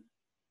Qigong,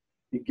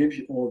 it gives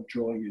you, or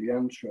drawing a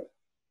yantra.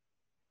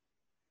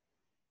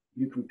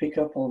 You can pick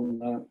up on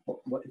that,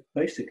 what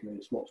basically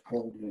is what's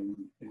called in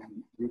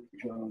group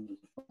Bojjhangas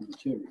the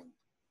material.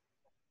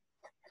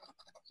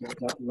 So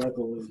that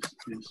level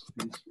is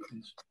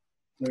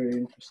very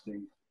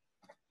interesting.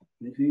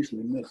 It's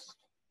easily missed.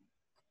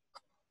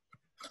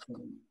 But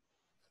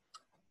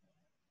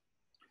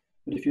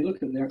if you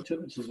look at the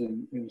activities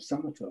in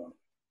Samatha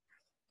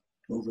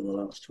over the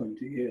last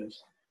 20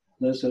 years,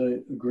 there's a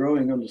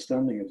growing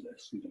understanding of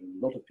this. You know,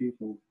 a lot of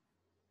people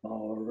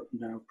are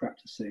now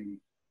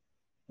practicing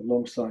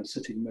alongside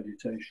sitting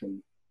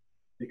meditation,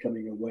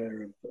 becoming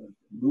aware of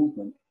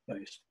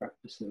movement-based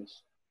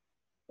practices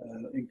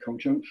in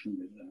conjunction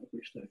with that,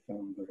 which they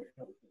found very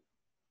helpful.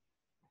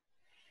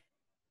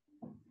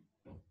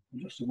 I'm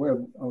just aware,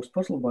 I was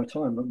puzzled by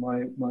time, but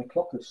my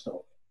clock has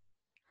stopped.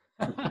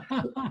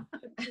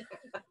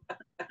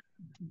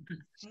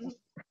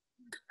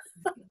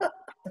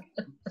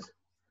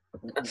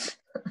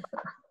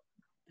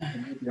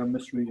 Maybe I'm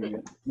misreading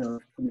it. No,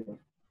 anyway.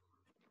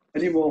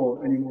 Any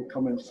more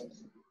comments?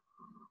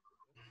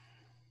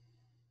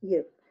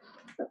 Yeah.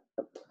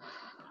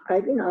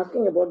 I've been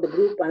asking about the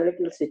group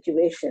analytical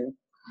situation.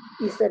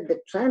 Is that the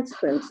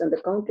transference and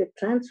the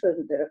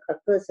counter-transference that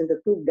occurs in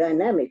the group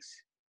dynamics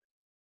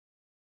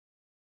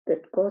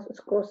that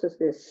causes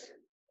this?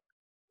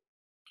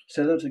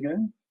 Say that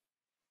again?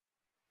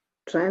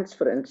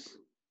 Transference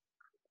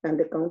and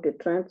the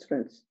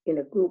counter-transference in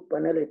a group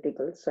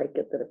analytical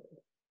psychotherapy.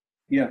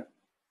 Yeah.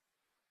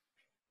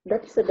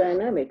 That's the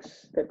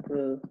dynamics that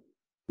will...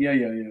 Yeah.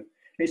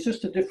 It's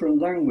just a different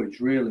language,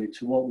 really,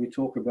 to what we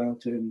talk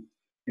about in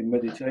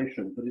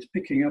meditation, but it's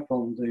picking up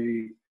on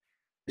the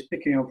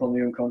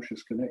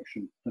unconscious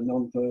connection, the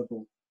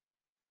non-verbal,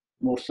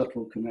 more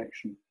subtle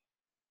connection,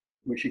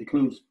 which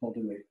includes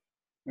bodily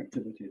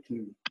activity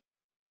too.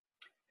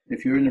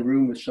 If you're in a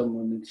room with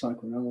someone in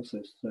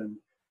psychoanalysis, then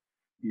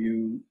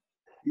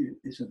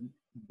it's a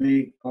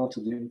big part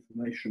of the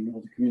information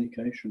or the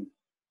communication,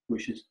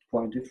 which is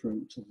quite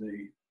different to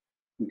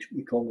which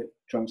we call it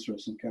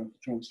transference and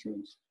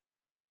counter-transference.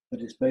 But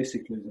it's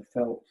basically the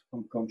felt,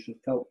 unconscious,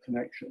 felt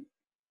connection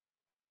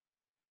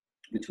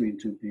between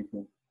two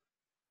people,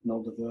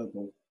 not the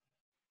verbal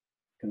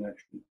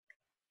connection.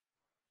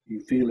 You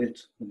feel it,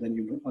 and then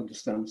you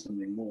understand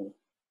something more.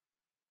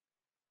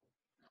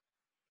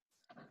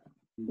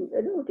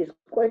 I know it is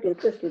quite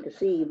interesting to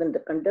see even the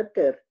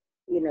conductor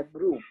in a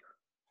group,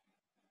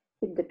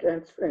 in the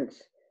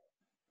transference,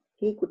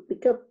 he could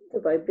pick up the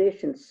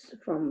vibrations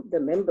from the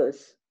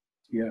members.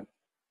 Yeah.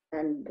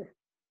 And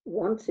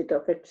once it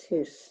affects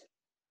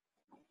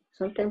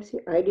sometimes he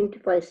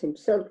identifies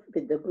himself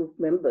with the group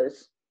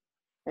members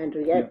and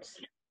reacts.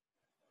 Yeah.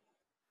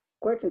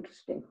 Quite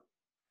interesting.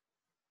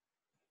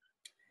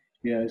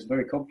 Yeah, it's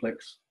very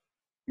complex,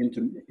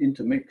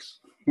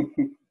 intermix.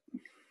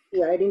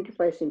 He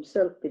identifies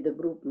himself with the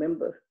group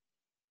member.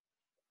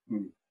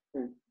 Hmm.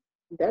 And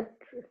that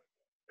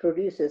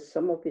produces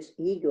some of his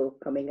ego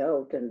coming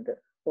out and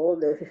all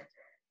the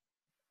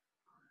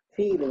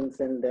feelings,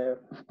 and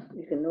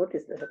you can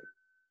notice that.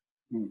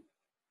 Hmm.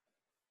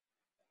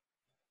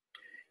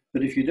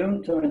 But if you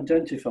don't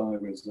identify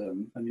with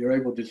them and you're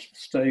able to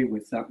stay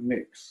with that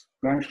mix,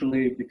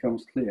 gradually it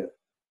becomes clear.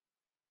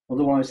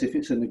 Otherwise, if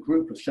it's in a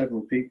group of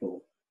several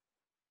people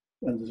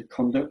and there's a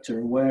conductor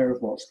aware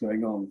of what's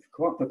going on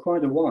for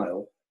quite a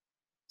while,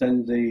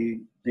 then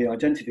the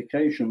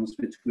identifications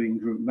between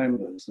group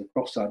members, the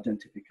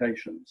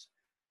cross-identifications,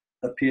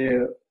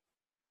 appear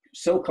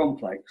so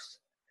complex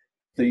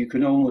that you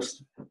can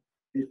almost,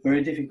 it's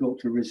very difficult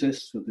to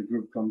resist for the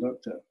group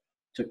conductor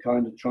to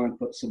kind of try and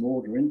put some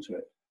order into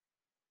it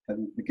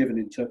and give an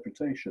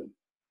interpretation.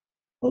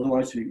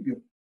 Otherwise, your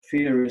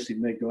fear is it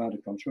may go out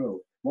of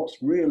control.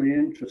 What's really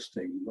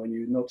interesting when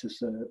you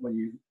notice, when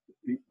you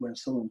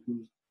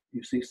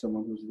see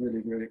someone who's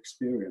really very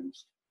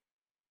experienced,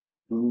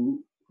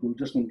 who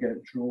doesn't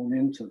get drawn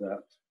into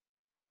that,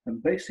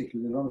 and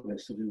basically a lot of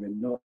this to do with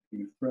not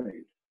being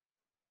afraid,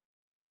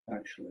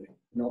 actually,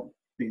 not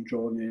being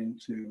drawn in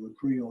to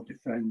agree or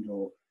defend.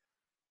 Or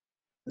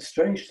the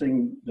strange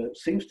thing that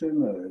seems to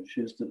emerge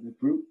is that the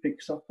group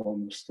picks up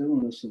on the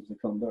stillness of the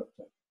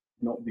conductor,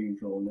 not being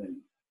drawn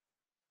in,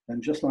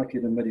 And just like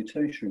in a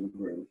meditation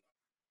group,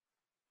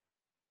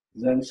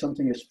 then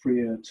something is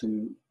freer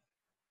to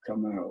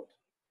come out.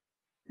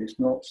 It's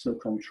not so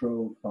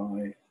controlled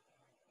by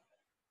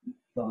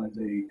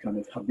the kind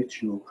of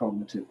habitual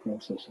cognitive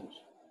processes.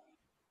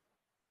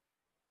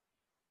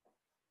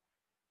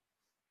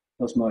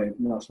 That's my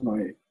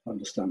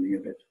understanding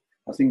of it.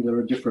 I think there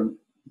are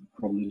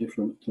probably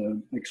different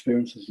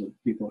experiences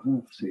that people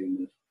have seeing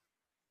this.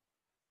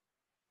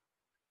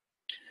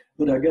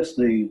 But I guess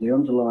the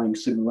underlying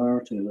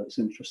similarity that's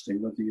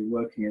interesting, whether you're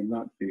working in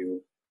that field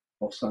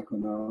or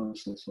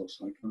psychoanalysis or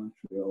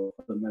psychiatry or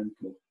other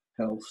mental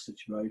health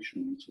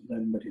situations,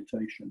 then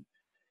meditation,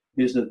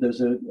 is that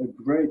there's a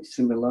great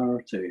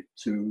similarity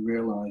to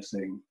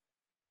realizing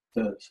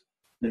that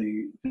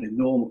the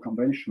normal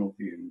conventional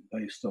view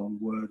based on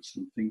words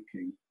and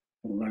thinking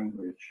and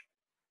language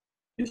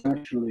is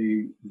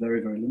actually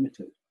very, very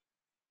limited.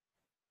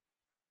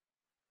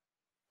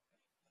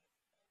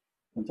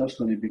 And that's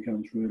when it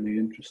becomes really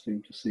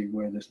interesting to see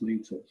where this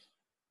leads us,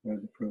 where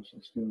the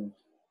process goes.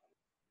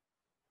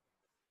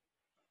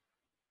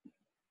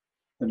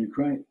 And a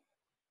great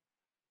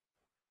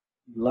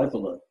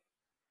leveler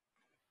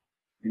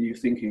in you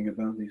thinking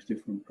about these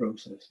different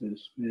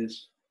processes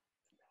is,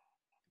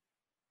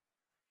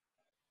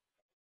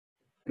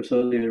 because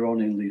earlier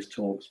on in these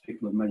talks,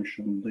 people have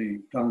mentioned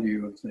the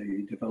value of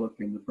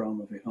developing the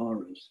Brahma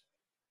Viharas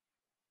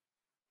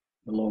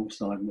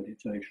alongside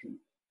meditation.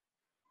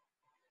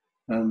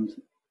 And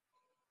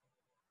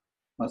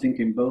I think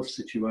in both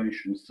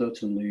situations,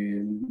 certainly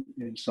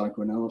in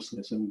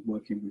psychoanalysis and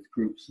working with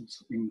groups and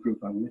in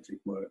group analytic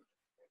work,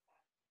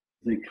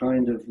 the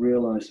kind of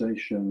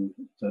realization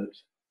that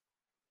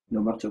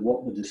no matter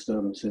what the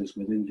disturbance is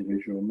with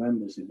individual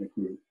members in a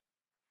group,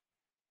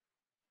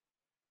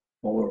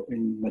 or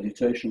in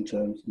meditation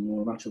terms,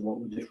 no matter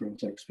what the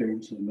different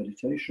experiences of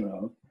meditation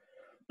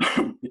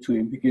are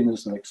between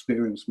beginners and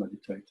experienced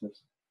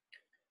meditators,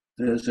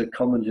 there's a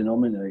common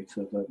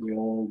denominator that we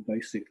all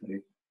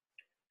basically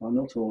are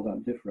not all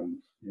that different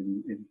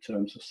in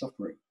terms of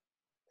suffering.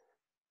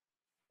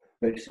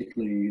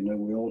 Basically, you know,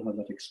 we all have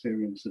that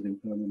experience of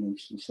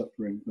impermanence and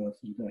suffering, birth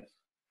and death.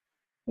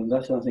 And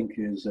that, I think,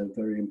 is a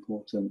very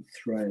important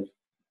thread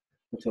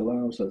that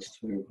allows us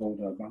to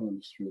hold our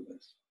balance through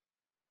this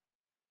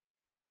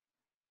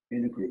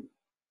in a group.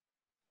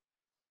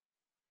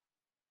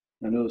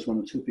 I know there's one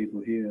or two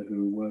people here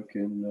who work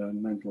in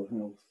mental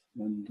health,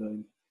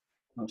 and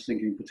I was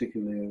thinking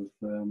particularly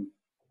of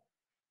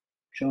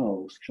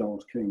Charles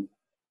King.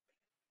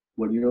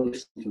 When you're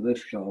listening to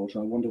this, Charles, I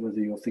wonder whether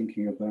you're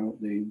thinking about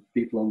the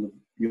people on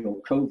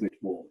your COVID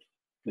ward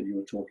that you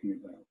were talking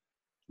about.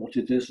 What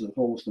it is that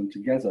holds them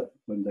together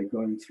when they're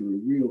going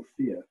through real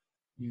fear.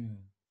 Yeah.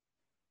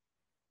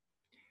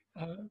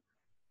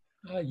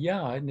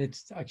 Yeah, and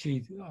it's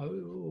actually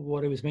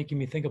what it was making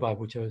me think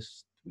about,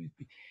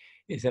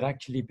 is that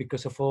actually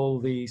because of all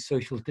the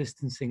social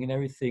distancing and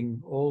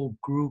everything, all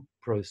group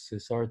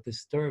processes are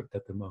disturbed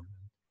at the moment.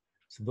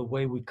 So the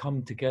way we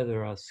come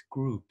together as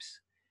groups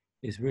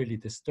is really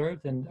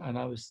disturbed, and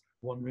I was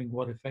wondering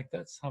what effect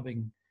that's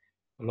having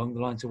along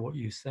the lines of what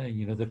you're saying.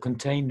 You know, the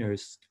container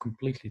is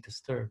completely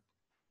disturbed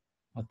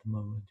at the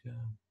moment. Yeah.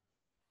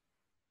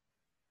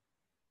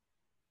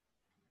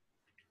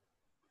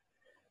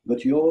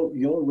 But your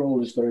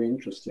role is very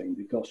interesting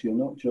because you're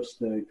not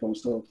just a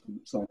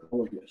consultant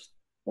psychologist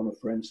on a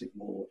forensic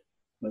ward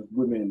of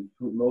women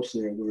who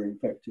mostly were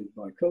infected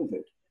by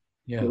COVID.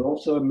 Yeah. You're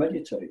also a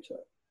meditator.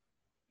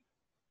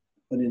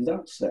 And in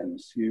that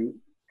sense, you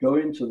go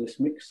into this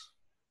mix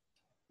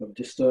of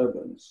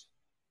disturbance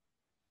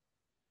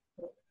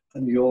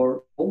and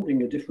you're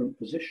holding a different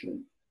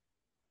position,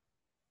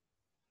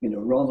 you know,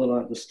 rather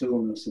like the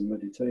stillness in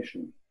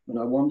meditation. And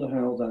I wonder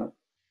how that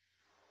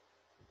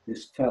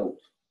is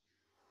felt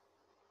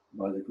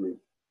by the group.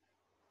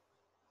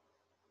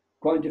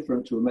 Quite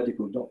different to a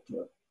medical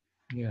doctor,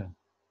 yeah,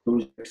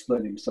 who's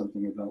explaining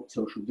something about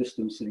social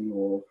distancing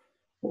or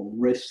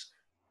risk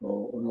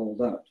and all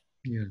that.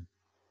 Yeah.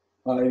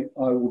 I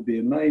would be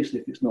amazed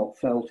if it's not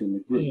felt in the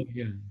group.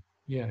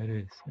 Yeah, it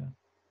is. Yeah.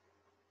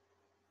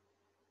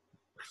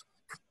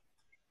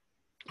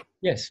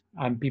 Yes,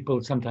 and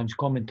people sometimes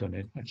comment on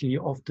it. Actually,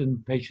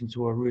 often patients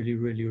who are really,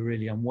 really,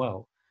 really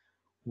unwell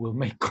will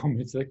make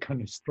comments that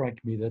kind of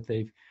strike me, that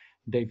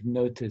they've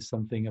noticed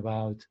something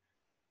about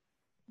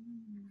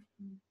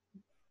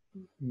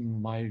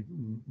my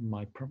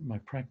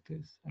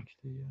practice.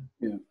 Actually,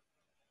 yeah.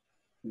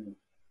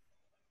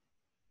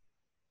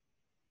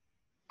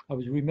 I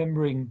was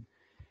remembering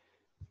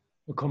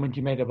a comment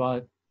you made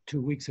about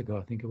 2 weeks ago,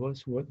 I think it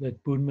was,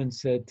 that Boonman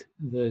said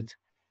that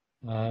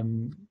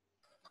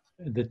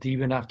that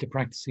even after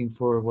practicing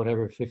for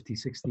whatever 50,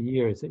 60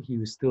 years, that he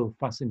was still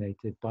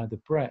fascinated by the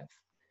breath.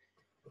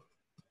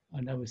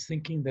 And I was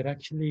thinking that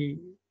actually,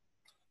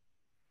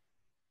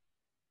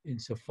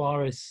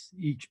 insofar as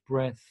each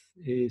breath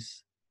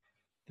is,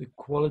 the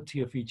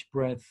quality of each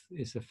breath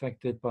is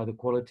affected by the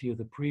quality of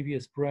the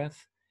previous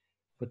breath,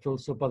 but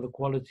also by the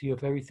quality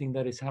of everything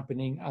that is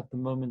happening at the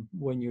moment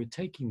when you're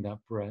taking that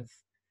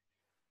breath.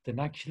 then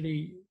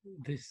actually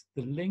the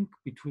link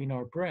between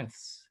our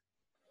breaths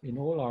in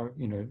all our,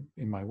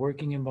 in my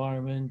working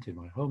environment, in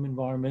my home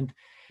environment,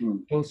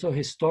 also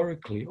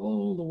historically,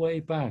 all the way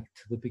back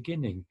to the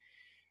beginning,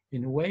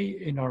 in a way,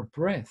 in our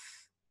breath,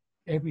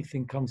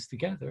 everything comes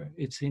together.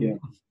 It's in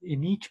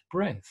each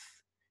breath,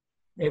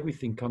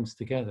 everything comes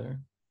together.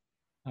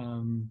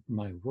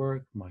 My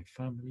work, my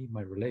family,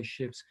 my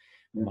relationships,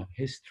 my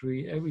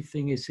history,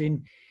 everything is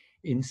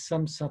in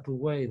some subtle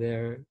way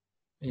there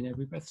in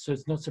every breath. So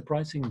it's not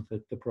surprising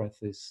that the breath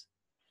is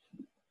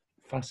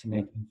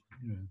fascinating.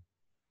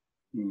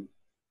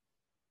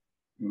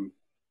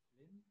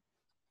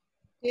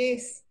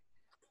 Yes.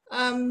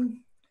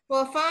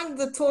 Well, I found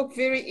the talk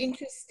very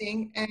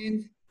interesting,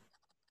 and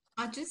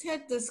I just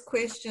had this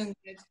question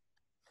that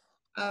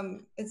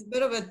it's a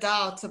bit of a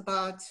doubt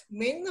about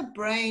when the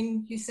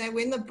brain, you say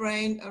when the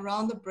brain,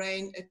 around the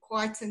brain, it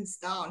quietens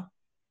down.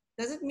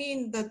 Does it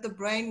mean that the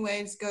brain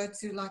waves go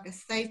to like a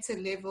theta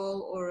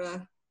level or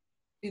a,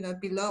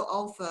 below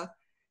alpha?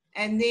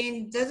 And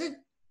then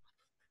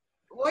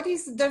what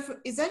is the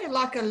difference? Is that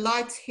like a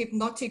light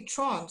hypnotic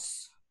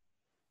trance?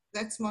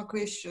 That's my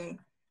question.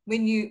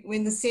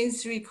 When the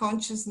sensory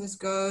consciousness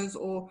goes,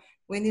 or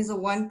when there's a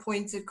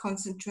one-pointed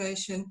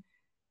concentration,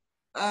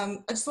 I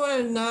just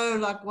want to know,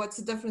 like, what's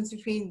the difference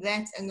between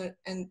that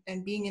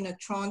and being in a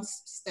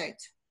trance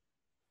state?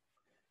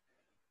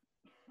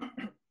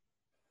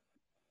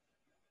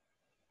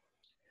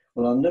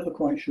 Well, I'm never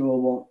quite sure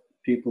what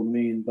people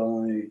mean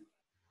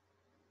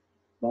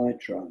by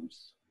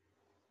trance,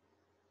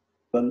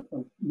 but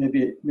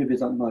maybe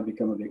that might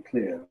become a bit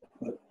clear.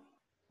 But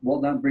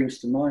what that brings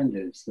to mind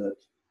is that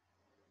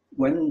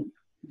when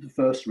the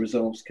first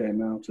results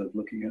came out of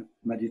looking at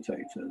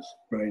meditators'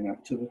 brain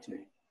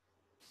activity,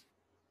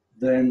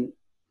 then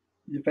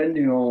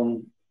depending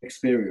on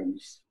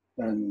experience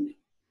and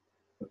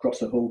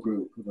across a whole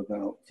group of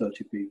about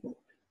 30 people,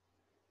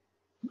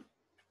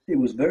 it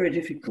was very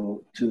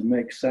difficult to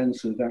make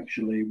sense of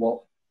actually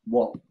what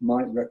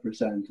might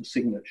represent a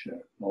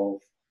signature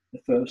of the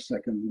first,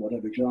 second,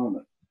 whatever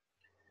jhana.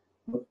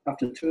 But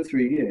after 2 or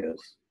 3 years,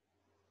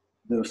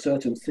 there were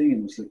certain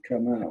themes that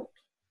come out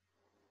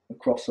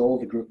across all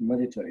the group of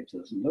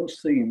meditators, and those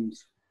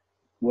themes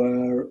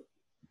were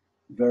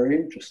very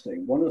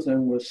interesting. One of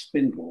them was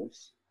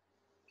spindles,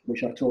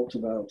 which I talked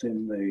about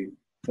in the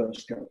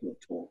first couple of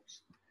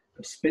talks.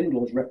 The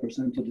spindles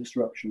represent a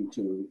disruption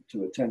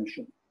to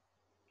attention.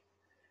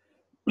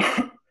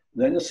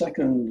 Then the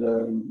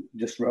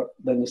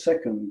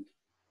second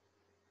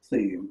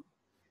theme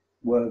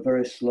were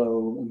very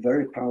slow and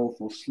very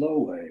powerful slow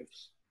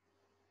waves.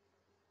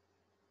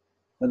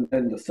 And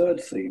then the third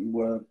theme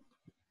were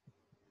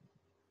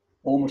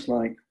almost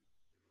like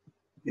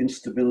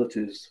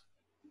instabilities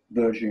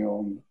verging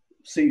on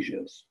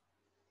seizures.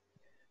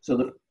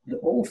 So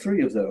all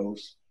three of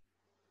those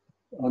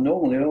are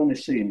normally only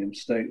seen in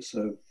states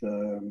of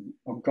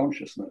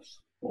unconsciousness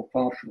or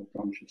partial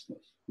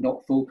consciousness,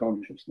 not full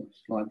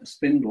consciousness. Like the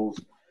spindles,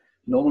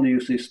 normally you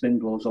see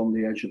spindles on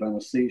the edge of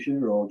anesthesia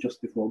or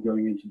just before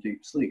going into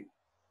deep sleep.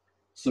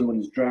 Someone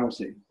is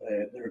drowsy,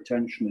 their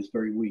attention is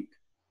very weak.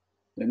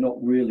 They're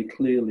not really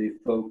clearly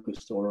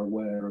focused or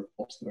aware of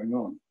what's going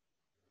on.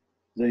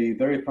 The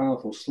very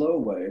powerful slow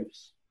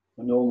waves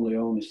are normally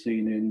only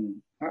seen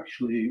in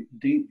actually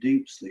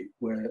deep sleep,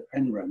 where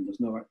NREM,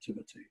 there's no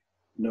activity,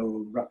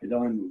 no rapid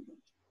eye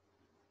movement,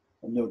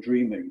 and no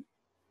dreaming,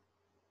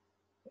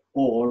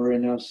 or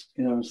in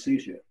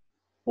anesthesia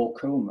or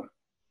coma,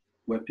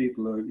 where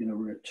people are,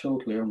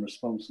 totally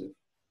unresponsive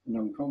and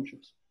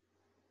unconscious.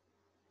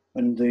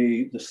 And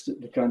the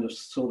kind of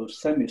sort of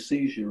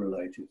semi-seizure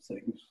related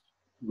things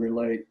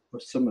relate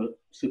somewhat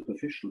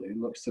superficially,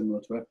 look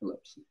similar to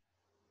epilepsy,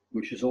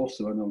 which is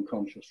also an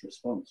unconscious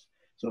response.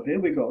 So here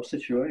we've got a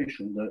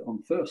situation that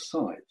on first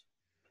sight,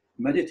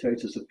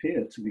 meditators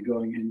appear to be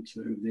going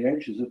into the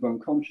edges of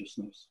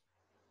unconsciousness.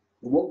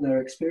 But what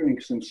they're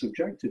experiencing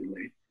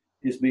subjectively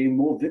is being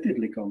more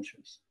vividly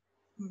conscious,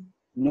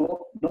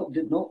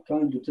 not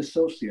kind of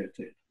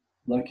dissociated,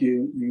 like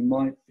you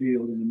might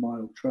feel in a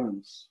mild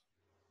trance,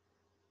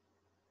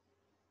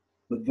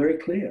 but very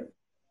clear,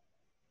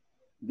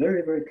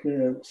 very, very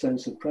clear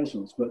sense of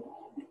presence, but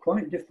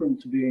quite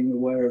different to being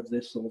aware of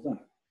this or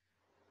that.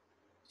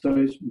 So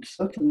it's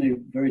certainly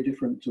very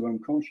different to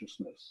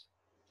unconsciousness.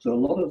 So a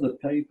lot of the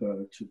paper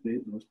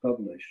that was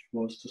published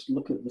was to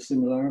look at the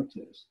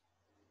similarities,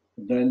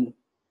 and then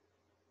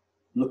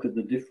look at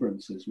the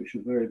differences, which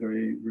are very,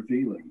 very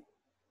revealing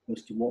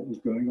as to what was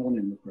going on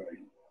in the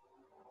brain.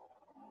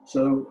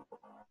 So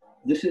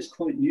this is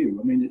quite new.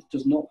 I mean, it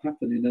does not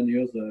happen in any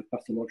other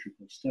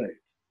pathological state.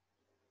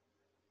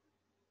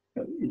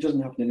 It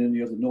doesn't happen in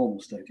any other normal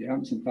state. It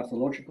happens in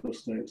pathological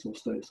states or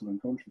states of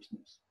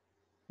unconsciousness.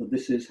 But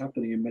this is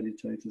happening in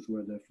meditators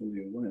where they're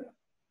fully aware.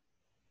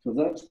 So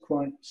that's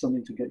quite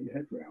something to get your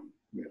head around,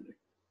 really.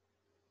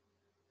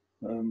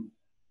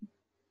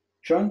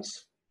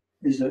 Trance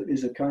is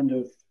a kind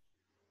of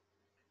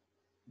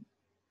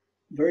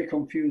very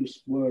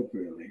confused word,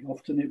 really.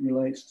 Often it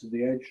relates to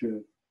the edge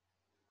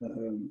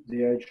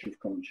of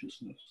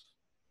consciousness.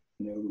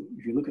 You know,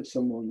 if you look at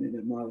someone in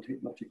a mild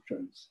hypnotic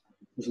trance,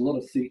 there's a lot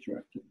of theta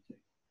activity.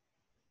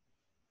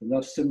 And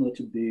that's similar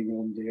to being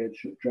on the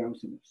edge of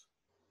drowsiness.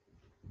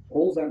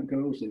 All that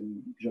goes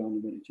in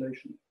jhana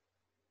meditation.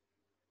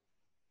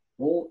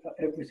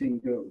 Everything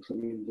goes. I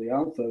mean, the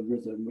alpha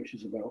rhythm, which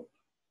is about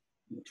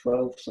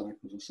 12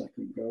 cycles a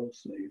second,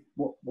 goes.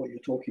 What you're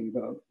talking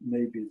about,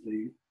 maybe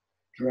the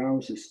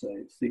drowsy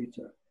state,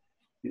 theta,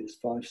 is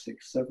 5,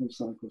 6, 7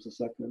 cycles a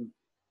second.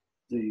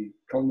 The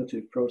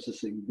cognitive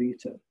processing,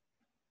 beta,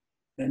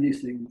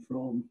 anything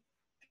from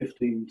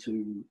 15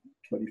 to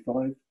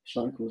 25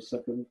 cycles a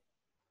second.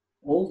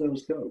 All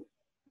those go,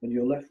 and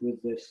you're left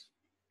with this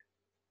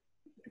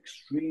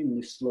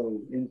extremely slow,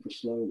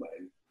 infra-slow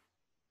wave,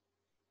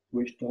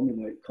 which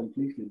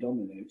completely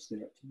dominates the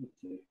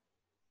activity.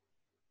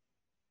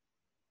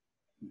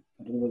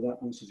 I don't know whether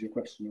that answers your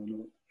question or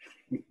not.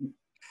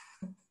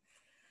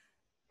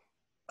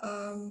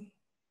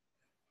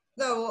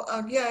 No,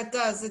 yeah, it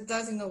does. It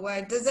does in a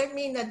way. Does that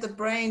mean that the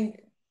brain,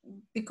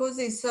 because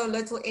there's so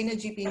little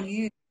energy being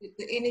used,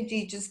 the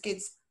energy just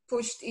gets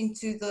pushed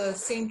into the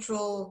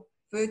central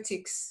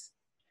vertex?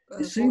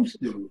 It seems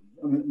to.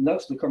 I mean,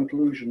 that's the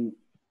conclusion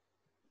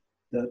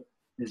that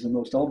is the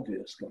most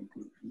obvious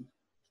conclusion.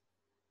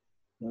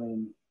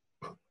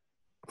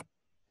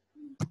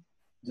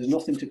 There's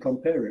nothing to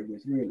compare it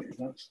with, really.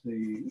 That's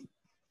the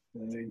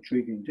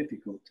intriguing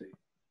difficulty.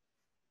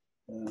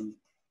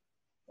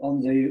 On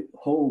the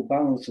whole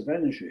balance of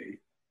energy,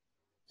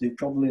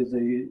 probably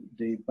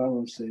the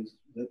balance is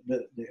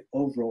that the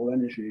overall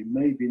energy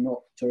may be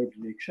not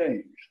totally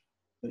changed.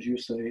 As you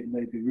say, it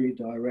may be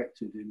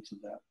redirected into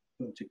that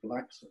vertical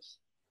axis.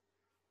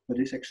 But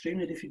it's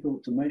extremely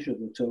difficult to measure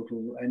the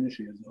total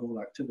energy of the whole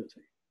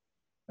activity,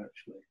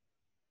 actually.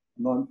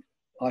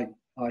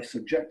 I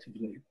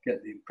subjectively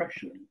get the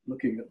impression,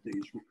 looking at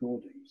these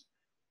recordings,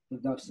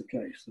 that that's the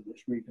case, that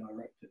it's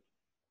redirected.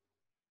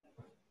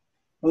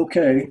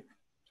 Okay,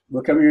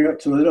 we're coming up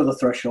to another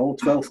threshold,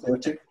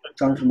 12:30,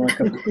 time for my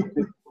cup of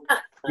coffee.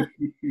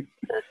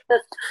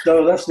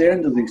 So that's the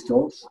end of these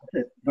talks.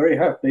 Very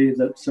happy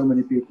that so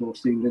many people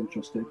seemed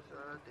interested.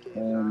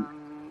 And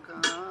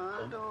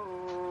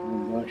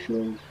I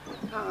shall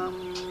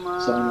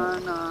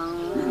sign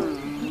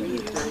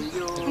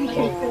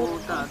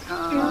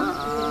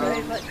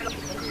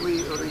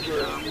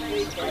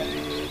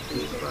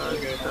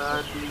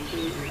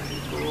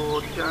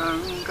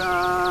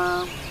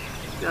Bojjhangas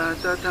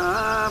Yatata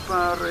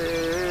pare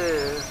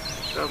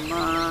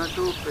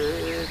Samadu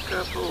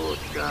Upekkha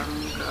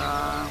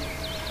Bojjhangas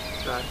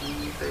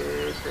Sante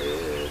te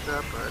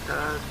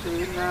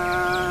sapadasina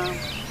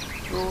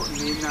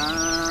Nunina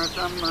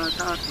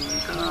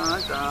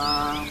Samasankata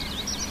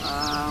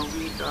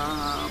Avita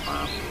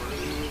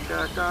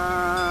Papuridata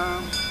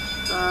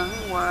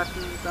Sangwat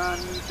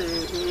Sante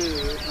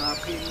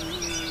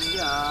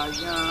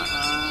Apinyaya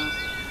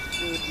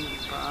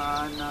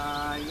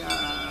Nippanaya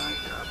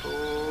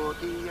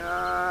Bodhiya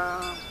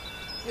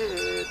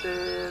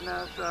Etena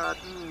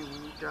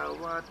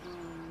Satchavat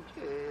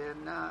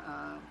Chena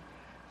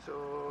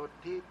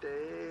Sotite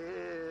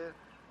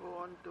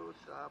Ontu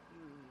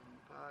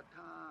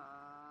Sampatha